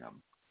doing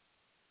them.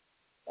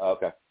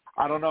 Okay.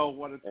 I don't know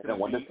what it's going to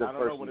be. I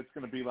don't know what it's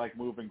going to be like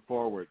moving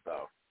forward,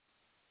 though.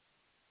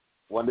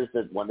 When does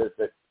it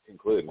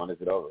conclude? When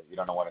is it over? You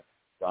don't know when it's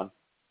done?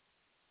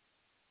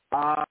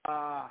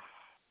 I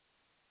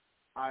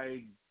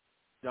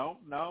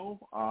don't know.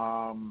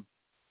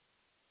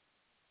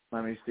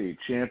 Let me see.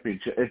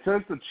 Championship. It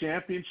says the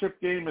championship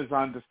game is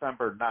on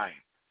December 9th.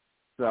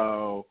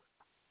 So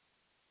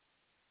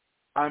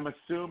I'm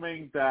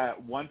assuming that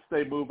once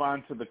they move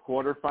on to the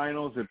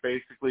quarterfinals, it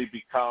basically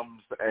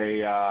becomes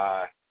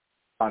a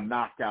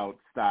knockout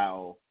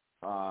style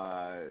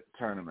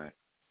tournament.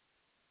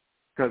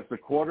 Because the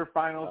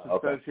quarterfinals,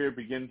 it says here,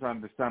 begins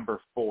on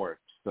December 4th.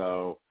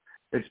 So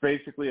it's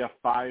basically a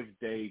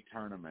 5-day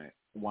tournament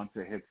once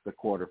it hits the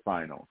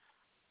quarterfinals.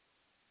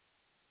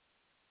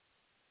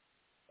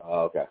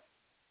 Oh, okay.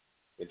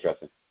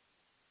 Interesting.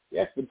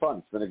 Yeah, it's been fun.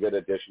 It's been a good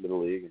addition to the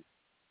league. And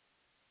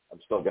I'm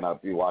still going to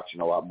be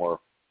watching a lot more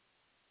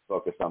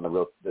focused on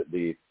the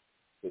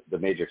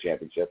major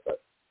championship,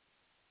 but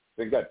it's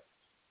been good.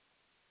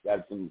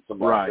 Got some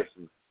right.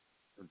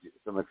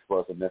 some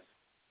explosiveness,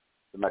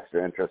 some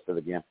extra interest to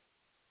the game.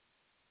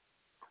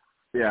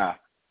 Yeah.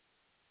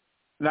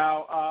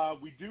 Now,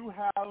 we do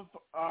have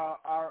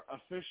our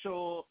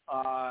official,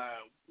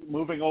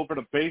 moving over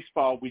to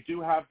baseball, we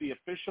do have the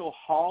official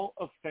Hall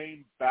of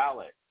Fame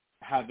ballot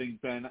having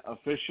been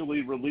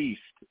officially released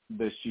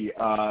this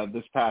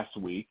past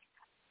week.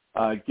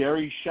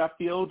 Gary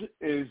Sheffield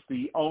is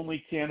the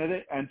only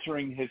candidate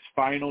entering his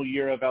final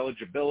year of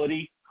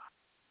eligibility.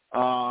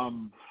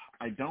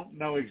 I don't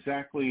know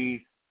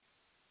exactly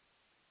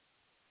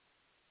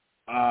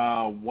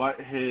what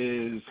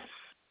his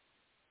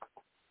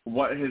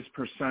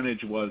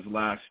percentage was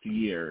last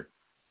year.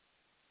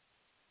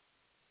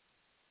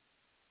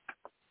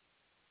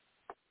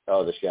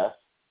 Oh, the chef?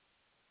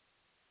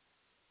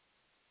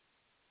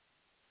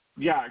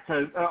 Yeah,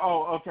 because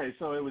okay,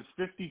 so it was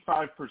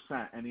 55%,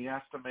 and he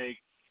has to make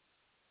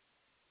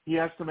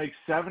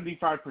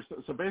 75%.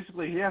 So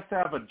basically, he has to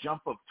have a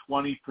jump of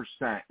 20%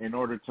 in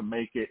order to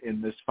make it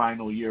in this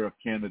final year of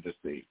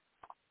candidacy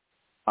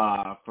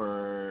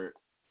for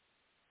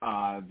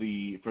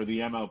the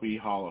MLB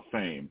Hall of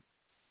Fame.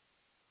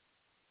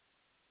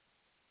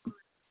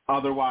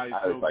 Otherwise,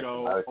 he'll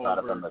go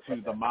over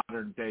to the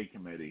modern day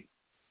committee.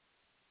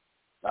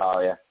 Oh,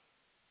 yeah.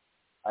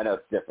 I know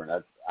it's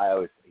different.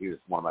 He was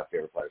one of my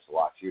favorite players to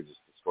watch. He would just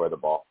destroy the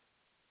ball.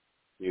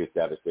 He was a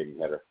devastating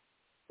hitter.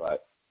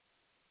 But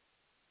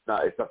no,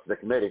 it's up to the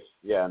committee.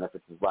 Yeah, and if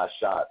it's his last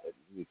shot, it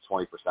needs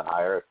 20%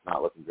 higher. It's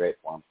not looking great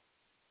for him.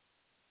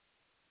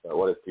 But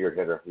what a tiered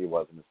hitter he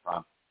was in his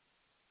prime.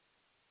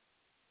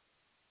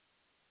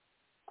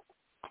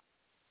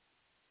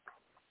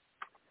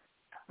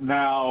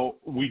 Now,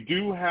 we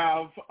do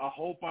have a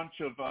whole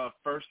bunch of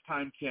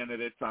first-time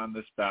candidates on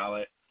this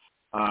ballot.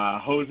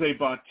 Jose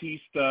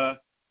Bautista,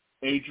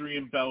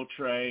 Adrian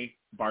Beltre,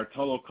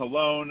 Bartolo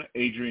Colon,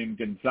 Adrian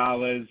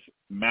Gonzalez,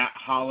 Matt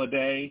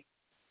Holliday,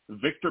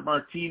 Victor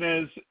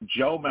Martinez,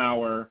 Joe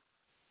Mauer,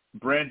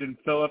 Brandon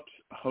Phillips,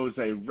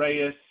 Jose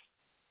Reyes,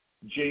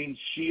 James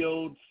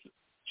Shields,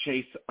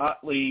 Chase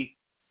Utley,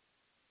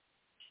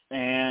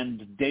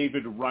 and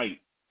David Wright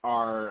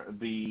are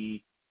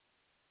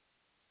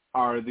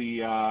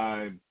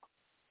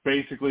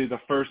basically the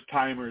first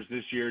timers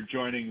this year,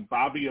 joining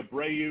Bobby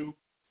Abreu,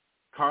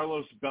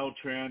 Carlos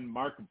Beltran,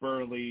 Mark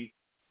Burley,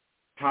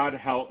 Todd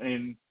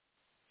Helton,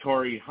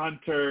 Torrey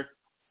Hunter,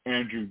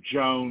 Andrew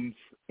Jones,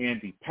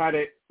 Andy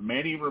Pettit,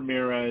 Manny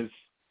Ramirez,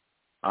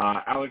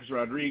 Alex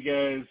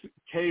Rodriguez,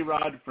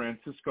 K-Rod,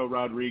 Francisco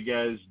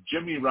Rodriguez,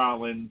 Jimmy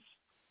Rollins,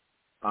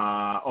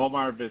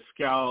 Omar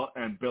Vizquel,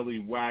 and Billy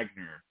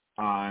Wagner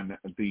on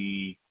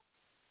the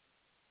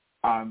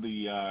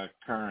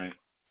current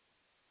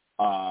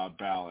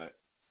ballot.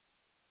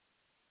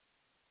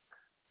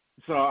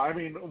 So, I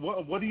mean,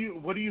 what do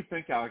you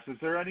think, Alex? Is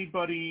there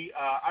anybody?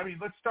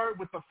 Let's start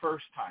with the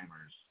first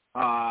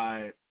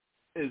timers.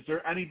 Is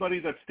there anybody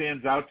that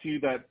stands out to you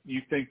that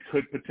you think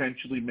could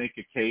potentially make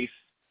a case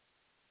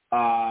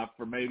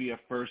for maybe a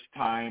first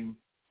ballot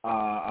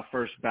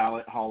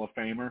Hall of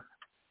Famer?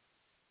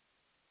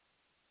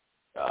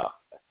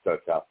 That's so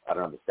tough. I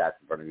don't have the stats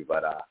in front of me,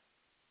 but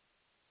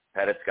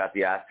Pettit's got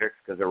the asterisk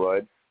because of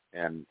roids,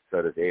 and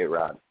so does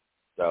A-Rod.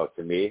 So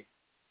to me,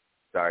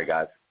 sorry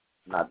guys,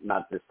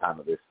 not this time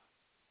of this,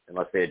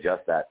 unless they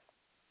adjust that.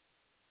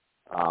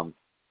 And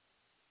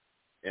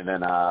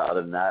then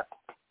other than that,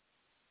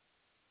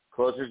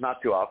 closers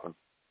not too often.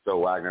 So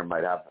Wagner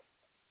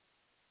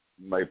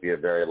might be a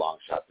very long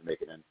shot to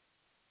make it in.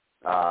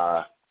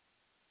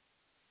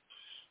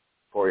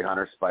 Torrey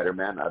Hunter,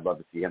 Spider-Man, I'd love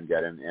to see him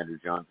get in. Andrew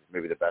Jones is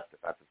maybe the best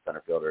defensive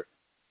center fielder.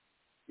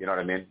 You know what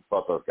I mean?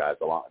 Both those guys,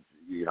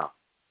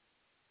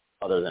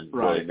 other than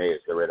Willie Mays,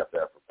 they're right up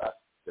there for best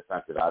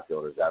defensive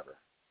outfielders ever.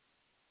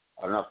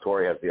 I don't know if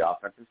Torrey has the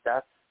offensive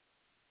stats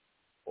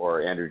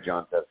or Andrew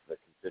Jones has the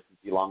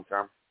consistency long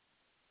term,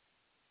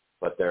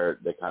 but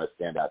they kind of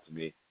stand out to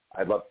me.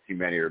 I'd love to see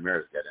Manny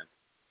Ramirez get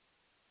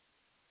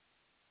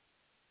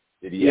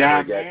in. Did he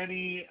ever get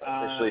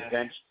officially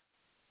pinched?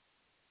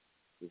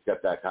 He's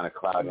got that kind of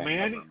cloud hanging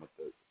over him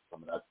with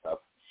some of that stuff.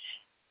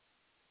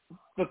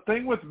 The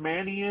thing with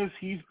Manny is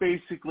he's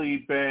basically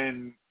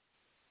been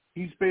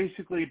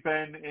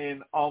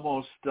in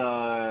almost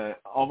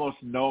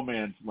no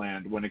man's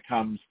land when it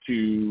comes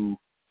to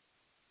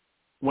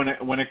when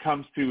it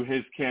comes to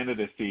his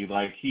candidacy.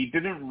 Like, he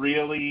didn't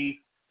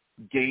really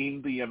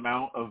gain the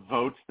amount of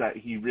votes that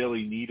he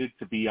really needed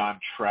to be on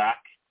track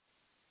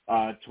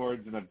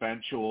towards an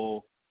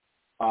eventual,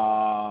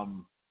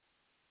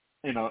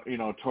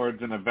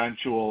 towards an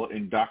eventual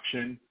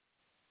induction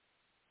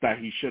that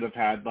he should have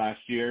had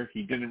last year.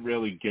 He didn't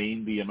really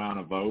gain the amount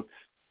of votes.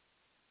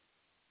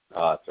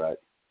 Oh, that's right.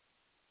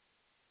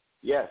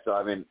 Yeah, so,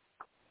 I mean,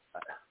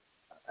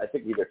 I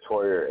think either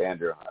Tori or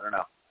Andrew, I don't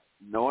know.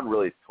 No one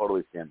really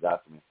totally stands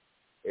out to me.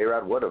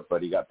 A-Rod would have,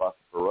 but he got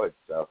busted for roids,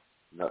 so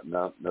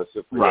no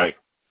super. Right.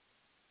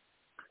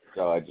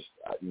 So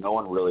no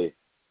one really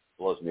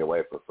blows me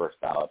away for first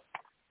ballot,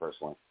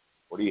 personally.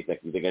 What do you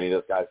think? You think any of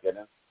those guys get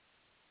in?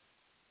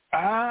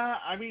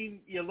 I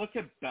mean, you look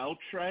at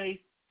Beltre,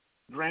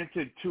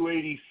 granted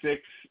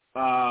 286,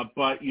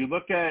 but you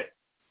look at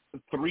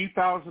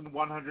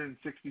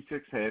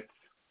 3,166 hits,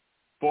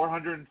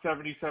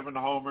 477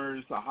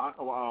 homers,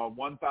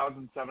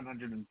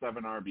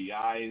 1,707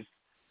 RBIs,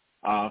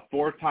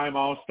 four-time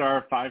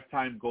All-Star,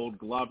 five-time Gold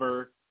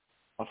Glover,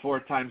 a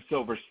four-time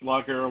Silver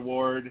Slugger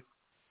award.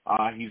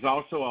 He's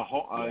also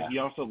he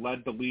also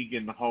led the league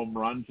in home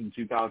runs in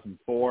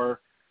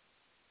 2004.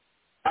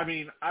 I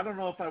mean, I don't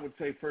know if I would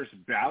say first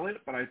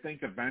ballot, but I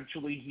think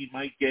eventually he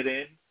might get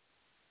in.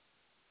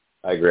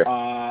 I agree.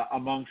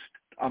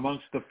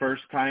 Amongst the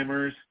first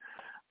timers,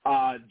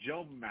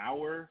 Joe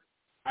Mauer,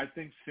 I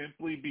think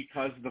simply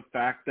because of the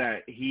fact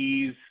that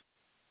he's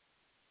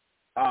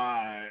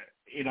a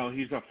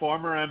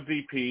former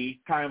MVP,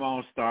 time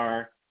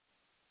All-Star.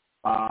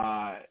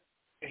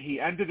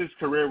 He ended his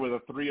career with a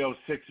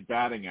 306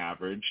 batting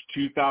average,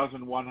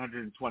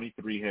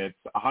 2,123 hits,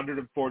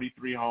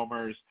 143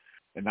 homers,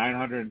 and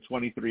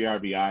 923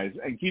 RBIs.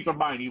 And keep in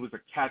mind, he was a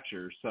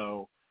catcher,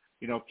 so,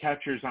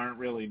 catchers aren't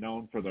really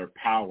known for their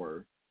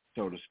power,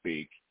 so to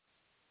speak.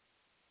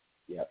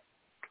 Yep.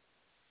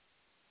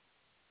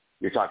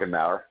 You're talking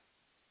Mauer?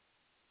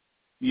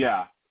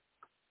 Yeah.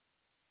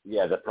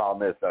 Yeah, the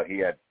problem is, though, he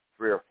had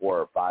 3 or 4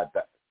 or 5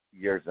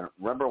 years. And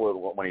remember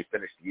when he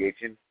finished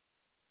DHing?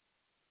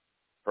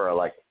 For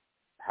like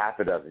half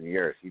a dozen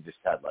years, he just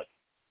had like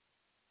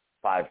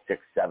 5,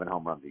 6, 7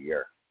 home runs a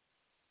year.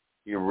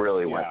 He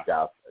really went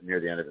south near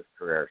the end of his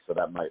career, so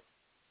that might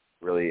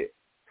really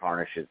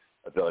tarnish his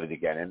ability to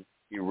get in.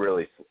 He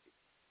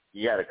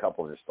had a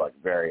couple of just like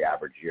very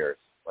average years,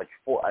 like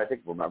 4. I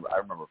remember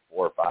 4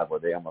 or 5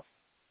 where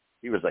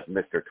he was like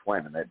Mr.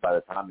 Twin, and by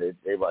the time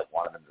they like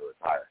wanted him to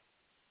retire,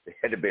 they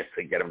had to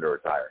basically get him to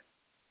retire.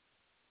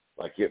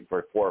 Like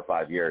for 4 or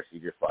 5 years, he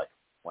just like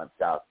went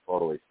south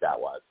totally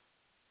stat-wise.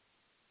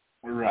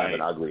 Right. Kind of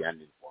an ugly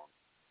ending for him.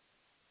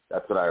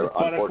 That's what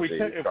unfortunately, he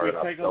started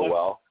off so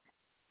well,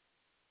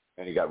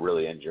 and he got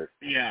really injured.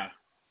 Yeah.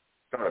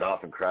 Started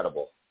off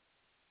incredible.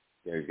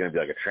 He's going to be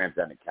like a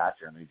transcendent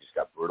catcher, and he just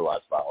got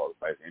brutalized by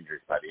his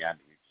injuries by the end.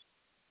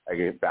 I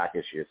get back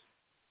issues.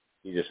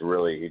 He just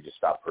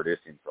stopped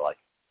producing for like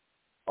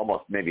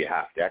almost maybe a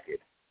half decade.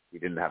 He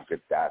didn't have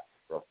good stats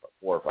for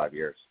 4 or 5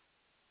 years.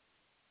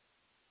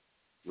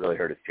 Really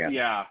hurt his chances.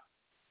 Yeah.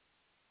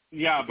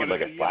 Yeah, but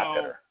like a flat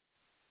hitter.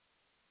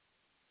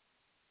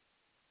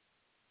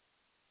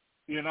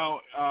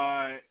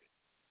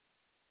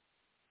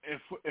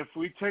 If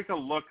we take a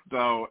look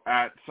though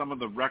at some of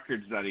the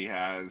records that he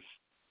has,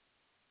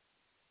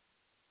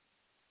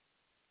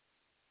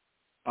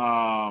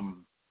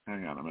 hang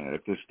on a minute.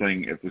 If this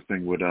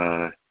thing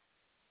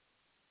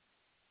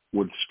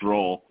would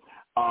scroll,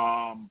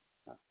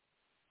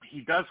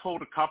 he does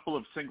hold a couple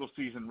of single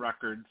season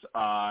records.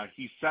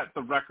 He set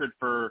the record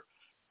for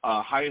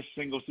highest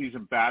single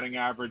season batting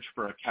average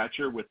for a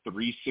catcher with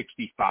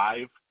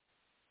 365.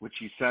 Which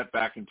he set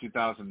back in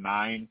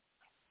 2009.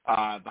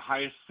 The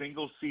highest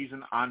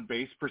single-season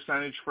on-base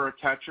percentage for a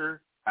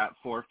catcher at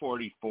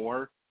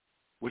 444,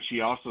 which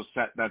he also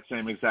set that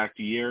same exact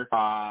year.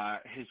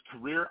 His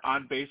career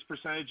on-base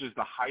percentage is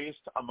the highest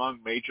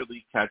among Major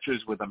League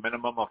catchers with a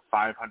minimum of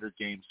 500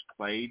 games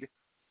played.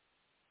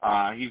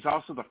 He's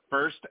also the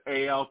first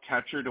AL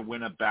catcher to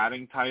win a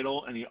batting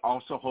title, and he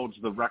also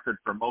holds the record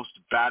for most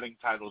batting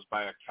titles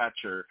by a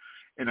catcher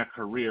in a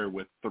career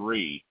with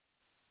 3.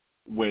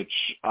 Which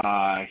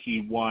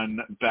he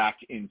won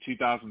back in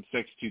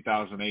 2006,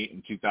 2008,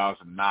 and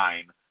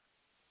 2009.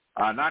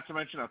 Not to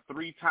mention a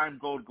 3-time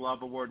Gold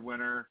Glove Award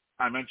winner.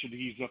 I mentioned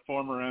he's a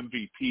former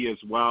MVP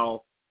as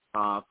well,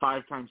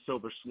 5-time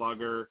Silver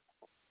Slugger.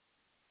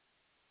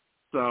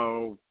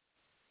 So,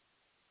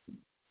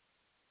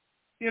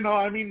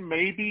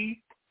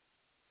 maybe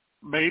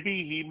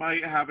he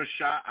might have a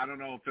shot. I don't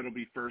know if it'll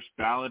be first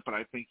ballot, but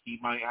I think he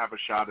might have a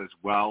shot as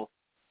well.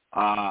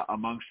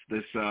 Amongst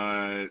this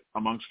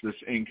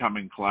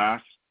incoming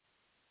class.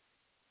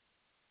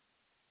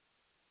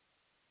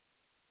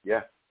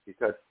 Yeah, he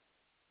could.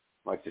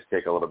 Might just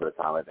take a little bit of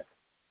time, I think.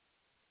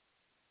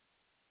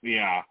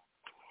 Yeah.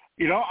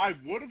 I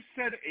would have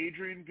said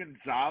Adrian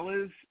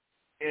Gonzalez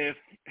if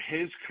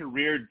his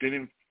career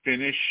didn't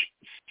finish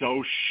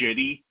so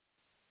shitty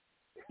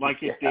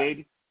like it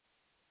did.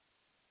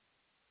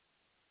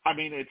 I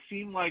mean, it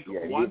seemed like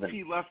once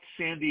he left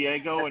San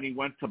Diego and he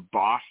went to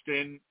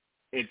Boston,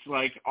 it's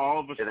like all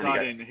of a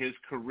sudden his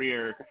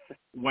career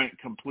went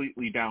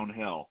completely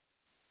downhill.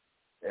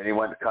 And he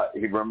got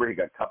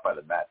cut by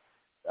the Mets.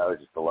 That was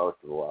just the lowest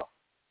of the low.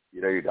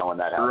 You know you're done when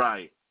that happens.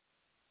 Right.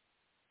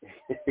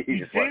 he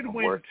just did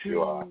win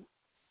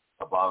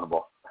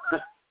abominable.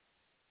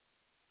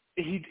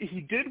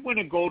 He did win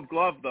a Gold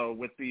Glove though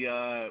with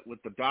the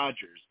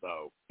Dodgers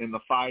though in the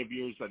 5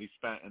 years that he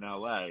spent in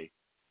LA.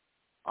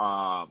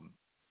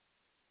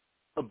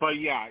 But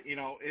yeah, you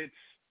know, it's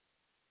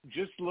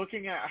just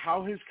looking at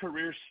how his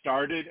career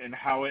started and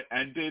how it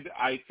ended.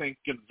 I think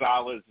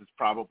Gonzalez is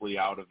probably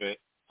out of it.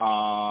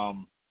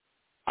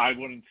 I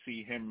wouldn't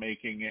see him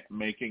making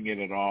it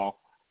at all.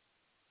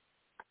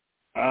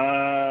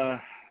 I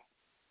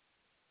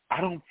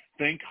don't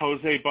think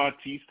Jose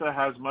Bautista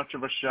has much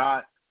of a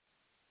shot.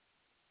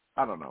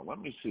 I don't know. Let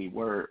me see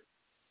where.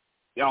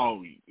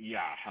 Oh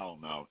yeah, hell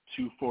no.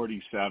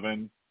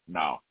 247.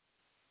 No.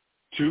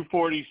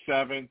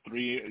 247,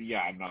 3.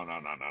 Yeah,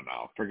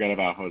 no. Forget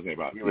about Jose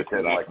Bautista. He was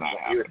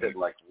hitting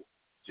like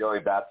Joey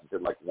Bats was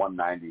hitting like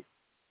 190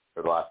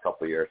 for the last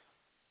couple of years.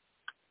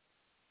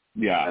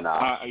 Yeah,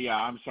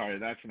 I'm sorry.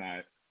 That's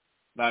not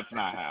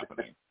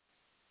happening.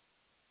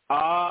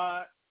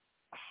 How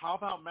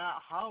about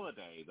Matt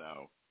Holliday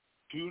though?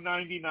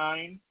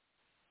 299.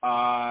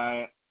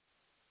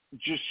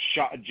 Just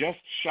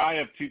shy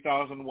of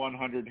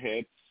 2,100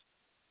 hits.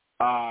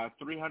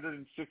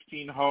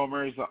 316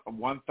 homers,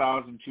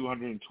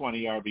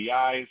 1,220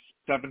 RBIs,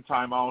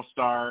 7-time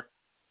All-Star.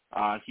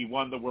 He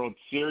won the World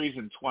Series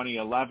in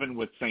 2011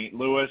 with St.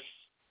 Louis.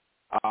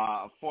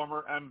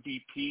 Former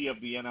MVP of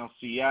the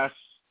NLCS.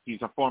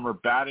 He's a former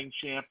batting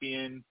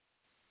champion,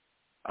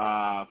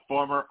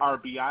 former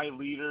RBI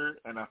leader,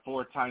 and a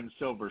 4-time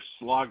Silver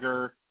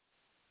Slugger.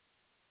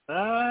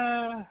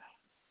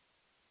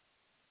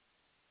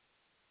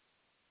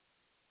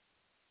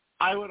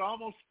 I would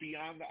almost be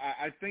on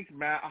I think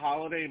Matt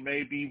Holliday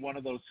may be one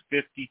of those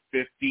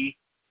 50-50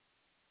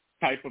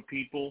 type of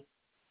people.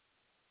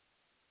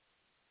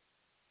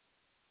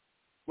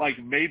 Like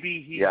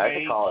maybe he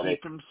may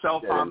keep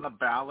himself on the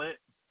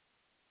ballot.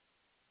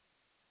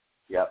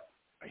 Yep.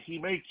 He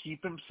may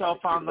keep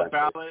himself on the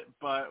ballot,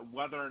 but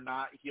whether or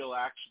not he'll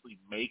actually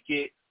make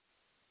it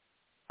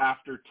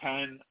after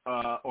 10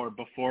 or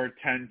before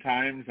 10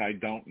 times, I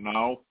don't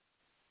know.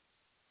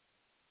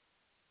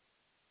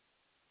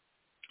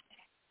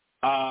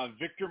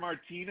 Victor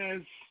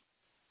Martinez,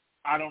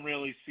 I don't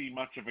really see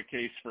much of a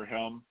case for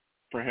him,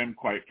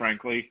 quite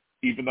frankly.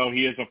 Even though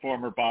he is a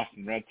former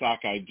Boston Red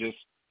Sox,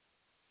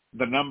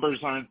 the numbers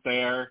aren't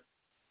there.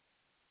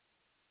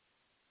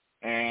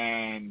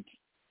 And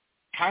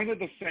kind of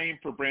the same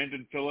for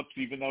Brandon Phillips,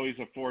 even though he's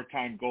a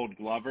 4-time Gold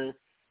Glover.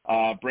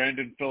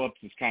 Brandon Phillips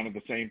is kind of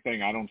the same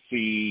thing. I don't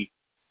see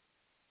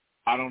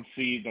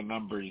the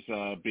numbers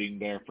being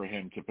there for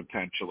him to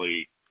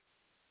potentially.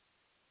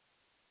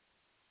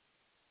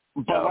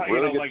 But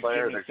really good like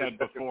player. Jimmy said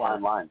before,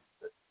 fine line.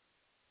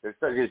 He's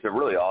a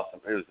really awesome.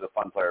 He was a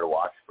fun player to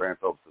watch. Brandon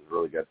Phillips is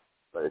really good,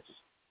 but it's just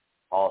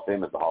Hall of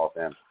Fame is the Hall of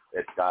Fame.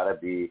 It's got to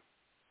be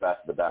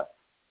best of the best.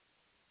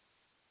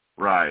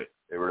 Right.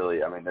 It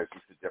really. I mean, there's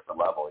just a different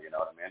level. You know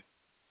what I mean?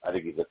 I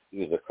think he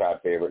was a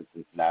crowd favorite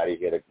in Cincinnati.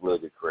 He had a really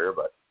good career,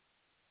 but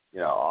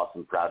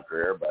awesome, proud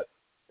career. But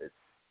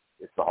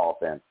it's the Hall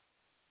of Fame.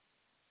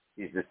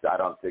 He's just. I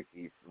don't think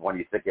he's. When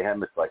you think of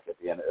him, it's like at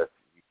the end. If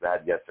you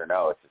said yes or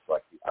no, it's just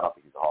like I don't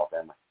think he's a Hall of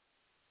Famer.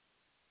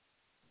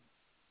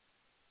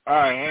 All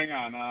right, hang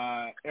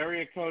on.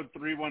 Area code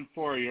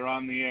 314. You're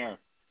on the air.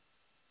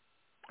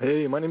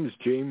 Hey, my name is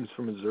James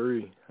from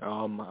Missouri.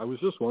 I was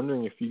just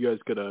wondering if you guys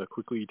could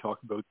quickly talk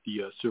about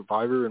the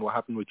Survivor and what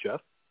happened with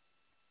Jeff.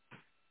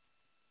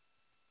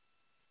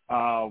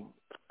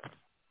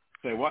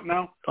 Say what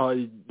now?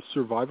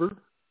 Survivor,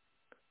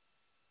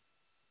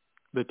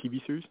 the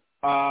TV series.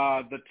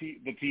 The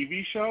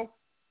TV show.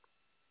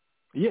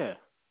 Yeah.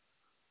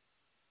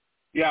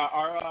 Yeah,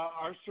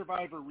 our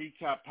Survivor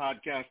recap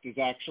podcast is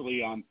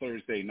actually on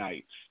Thursday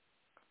nights.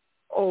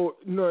 Oh,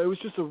 no, it was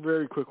just a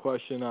very quick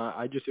question.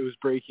 It was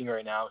breaking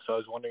right now, so I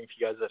was wondering if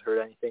you guys had heard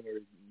anything or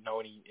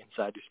know any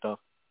insider stuff.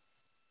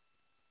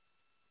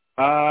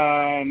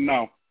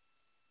 No.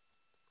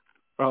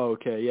 Oh,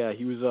 okay, yeah,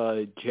 he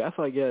was, Jeff,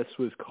 I guess,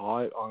 was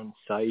caught on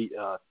site,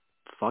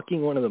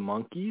 fucking one of the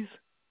monkeys.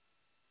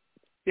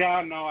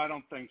 Yeah, no, I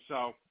don't think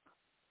so.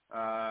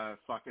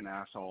 Fucking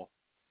asshole.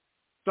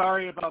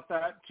 Sorry about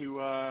that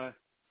to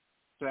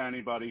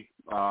anybody,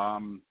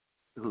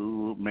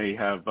 who may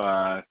have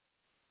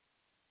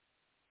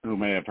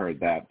heard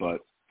that,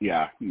 but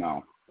yeah,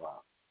 no.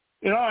 Wow.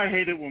 I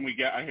hate it when we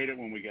get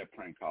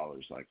prank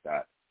callers like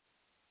that.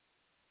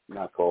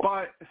 Not cool.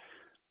 But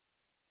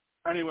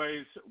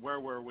anyways,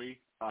 where were we?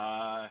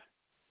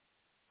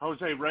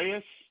 Jose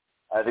Reyes?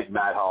 I think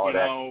Matt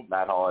Holliday.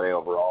 Matt Holliday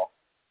overall.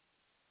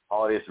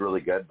 Holliday is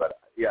really good, but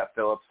yeah,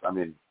 Phillips. I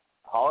mean,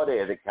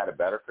 Holliday I think had a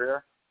better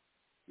career.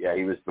 Yeah,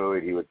 he was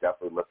buoyed. He was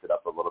definitely lifted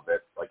up a little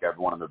bit, like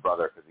everyone and their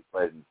brother, because he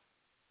played in,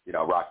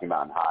 Rocky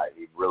Mountain High.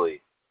 He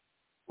really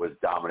was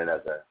dominant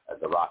as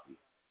a Rocky.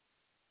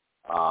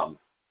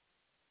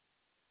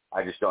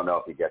 I just don't know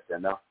if he gets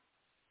in though.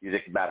 You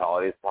think Matt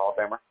Holliday is a Hall of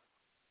Famer?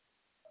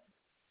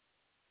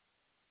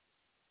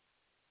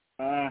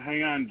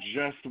 Hang on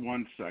just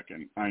 1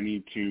 second. I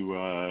need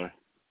to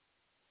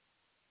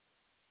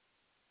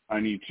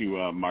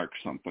mark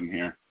something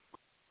here.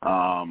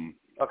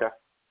 Okay.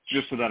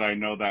 Just so that I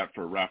know that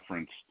for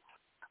reference.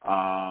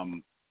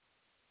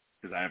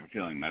 Because I have a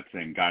feeling that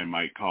same guy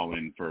might call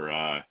in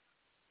for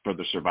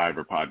the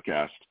Survivor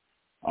podcast.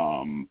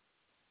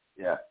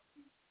 Yeah.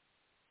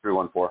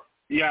 314.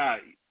 Yeah.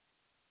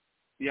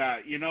 Yeah,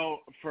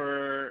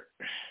 for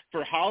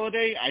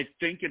Holiday, I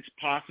think it's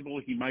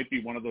possible he might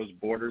be one of those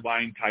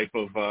borderline type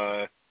of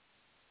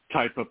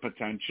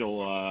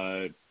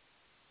potential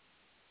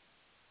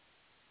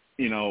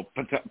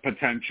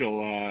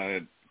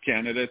potential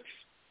candidates,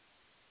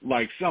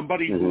 like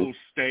somebody who will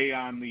stay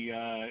on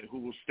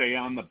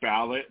the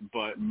ballot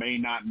but may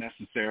not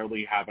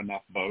necessarily have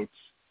enough votes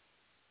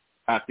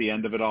at the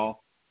end of it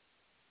all.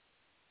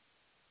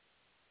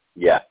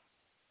 Yeah.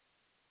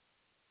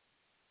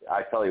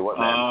 I tell you what,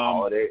 man,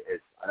 Holiday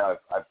is. I know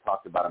I've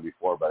talked about him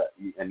before, but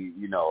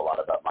you know a lot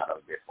about minor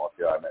league baseball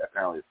too. I mean,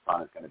 apparently his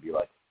son is going to be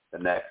like the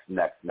next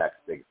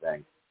big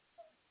thing,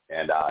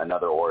 and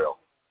another Oriole,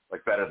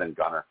 like better than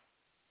Gunnar.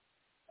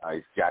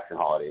 He's Jackson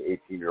Holiday,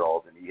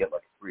 18-year-old, and he hit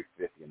like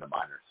 350 in the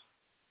minors.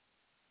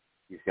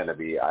 He's going to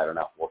be, I don't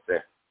know, we'll see.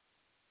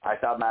 I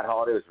thought Matt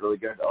Holiday was really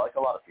good. Like a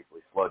lot of people,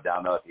 he slowed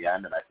down though at the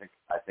end, and I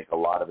think a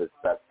lot of his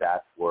best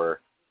stats were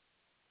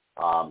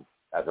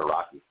as a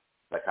Rocky.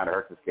 That kind of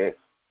hurts his case.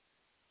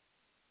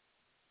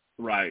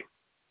 Right.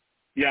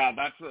 Yeah,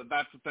 that's the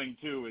thing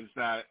too, is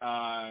that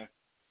like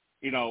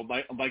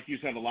you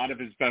said, a lot of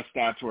his best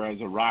stats were as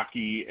a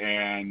Rocky,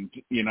 and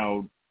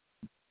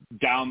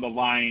down the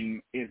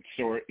line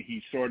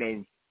he sort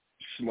of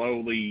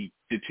slowly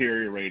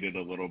deteriorated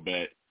a little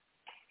bit.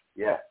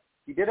 Yeah,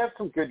 he did have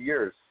some good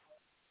years.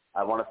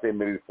 I want to say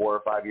maybe 4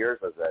 or 5 years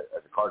as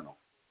a Cardinal.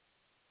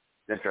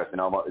 It's interesting.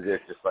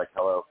 It's just like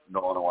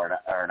Nolan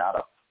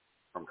Arenado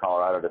from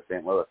Colorado to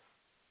St. Louis.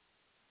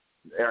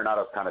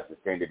 Arenado's kind of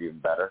sustained it even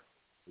better.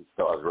 He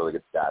still has really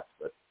good stats,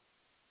 but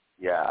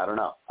yeah, I don't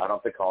know. I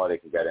don't think Holiday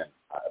can get in.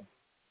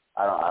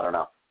 I don't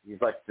know. He's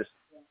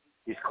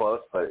he's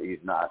close, but he's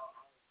not.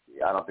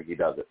 I don't think he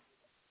does it.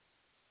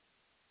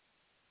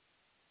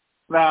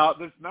 Now,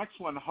 this next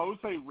one,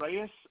 Jose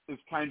Reyes, is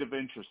kind of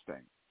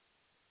interesting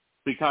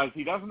because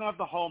he doesn't have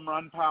the home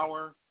run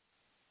power.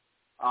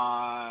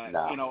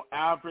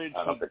 Average,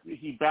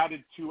 he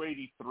batted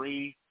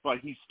 .283, but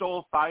he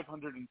stole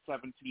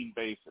 517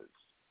 bases.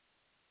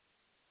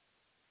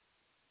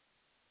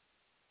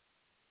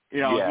 He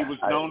was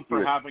known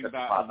for having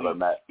that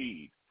elite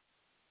speed.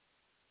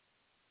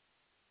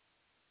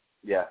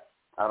 Yeah,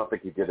 I don't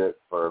think he did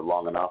it for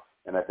long enough.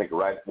 And I think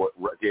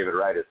David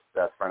Wright, his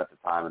best friend at the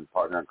time and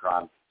partner in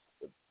crime,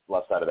 the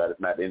left side of that is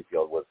Matt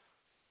Infield, was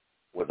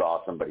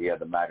awesome, but he had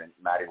the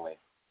Mattingly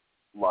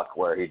luck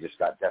where he just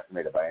got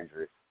decimated by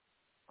injuries.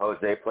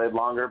 Jose played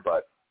longer,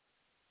 but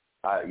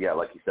like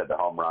you said, the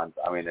home runs.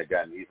 I mean,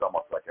 again, he's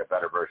almost like a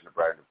better version of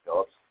Brandon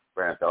Phillips,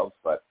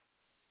 but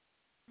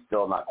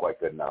still not quite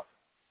good enough.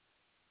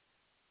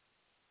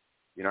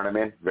 You know what I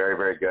mean? Very,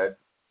 very good.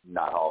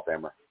 Not Hall of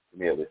Famer, to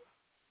me at least.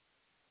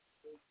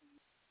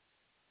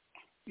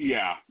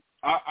 Yeah.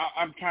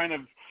 I'm kind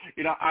of,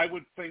 I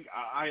would think,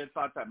 I had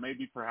thought that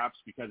maybe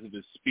perhaps because of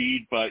his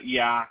speed, but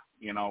not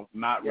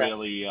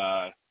really,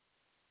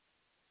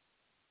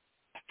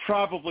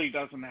 probably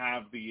doesn't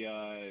have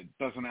the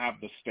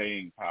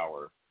staying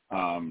power,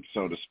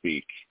 so to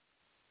speak.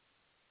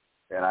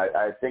 And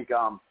I think,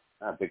 a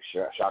big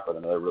shock with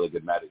another really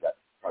good Met who got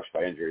crushed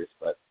by injuries,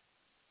 but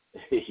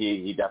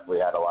he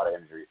definitely had a lot of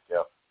injuries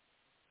too.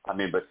 I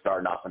mean, but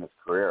starting off in his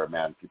career,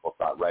 man, people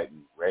thought Wright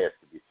and Reyes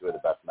could be two of the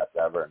best Mets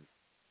ever, and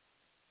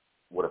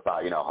would have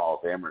thought,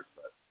 Hall of Famers.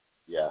 But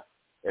yeah,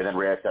 and then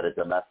Reyes had a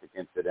domestic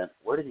incident.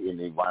 Where did he? And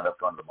he wound up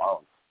going to the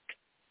Marlins.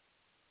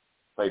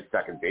 Played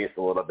second base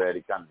a little bit.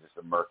 He kind of just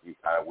a murky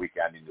kind of weak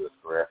ending to his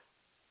career.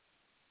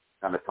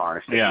 Kind of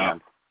tarnished at the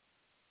end.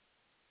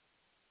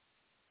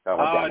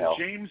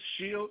 James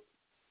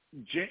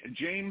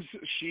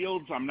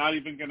Shields, I'm not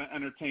even going to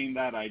entertain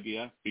that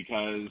idea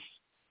because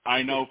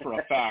I know for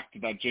a fact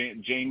that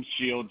James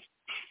Shields,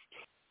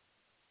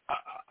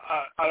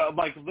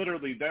 like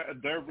literally,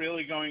 they're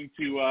really going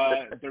to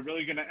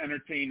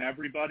entertain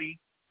everybody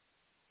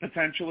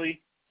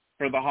potentially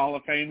for the Hall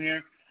of Fame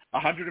here.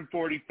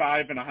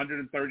 145 and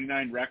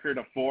 139 record,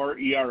 a 4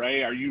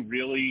 ERA. Are you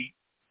really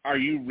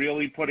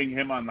putting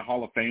him on the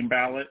Hall of Fame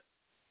ballot?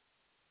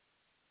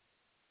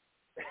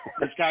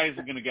 This guy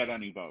isn't going to get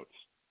any votes.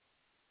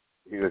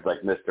 He was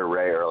like Mr.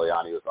 Ray early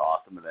on. He was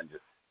awesome, and then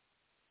just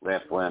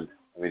Lance Lynn.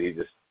 I mean, he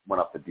just went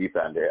off the deep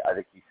end. I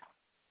think a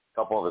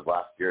couple of his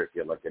last years, he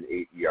had like an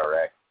 8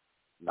 ERA,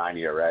 9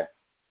 ERA,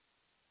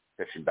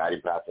 pitching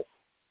batting practice.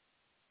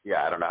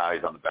 Yeah, I don't know how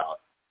he's on the ballot.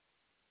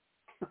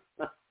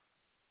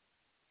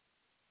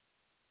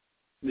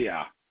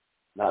 Yeah.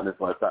 Not in this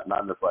lifetime,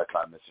 Mr.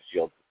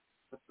 Shields.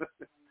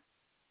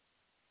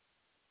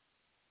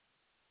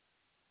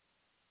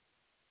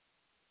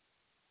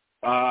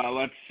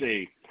 Let's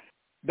see.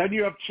 Then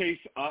you have Chase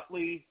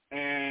Utley.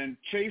 And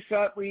Chase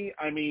Utley,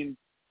 I mean,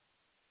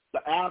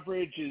 the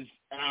average is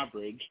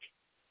average,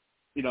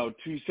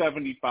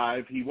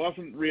 275. He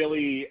wasn't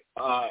really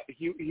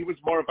he was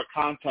more of a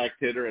contact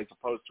hitter as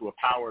opposed to a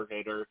power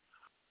hitter.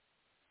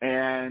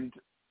 And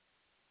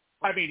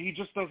I mean, he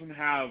just doesn't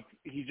have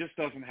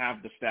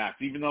the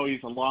stats, even though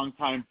he's a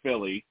longtime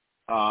Philly.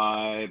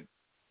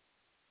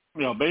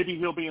 Maybe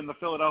he'll be in the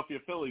Philadelphia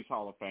Phillies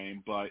Hall of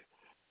Fame, but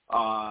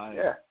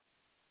yeah.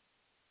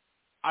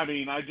 I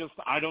mean, I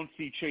don't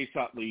see Chase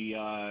Utley.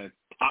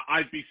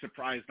 I'd be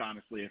surprised,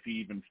 honestly, if he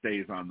even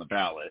stays on the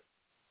ballot.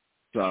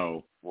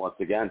 So once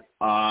again,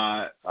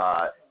 back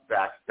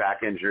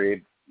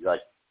injury.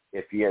 Like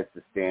if he had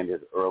sustained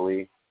his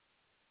early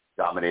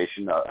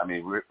domination, I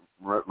mean,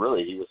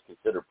 really, he was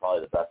considered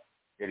probably the best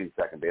hitting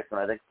second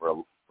baseman, I think,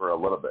 for a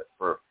little bit,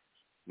 for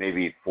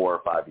maybe 4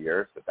 or 5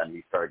 years. But then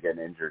he started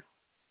getting injured.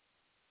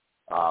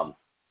 I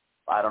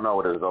don't know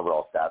what his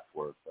overall stats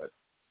were,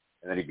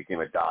 and then he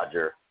became a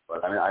Dodger.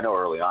 But I mean, I know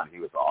early on he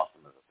was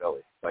awesome as a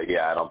Philly. But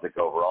yeah, I don't think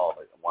overall.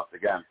 Like, once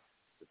again,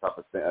 the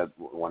toughest thing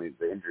when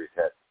the injuries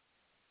hit,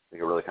 I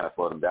think it really kind of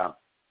slowed him down.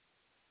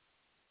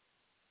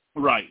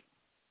 Right.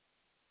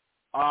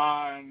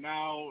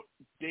 Now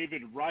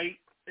David Wright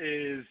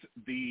is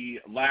the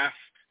last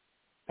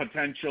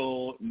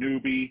potential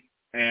newbie,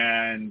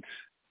 and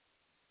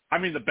I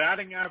mean the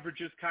batting average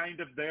is kind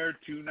of there,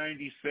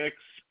 296,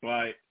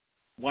 but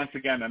once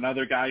again,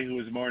 another guy who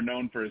is more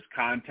known for his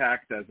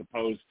contact as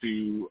opposed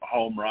to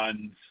home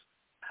runs.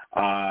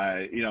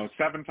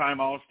 7-time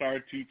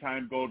All-Star,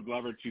 2-time Gold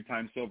Glover,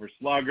 2-time Silver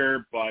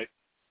Slugger, but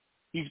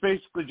he's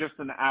basically just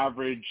an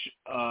average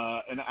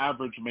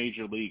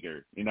major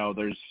leaguer.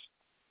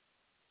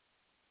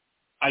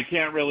 I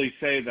can't really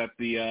say that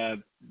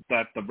the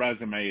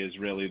resume is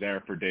really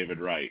there for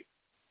David Wright.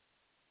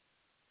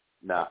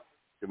 No,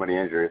 too many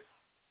injuries.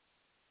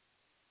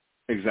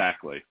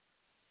 Exactly.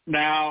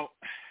 Now,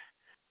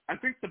 I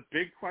think the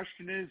big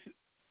question is,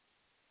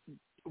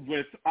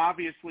 with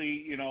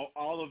obviously,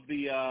 all of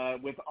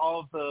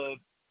the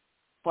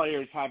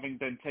players having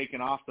been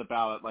taken off the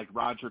ballot, like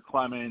Roger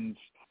Clemens,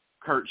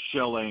 Curt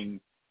Schilling,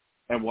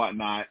 and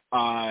whatnot,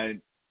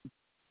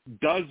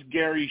 does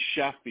Gary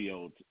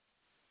Sheffield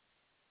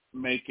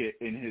make it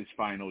in his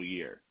final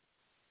year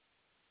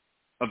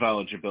of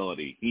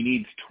eligibility? He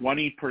needs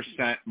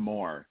 20%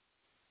 more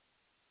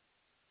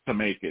to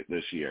make it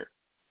this year.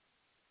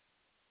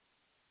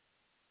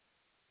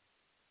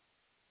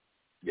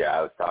 Yeah,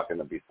 I was talking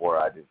to him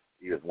before.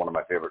 He was one of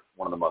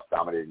the most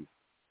dominating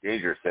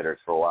dangerous hitters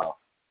for a while.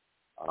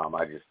 I don't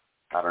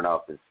know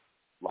if his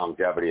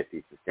longevity, if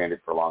he sustained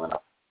it for long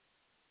enough.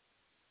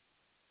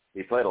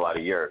 He played a lot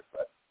of years,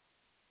 but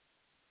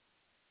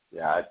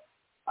yeah,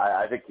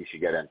 I think he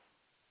should get in.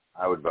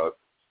 I would vote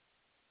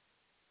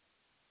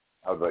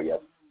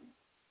yes.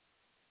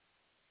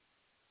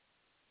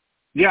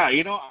 Yeah,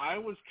 I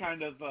was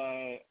kind of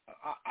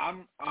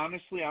I'm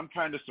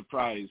kind of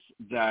surprised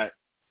that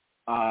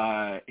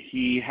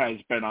he has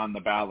been on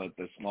the ballot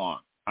this long.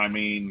 I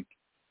mean,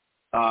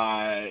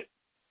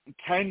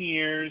 10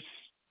 years.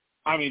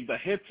 I mean, the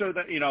hits are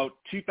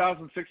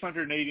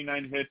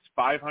 2,689 hits,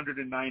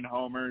 509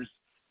 homers,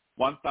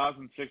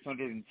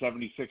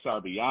 1,676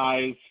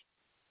 RBIs.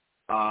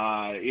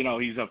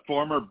 He's a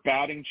former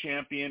batting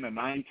champion, a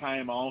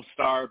 9-time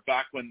All-Star,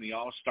 back when the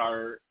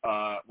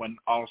when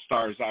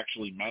All-Stars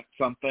actually meant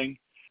something.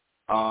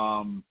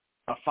 A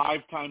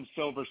 5-time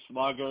Silver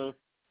Slugger.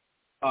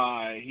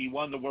 He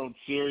won the World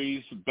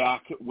Series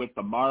back with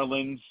the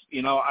Marlins.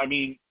 I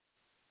mean,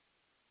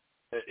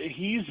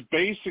 he's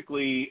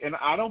basically, and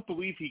I don't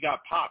believe he got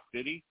popped,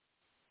 did he?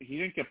 He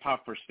didn't get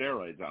popped for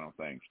steroids, I don't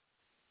think.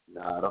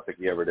 No, I don't think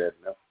he ever did,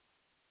 no.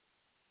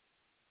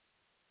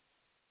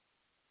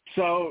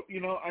 So,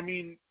 I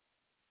mean,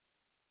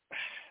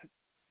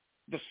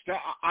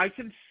 I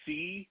can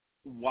see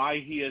why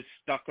he has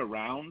stuck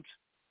around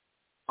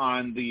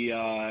on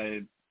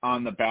the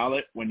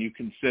ballot when you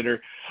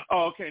consider,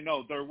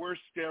 there were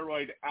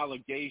steroid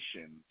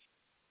allegations,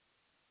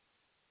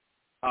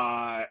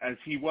 as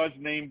he was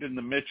named in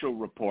the Mitchell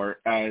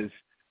report as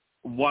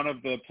one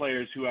of the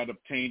players who had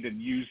obtained and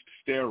used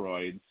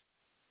steroids.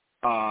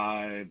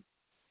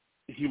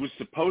 He was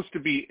supposed to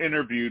be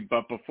interviewed,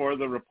 but before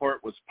the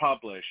report was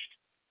published,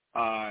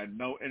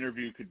 no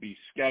interview could be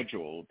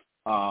scheduled.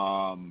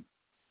 And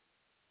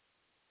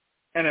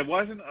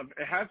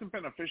it hasn't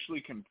been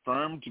officially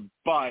confirmed,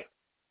 but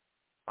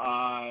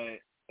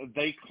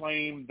they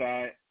claim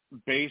that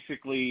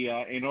basically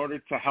in order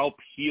to help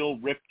heal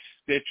ripped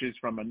stitches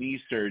from a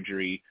knee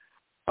surgery,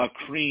 a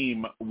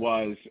cream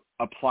was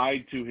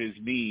applied to his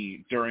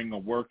knee during a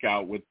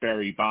workout with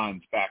Barry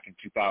Bonds back in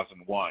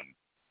 2001.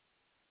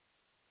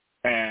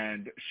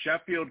 And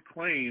Sheffield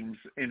claims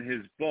in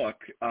his book,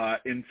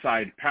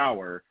 Inside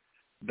Power,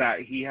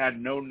 that he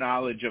had no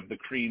knowledge of the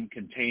cream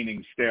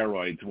containing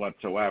steroids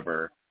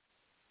whatsoever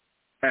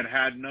and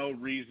had no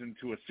reason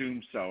to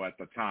assume so at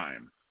the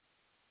time.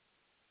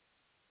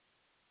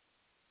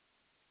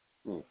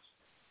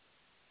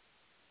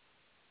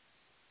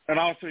 And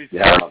also he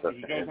Yeah, goes on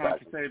to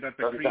say that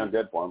the doesn't sound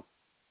good for him.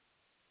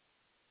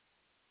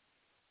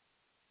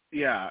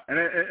 Yeah, and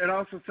it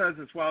also says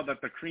as well that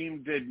the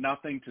cream did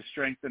nothing to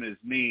strengthen his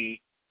knee,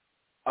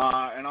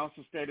 and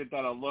also stated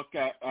that a look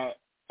at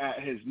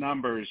his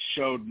numbers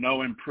showed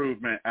no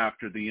improvement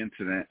after the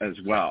incident as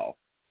well.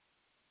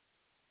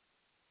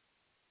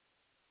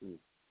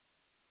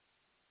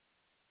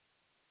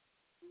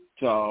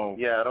 So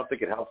yeah, I don't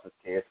think it helps his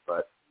case,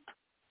 but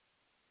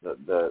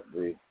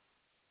the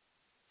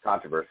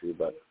controversy.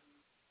 But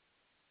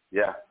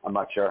yeah, I'm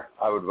not sure.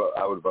 I would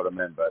vote him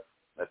in, but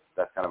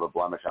that's kind of a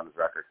blemish on his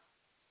record.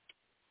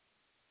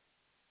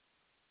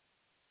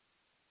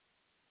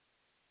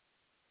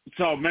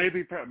 So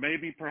maybe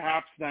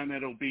perhaps then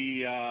it'll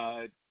be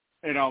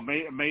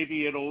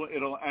maybe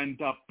it'll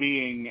end up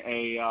being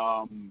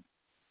a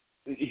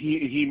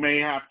he may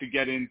have to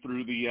get in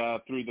through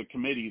the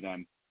committee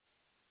then.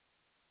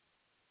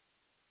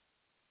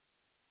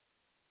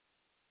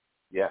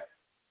 Yeah,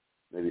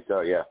 maybe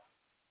so. Yeah,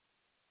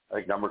 I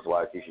think numbers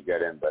wise he should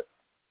get in, but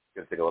it's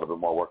going to take a little bit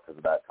more work because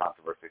of that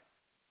controversy.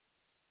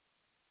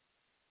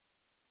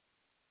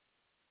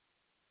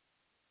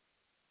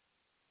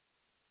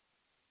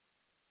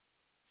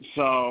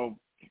 So,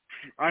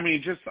 I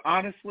mean, just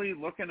honestly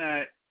looking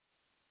at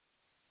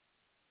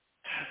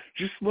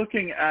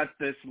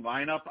this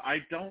lineup, I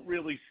don't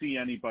really see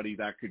anybody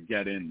that could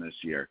get in this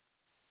year.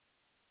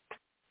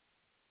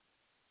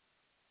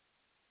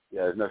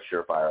 Yeah, there's no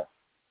surefire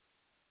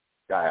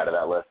guy out of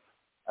that list.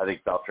 I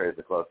think Beltre is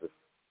the closest,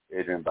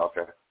 Adrian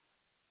Beltre,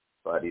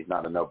 but he's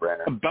not a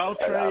no-brainer.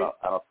 Beltre,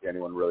 I don't see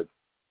anyone really.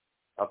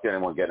 I don't see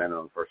anyone getting in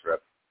on the first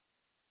rip.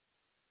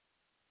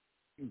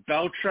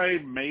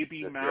 Beltre,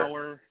 maybe this Mauer.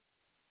 Year.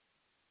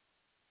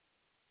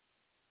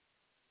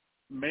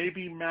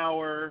 Maybe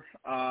Mauer,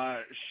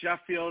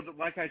 Sheffield.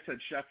 Like I said,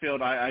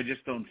 Sheffield. I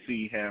just don't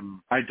see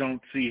him. I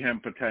don't see him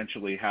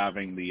potentially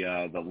having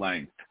the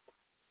length.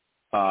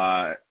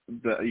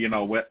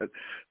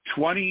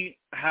 20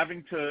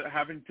 having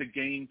to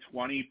gain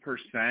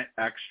 20%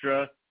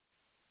 extra.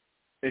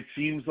 It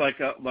seems like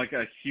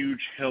a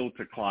huge hill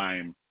to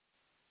climb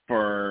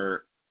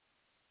for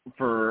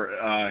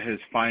his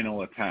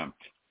final attempt.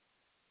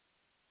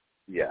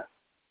 Yeah,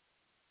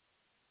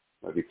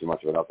 might be too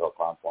much of an uphill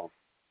climb for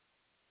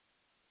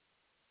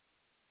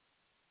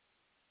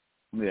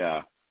him.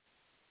 Yeah.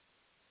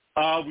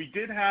 We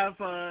did have,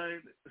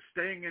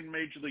 staying in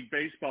Major League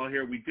Baseball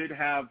here, we did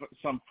have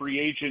some free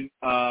agent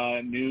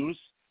news.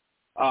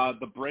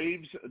 The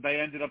Braves, they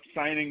ended up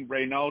signing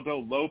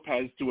Reynaldo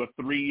Lopez to a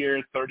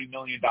 3-year, $30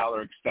 million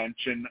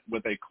extension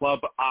with a club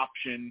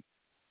option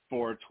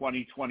for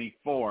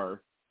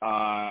 2024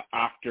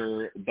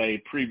 after they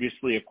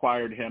previously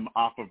acquired him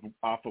off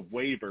of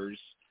waivers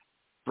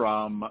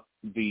from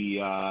the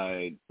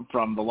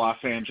Los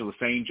Angeles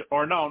Angels.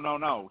 Or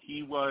no.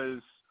 He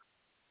was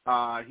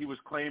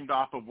claimed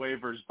off of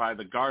waivers by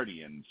the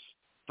Guardians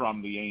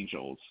from the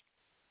Angels.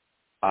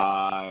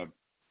 But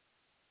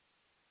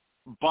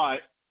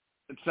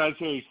it says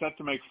here he's set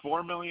to make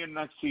 $4 million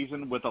next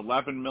season with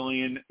 $11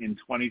 million in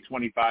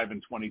 2025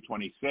 and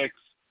 2026.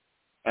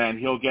 And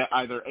he'll get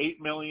either $8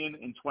 million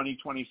in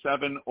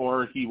 2027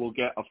 or he will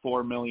get a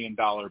 $4 million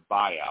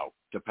buyout,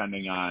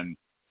 depending on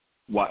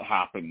what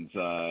happens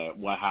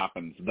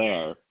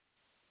there.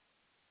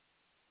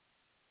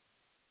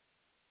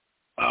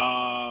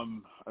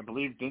 I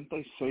believe, didn't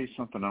they say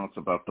something else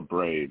about the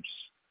Braves?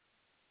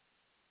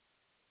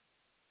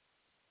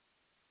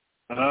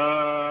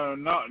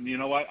 No, you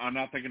know what? I'm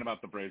not thinking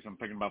about the Braves. I'm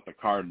thinking about the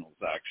Cardinals,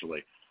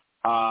 actually.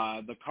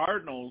 The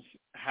Cardinals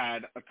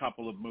had a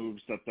couple of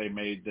moves that they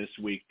made this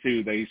week,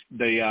 too. They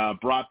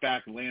brought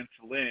back Lance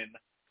Lynn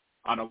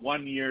on a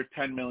 1-year,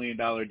 $10 million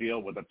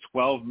deal with a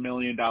 $12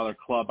 million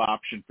club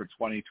option for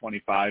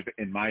 2025.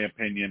 In my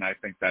opinion, I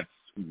think that's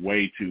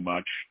way too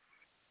much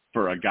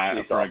for a guy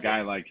a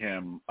guy like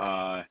him.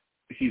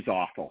 He's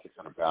awful.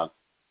 600 pounds.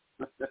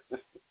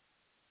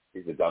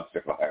 He's a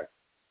dumpster fire.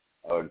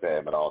 I wouldn't pay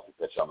him at all to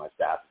pitch on my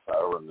staff if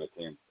I were running the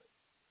team.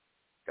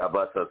 God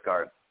bless those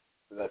Cards.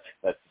 That's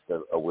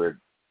just a weird,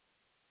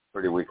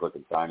 pretty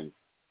weak-looking signing.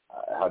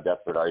 How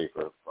desperate are you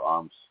for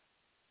arms?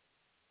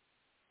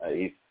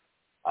 I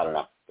don't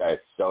know. The guy is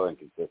so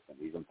inconsistent.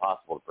 He's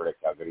impossible to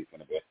predict how good he's going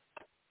to be.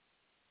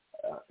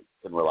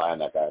 Couldn't rely on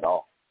that guy at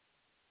all.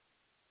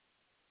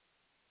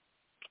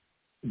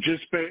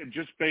 Just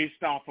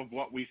based off of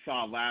what we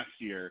saw last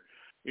year,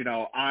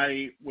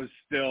 I was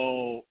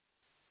still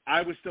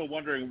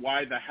wondering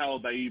why the hell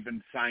they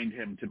even signed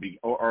him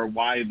or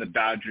why the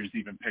Dodgers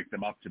even picked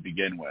him up to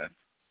begin with.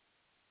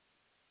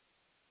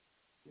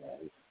 Yeah,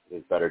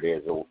 his better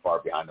days are far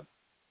behind him.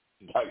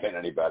 He's not getting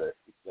any better.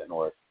 He's getting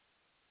worse.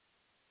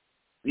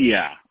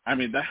 Yeah, I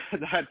mean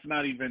that's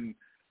not even.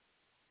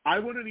 I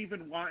wouldn't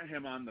even want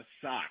him on the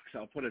Sox.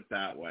 I'll put it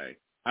that way.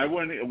 I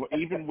wouldn't,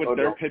 even with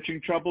their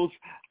pitching troubles.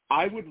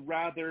 I would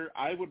rather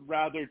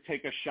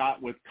take a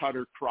shot with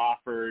Cutter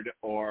Crawford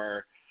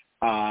or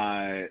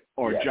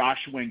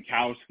Josh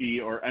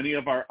Winkowski or any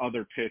of our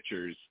other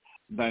pitchers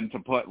than to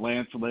put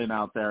Lance Lynn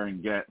out there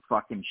and get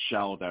fucking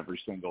shelled every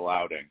single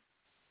outing.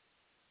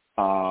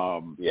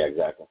 Yeah,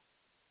 exactly.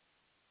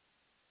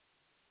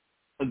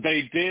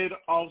 They did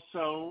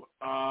also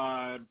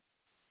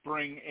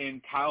bring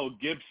in Kyle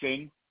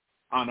Gibson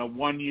on a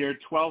 1-year,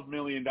 $12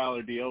 million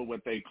deal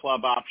with a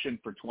club option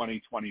for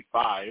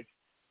 2025.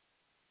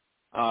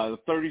 The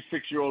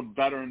 36-year-old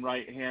veteran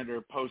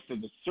right-hander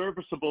posted a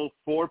serviceable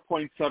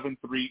 4.73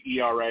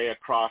 ERA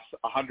across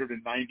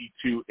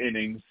 192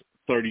 innings,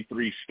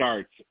 33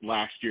 starts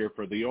last year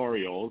for the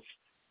Orioles.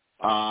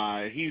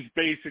 He's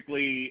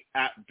basically,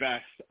 at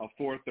best, a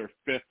fourth or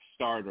fifth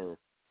starter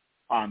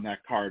on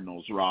that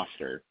Cardinals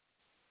roster.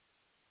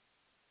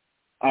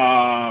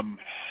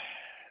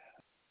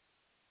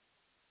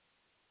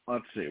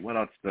 Let's see. What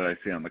else did I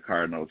see on the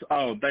Cardinals?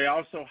 Oh, they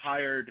also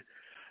hired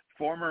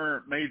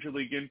former Major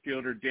League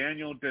infielder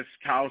Daniel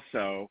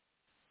Descalso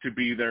to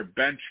be their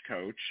bench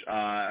coach,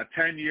 a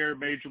 10-year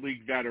Major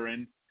League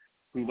veteran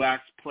who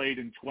last played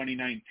in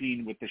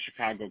 2019 with the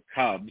Chicago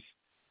Cubs.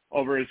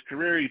 Over his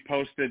career, he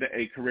posted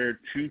a career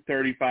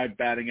 .235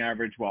 batting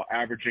average while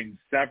averaging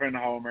 7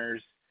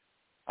 homers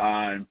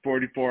and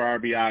 44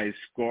 RBIs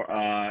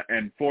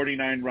and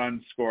 49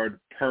 runs scored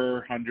per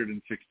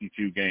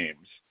 162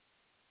 games.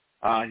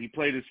 He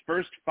played his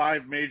first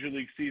 5 Major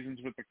League seasons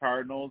with the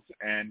Cardinals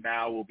and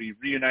now will be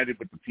reunited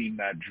with the team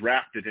that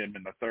drafted him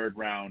in the 3rd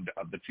round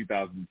of the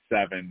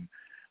 2007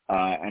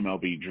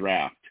 MLB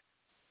draft.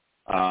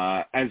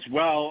 As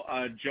well,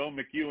 Joe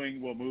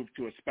McEwing will move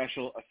to a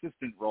special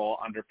assistant role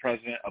under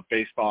President of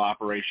Baseball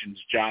Operations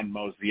John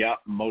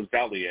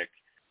Mozeliak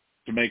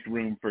to make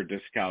room for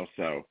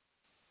Descalso.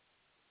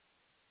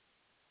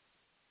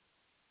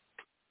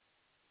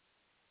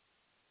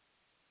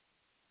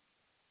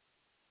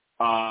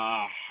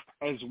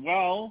 As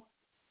well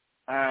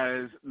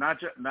as not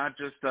just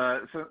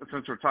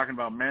since we're talking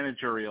about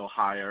managerial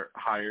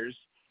hires,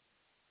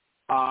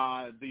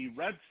 the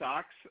Red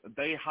Sox,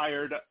 they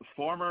hired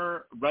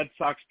former Red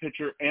Sox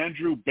pitcher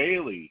Andrew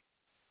Bailey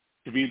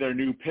to be their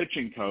new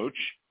pitching coach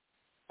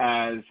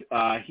as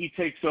he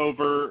takes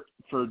over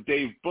for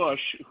Dave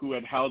Bush, who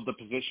had held the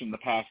position the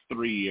past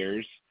 3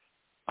 years.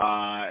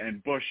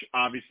 And Bush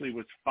obviously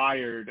was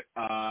fired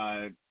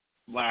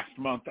last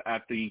month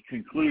at the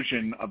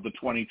conclusion of the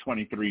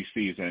 2023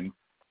 season.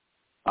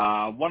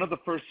 One of the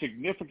first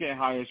significant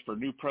hires for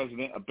new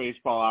president of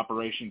baseball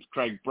operations,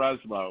 Craig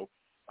Breslow,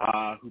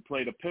 who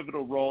played a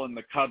pivotal role in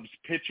the Cubs'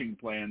 pitching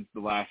plans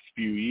the last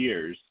few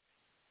years.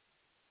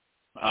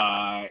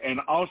 And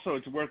also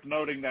it's worth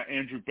noting that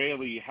Andrew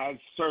Bailey has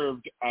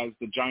served as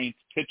the Giants'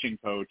 pitching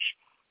coach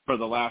for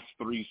the last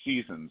 3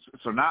 seasons.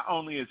 So not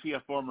only is he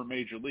a former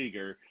major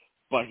leaguer,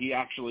 but he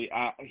actually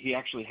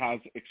has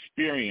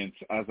experience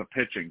as a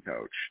pitching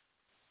coach.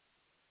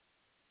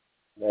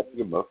 That's a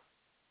good move.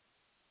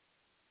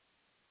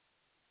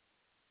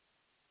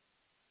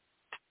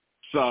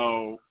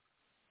 So,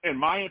 in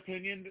my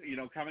opinion,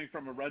 coming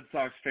from a Red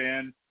Sox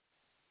fan,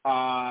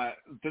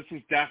 this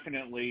is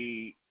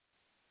definitely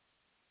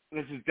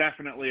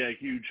a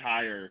huge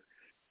hire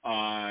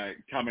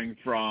coming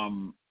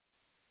from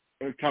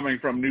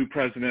new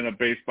president of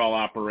baseball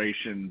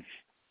operations,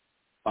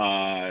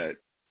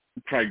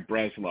 Craig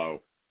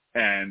Breslow.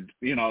 And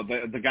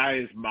the guy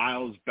is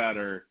miles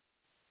better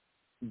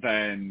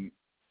than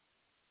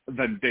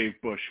Dave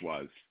Bush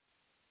was.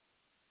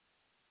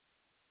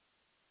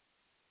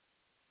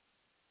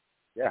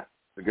 Yeah,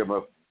 it's a good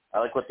move. I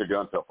like what they're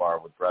doing so far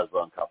with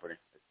Breslow and company.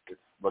 It's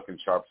looking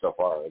sharp so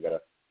far. They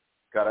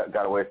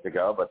got a ways to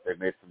go, but they've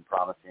made some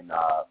promising,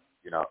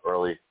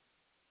 early,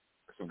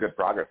 some good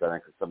progress, I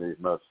think, with some of these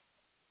moves.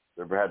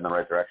 They're heading in the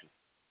right direction.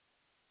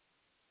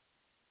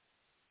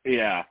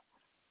 Yeah.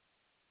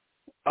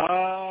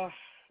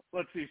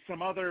 Let's see,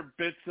 some other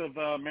bits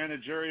of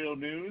managerial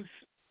news.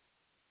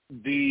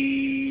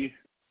 The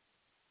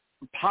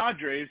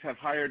Padres have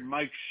hired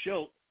Mike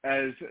Shildt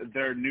as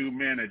their new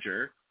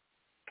manager.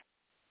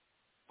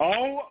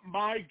 Oh,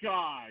 my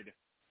God.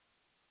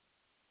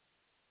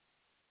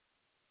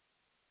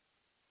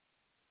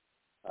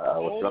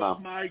 What's going on? Oh,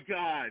 my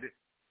God.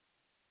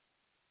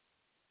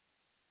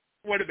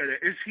 Wait a minute.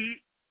 Is he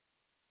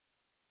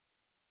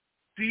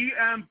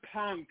CM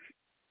Punk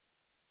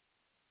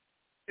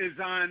is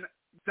on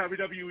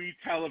WWE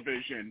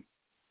television.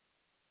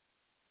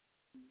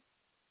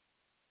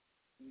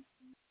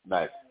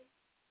 Nice.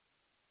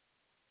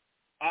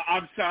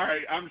 I'm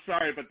sorry,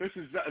 but this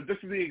is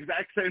the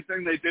exact same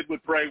thing they did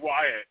with Bray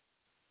Wyatt,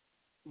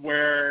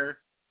 where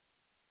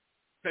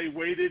they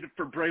waited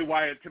for Bray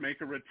Wyatt to make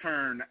a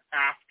return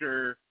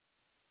after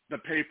the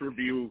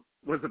pay-per-view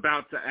was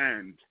about to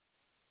end.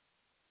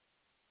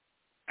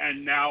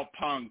 And now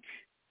Punk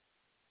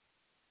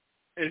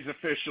is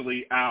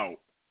officially out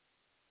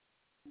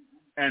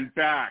and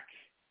back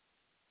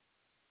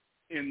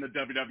in the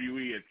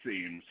WWE, it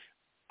seems.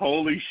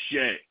 Holy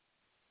shit.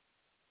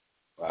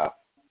 Wow.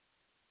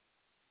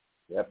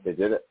 Yep, they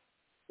did it.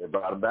 They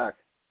brought him back.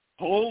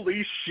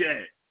 Holy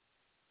shit.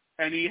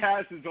 And he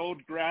has his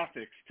old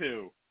graphics,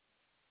 too.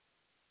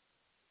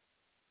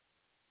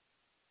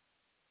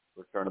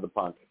 Return of the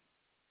Punk.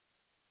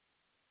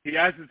 He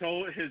has his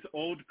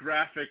old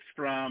graphics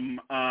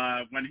from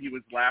when he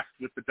was last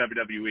with the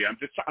WWE. I'm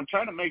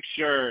trying to make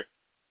sure.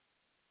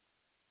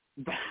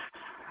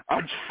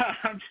 I'm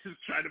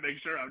just trying to make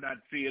sure I'm not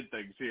seeing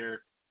things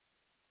here.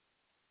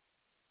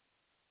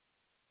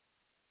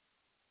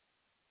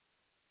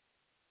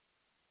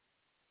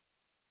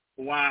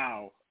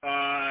 Wow.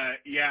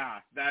 Yeah,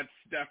 that's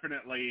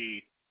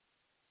definitely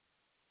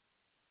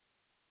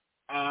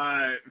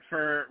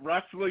for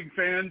wrestling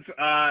fans.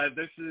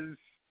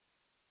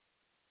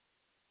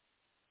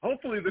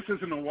 Hopefully this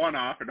isn't a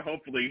one-off, and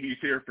hopefully he's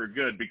here for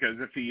good. Because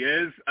if he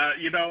is, I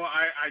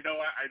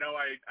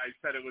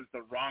said it was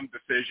the wrong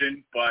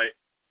decision, but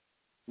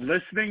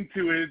listening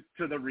to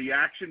the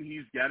reaction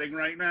he's getting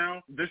right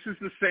now, this is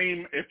the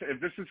same. If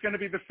this is going to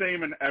be the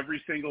same in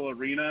every single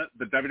arena,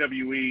 the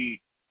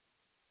WWE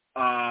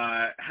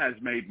has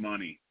made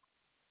money.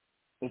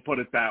 We'll put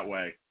it that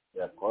way.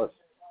 Yeah, of course.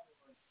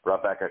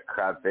 Brought back a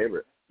crowd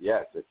favorite.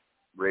 Yes, it's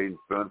ratings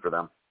boon for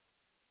them.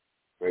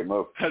 Great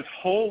move. Because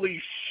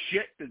holy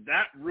shit, did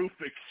that roof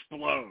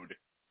explode?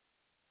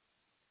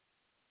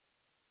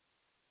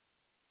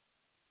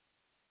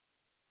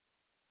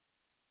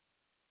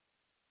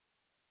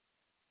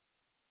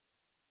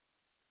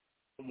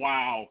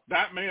 Wow,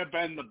 that may have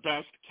been the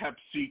best kept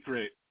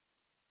secret.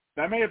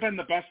 That may have been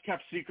the best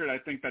kept secret I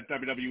think that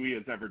WWE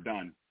has ever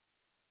done.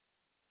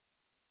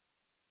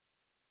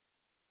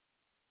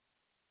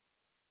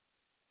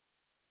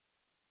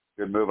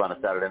 Good move on a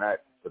Saturday night.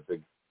 It's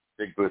a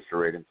big boost for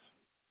ratings.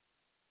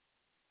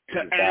 To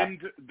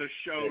end the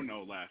show,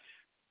 no less.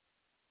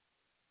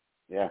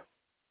 Yeah.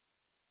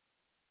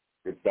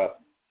 Good stuff.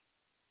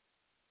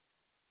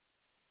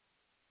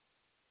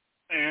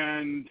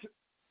 And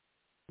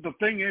the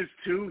thing is,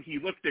 too, he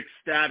looked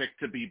ecstatic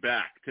to be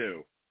back,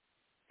 too.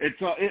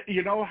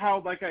 You know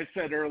how, like I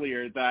said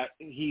earlier, that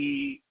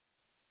he,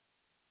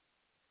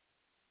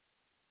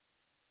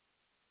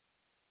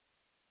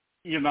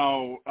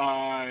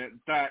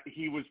 that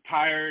he was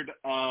tired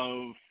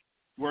of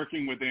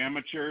working with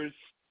amateurs.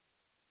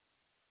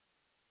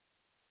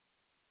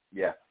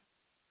 Yeah.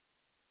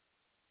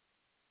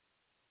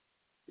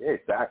 Yeah, he's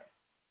back.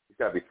 He's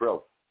got to be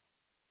thrilled.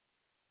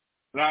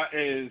 That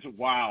is,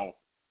 wow.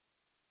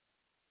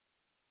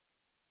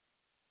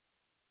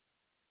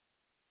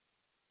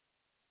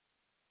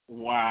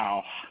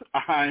 Wow.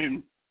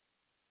 I'm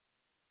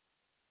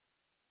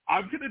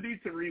going to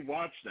need to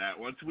rewatch that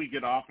once we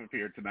get off of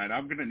here tonight.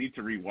 I'm going to need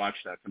to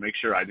rewatch that to make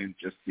sure I didn't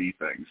just see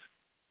things.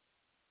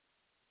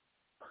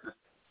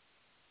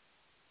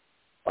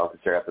 I'll have to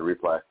check out the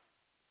replay.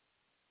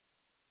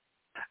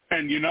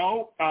 And,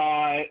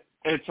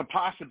 it's a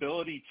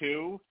possibility,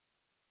 too,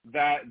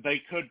 that they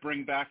could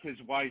bring back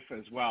his wife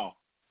as well,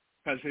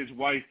 because his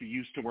wife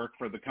used to work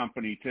for the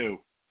company, too.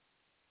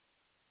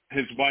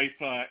 His wife,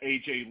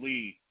 AJ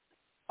Lee,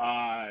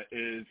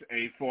 is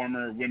a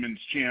former women's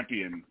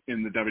champion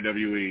in the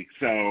WWE,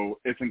 so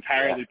it's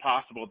entirely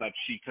possible that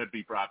she could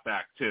be brought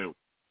back, too.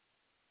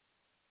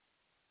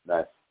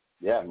 Nice.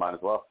 Yeah, might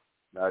as well.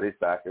 Now that he's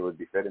back, it would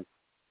be fitting.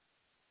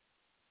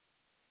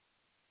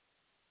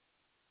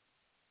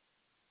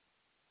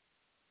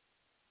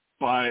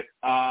 But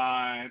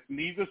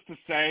needless to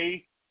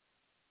say,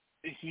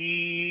 this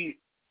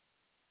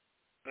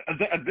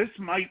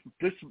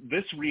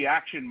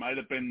reaction might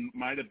have been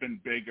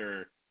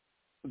bigger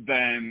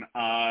than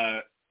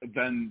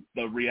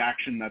the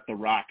reaction that The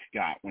Rock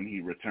got when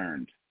he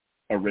returned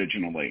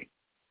originally.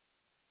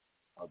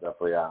 I'll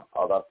definitely I'll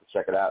have to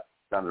check it out.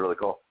 Sounds really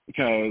cool.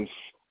 Because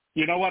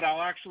you know what,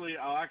 I'll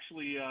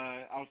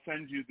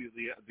send you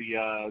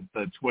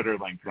the Twitter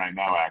link right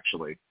now,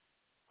 actually.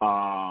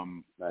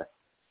 Nice.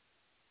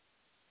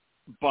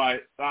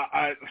 But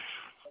I'm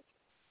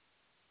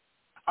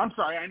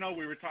sorry. I know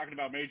we were talking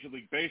about Major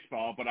League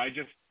Baseball, but I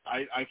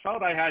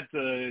felt I had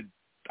to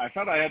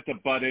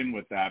butt in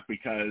with that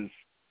because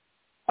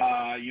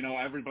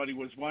everybody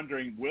was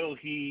wondering, will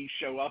he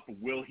show up?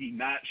 Will he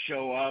not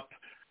show up?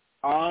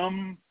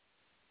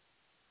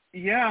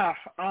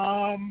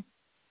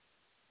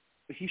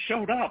 He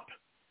showed up.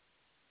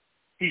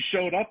 He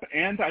showed up,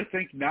 and I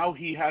think now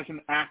he has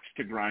an axe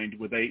to grind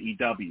with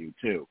AEW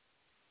too.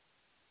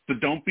 So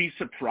don't be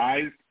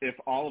surprised if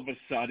all of a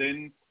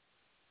sudden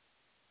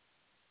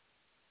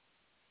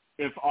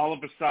he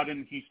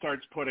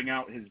starts putting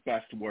out his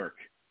best work.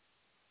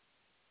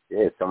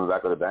 Yeah, he's coming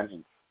back with a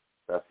vengeance.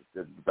 That's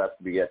the best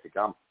to be yet to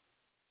come.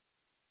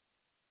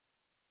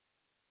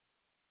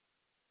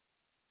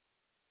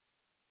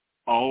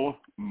 Oh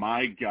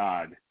my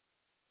God.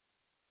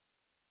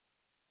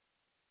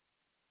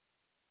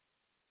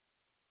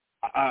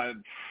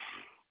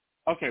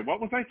 Okay, what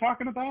was I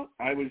talking about?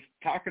 I was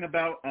talking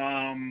about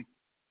the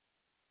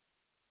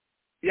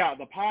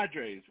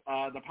Padres.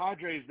 The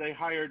Padres, they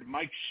hired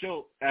Mike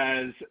Schilt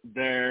as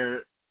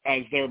their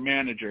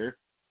manager,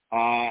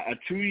 a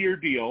 2-year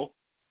deal.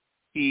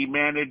 He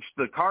managed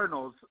the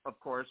Cardinals, of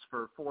course,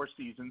 for 4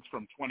 seasons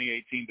from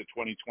 2018 to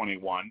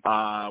 2021,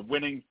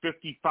 winning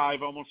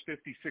 55, almost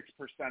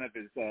 56% of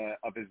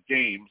his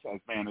games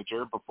as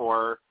manager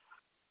before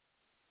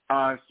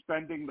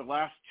spending the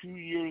last 2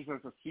 years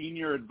as a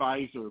senior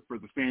advisor for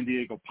the San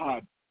Diego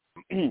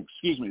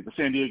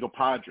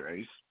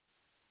Padres.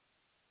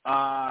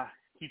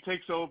 He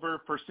takes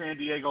over for San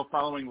Diego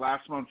following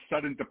last month's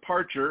sudden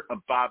departure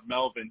of Bob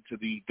Melvin to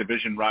the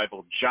division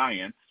rival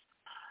Giants.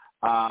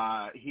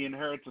 He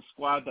inherits a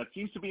squad that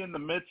seems to be in the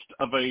midst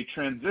of a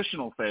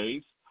transitional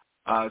phase,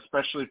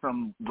 especially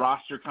from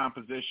roster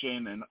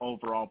composition and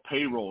overall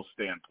payroll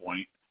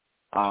standpoint,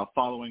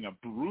 following a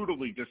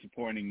brutally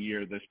disappointing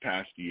year this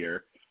past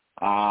year.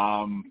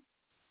 And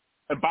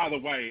by the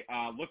way,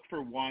 look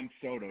for Juan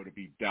Soto to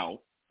be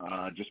dealt,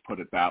 just put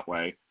it that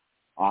way.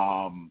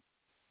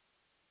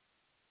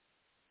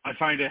 I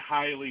find it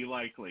highly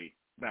likely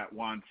that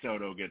Juan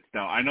Soto gets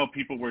dealt. I know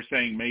people were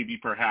saying maybe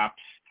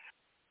perhaps,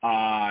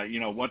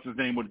 what's his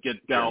name would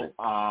get dealt.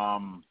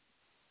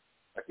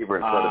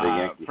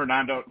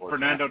 Fernando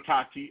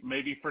Tatis,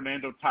 maybe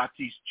Fernando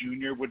Tatis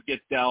Jr. would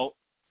get dealt.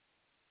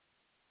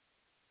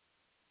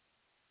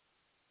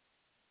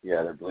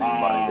 Yeah, they're bleeding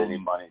money. They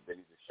need money. They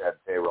need to shed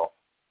payroll.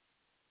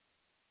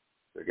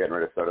 They're getting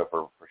rid of Soto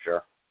for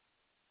sure.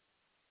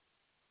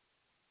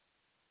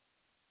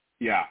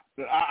 Yeah,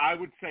 I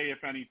would say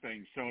if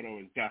anything, Soto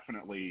is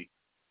definitely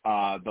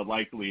the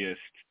likeliest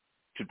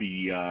to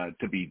be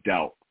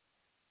dealt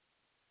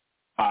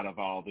out of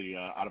all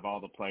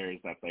the players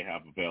that they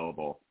have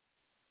available.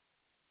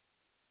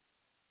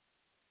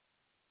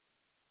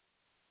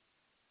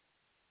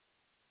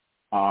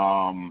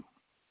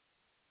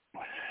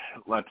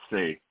 Let's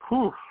see.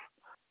 Whew.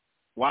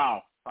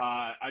 Wow.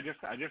 I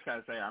just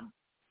gotta say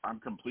I'm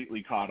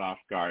completely caught off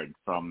guard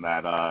from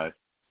that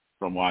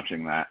from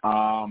watching that.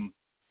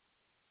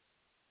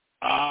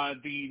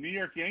 The New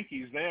York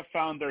Yankees, they have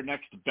found their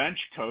next bench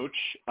coach,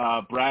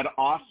 Brad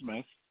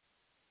Ausmus,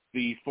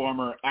 the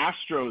former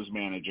Astros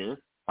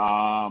manager,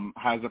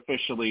 has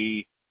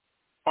officially,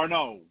 or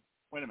no,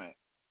 wait a minute.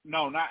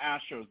 No, not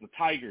Astros, the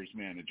Tigers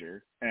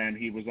manager, and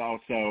he was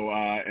also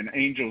an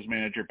Angels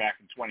manager back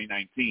in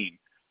 2019.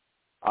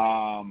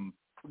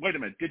 Wait a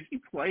minute, didn't he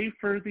play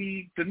for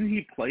the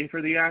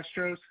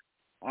Astros,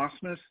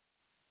 Ausmus?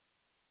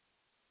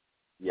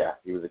 Yeah,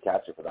 he was a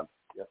catcher for them.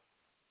 Yep.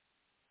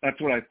 That's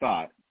what I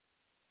thought.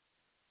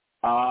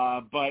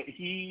 But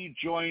he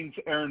joins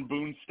Aaron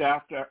Boone's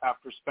staff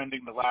after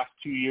spending the last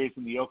 2 years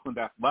in the Oakland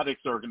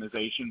Athletics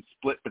organization,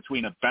 split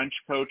between a bench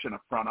coach and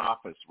a front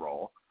office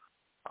role.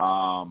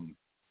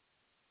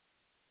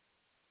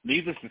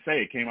 Needless to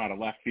say, it came out of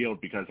left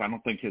field because I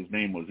don't think his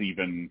name was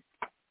even.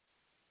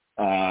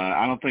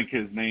 I don't think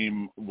his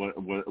name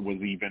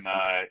was even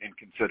in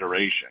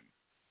consideration.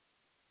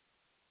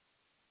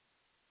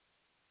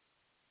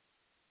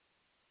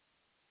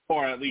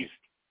 Or at least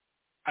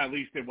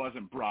it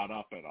wasn't brought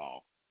up at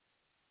all.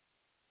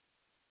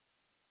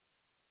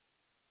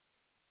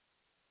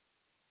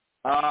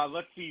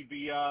 Let's see.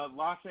 The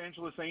Los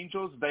Angeles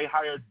Angels, they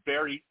hired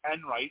Barry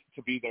Enright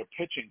to be their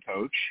pitching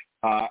coach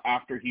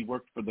after he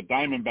worked for the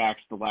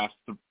Diamondbacks the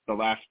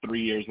last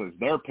 3 years as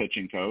their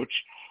pitching coach.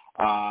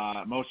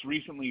 Most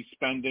recently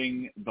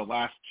spending the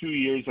last 2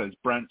 years as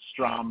Brent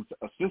Strom's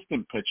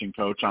assistant pitching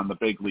coach on the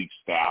big league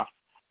staff.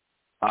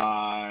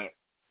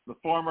 The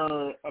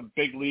former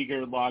big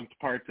leaguer logged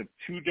parts of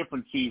 2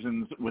 different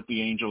seasons with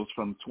the Angels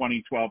from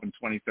 2012 and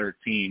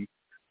 2013.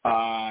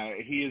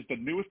 He is the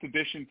newest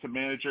addition to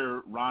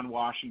manager Ron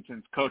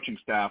Washington's coaching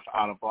staff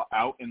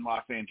out in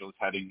Los Angeles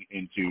heading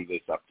into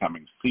this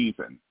upcoming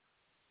season.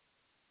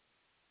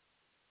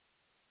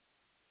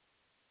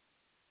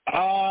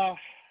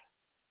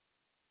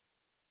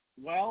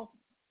 Well,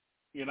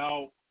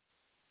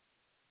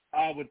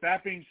 with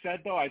that being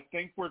said, though, I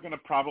think we're going to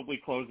probably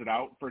close it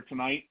out for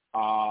tonight.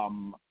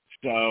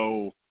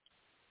 So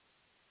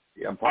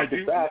yeah, I'm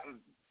back.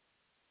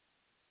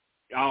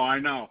 Oh, I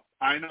know.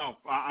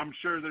 I'm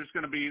sure there's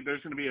going to be a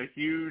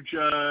huge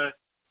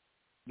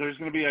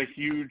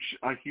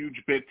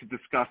bit to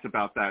discuss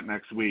about that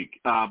next week.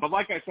 But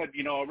like I said,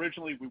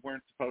 originally we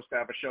weren't supposed to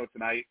have a show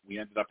tonight. We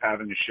ended up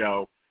having a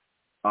show.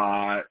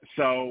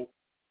 So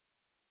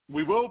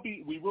we will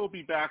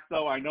be back,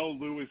 though. I know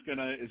Lou is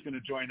gonna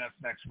join us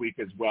next week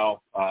as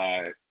well.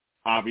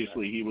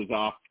 Obviously, he was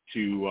off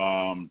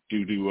due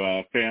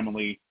to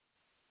family.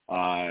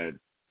 I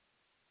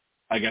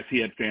guess he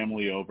had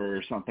family over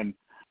or something.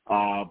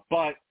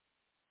 But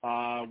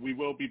we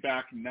will be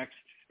back next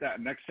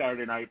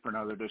Saturday night for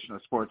another edition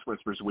of Sports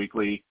Whispers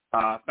Weekly.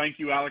 Thank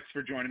you, Alex,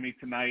 for joining me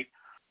tonight.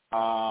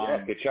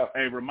 Good show.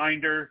 A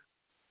reminder,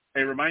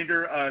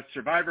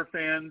 Survivor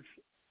fans,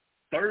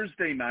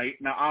 Thursday night.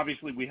 Now,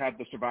 obviously, we had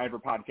the Survivor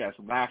podcast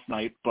last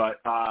night,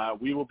 but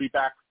we will be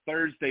back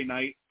Thursday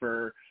night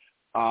for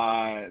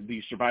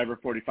the Survivor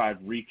 45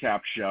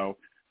 recap show.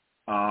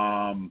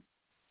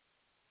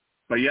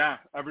 But yeah,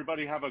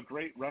 everybody have a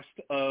great rest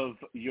of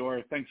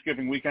your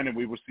Thanksgiving weekend, and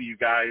we will see you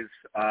guys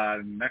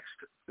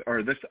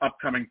this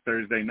upcoming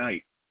Thursday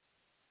night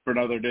for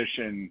another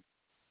edition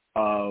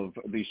of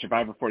the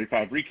Survivor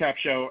 45 recap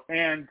show,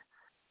 and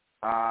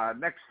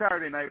next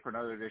Saturday night for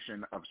another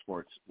edition of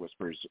Sports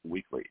Whispers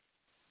Weekly.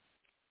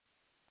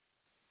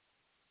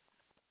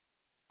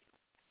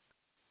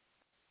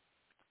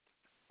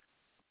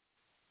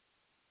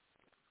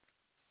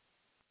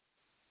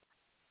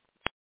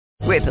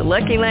 With the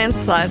Lucky Land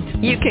Slots,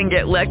 you can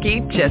get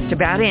lucky just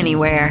about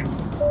anywhere.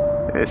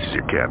 This is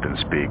your captain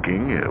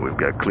speaking. We've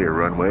got clear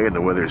runway and the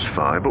weather's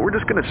fine, but we're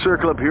just going to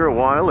circle up here a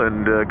while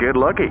and get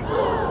lucky.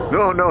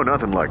 No,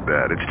 nothing like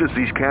that. It's just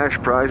these cash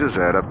prizes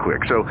add up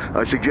quick. So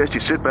I suggest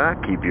you sit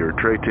back, keep your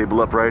tray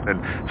table upright,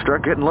 and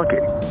start getting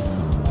lucky.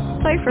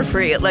 Play for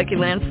free at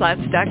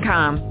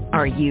LuckyLandSlots.com.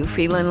 Are you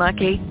feeling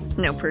lucky?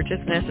 No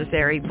purchase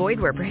necessary. Void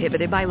where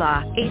prohibited by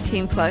law.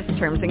 18+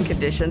 terms and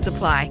conditions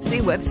apply. See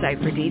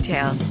website for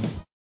details.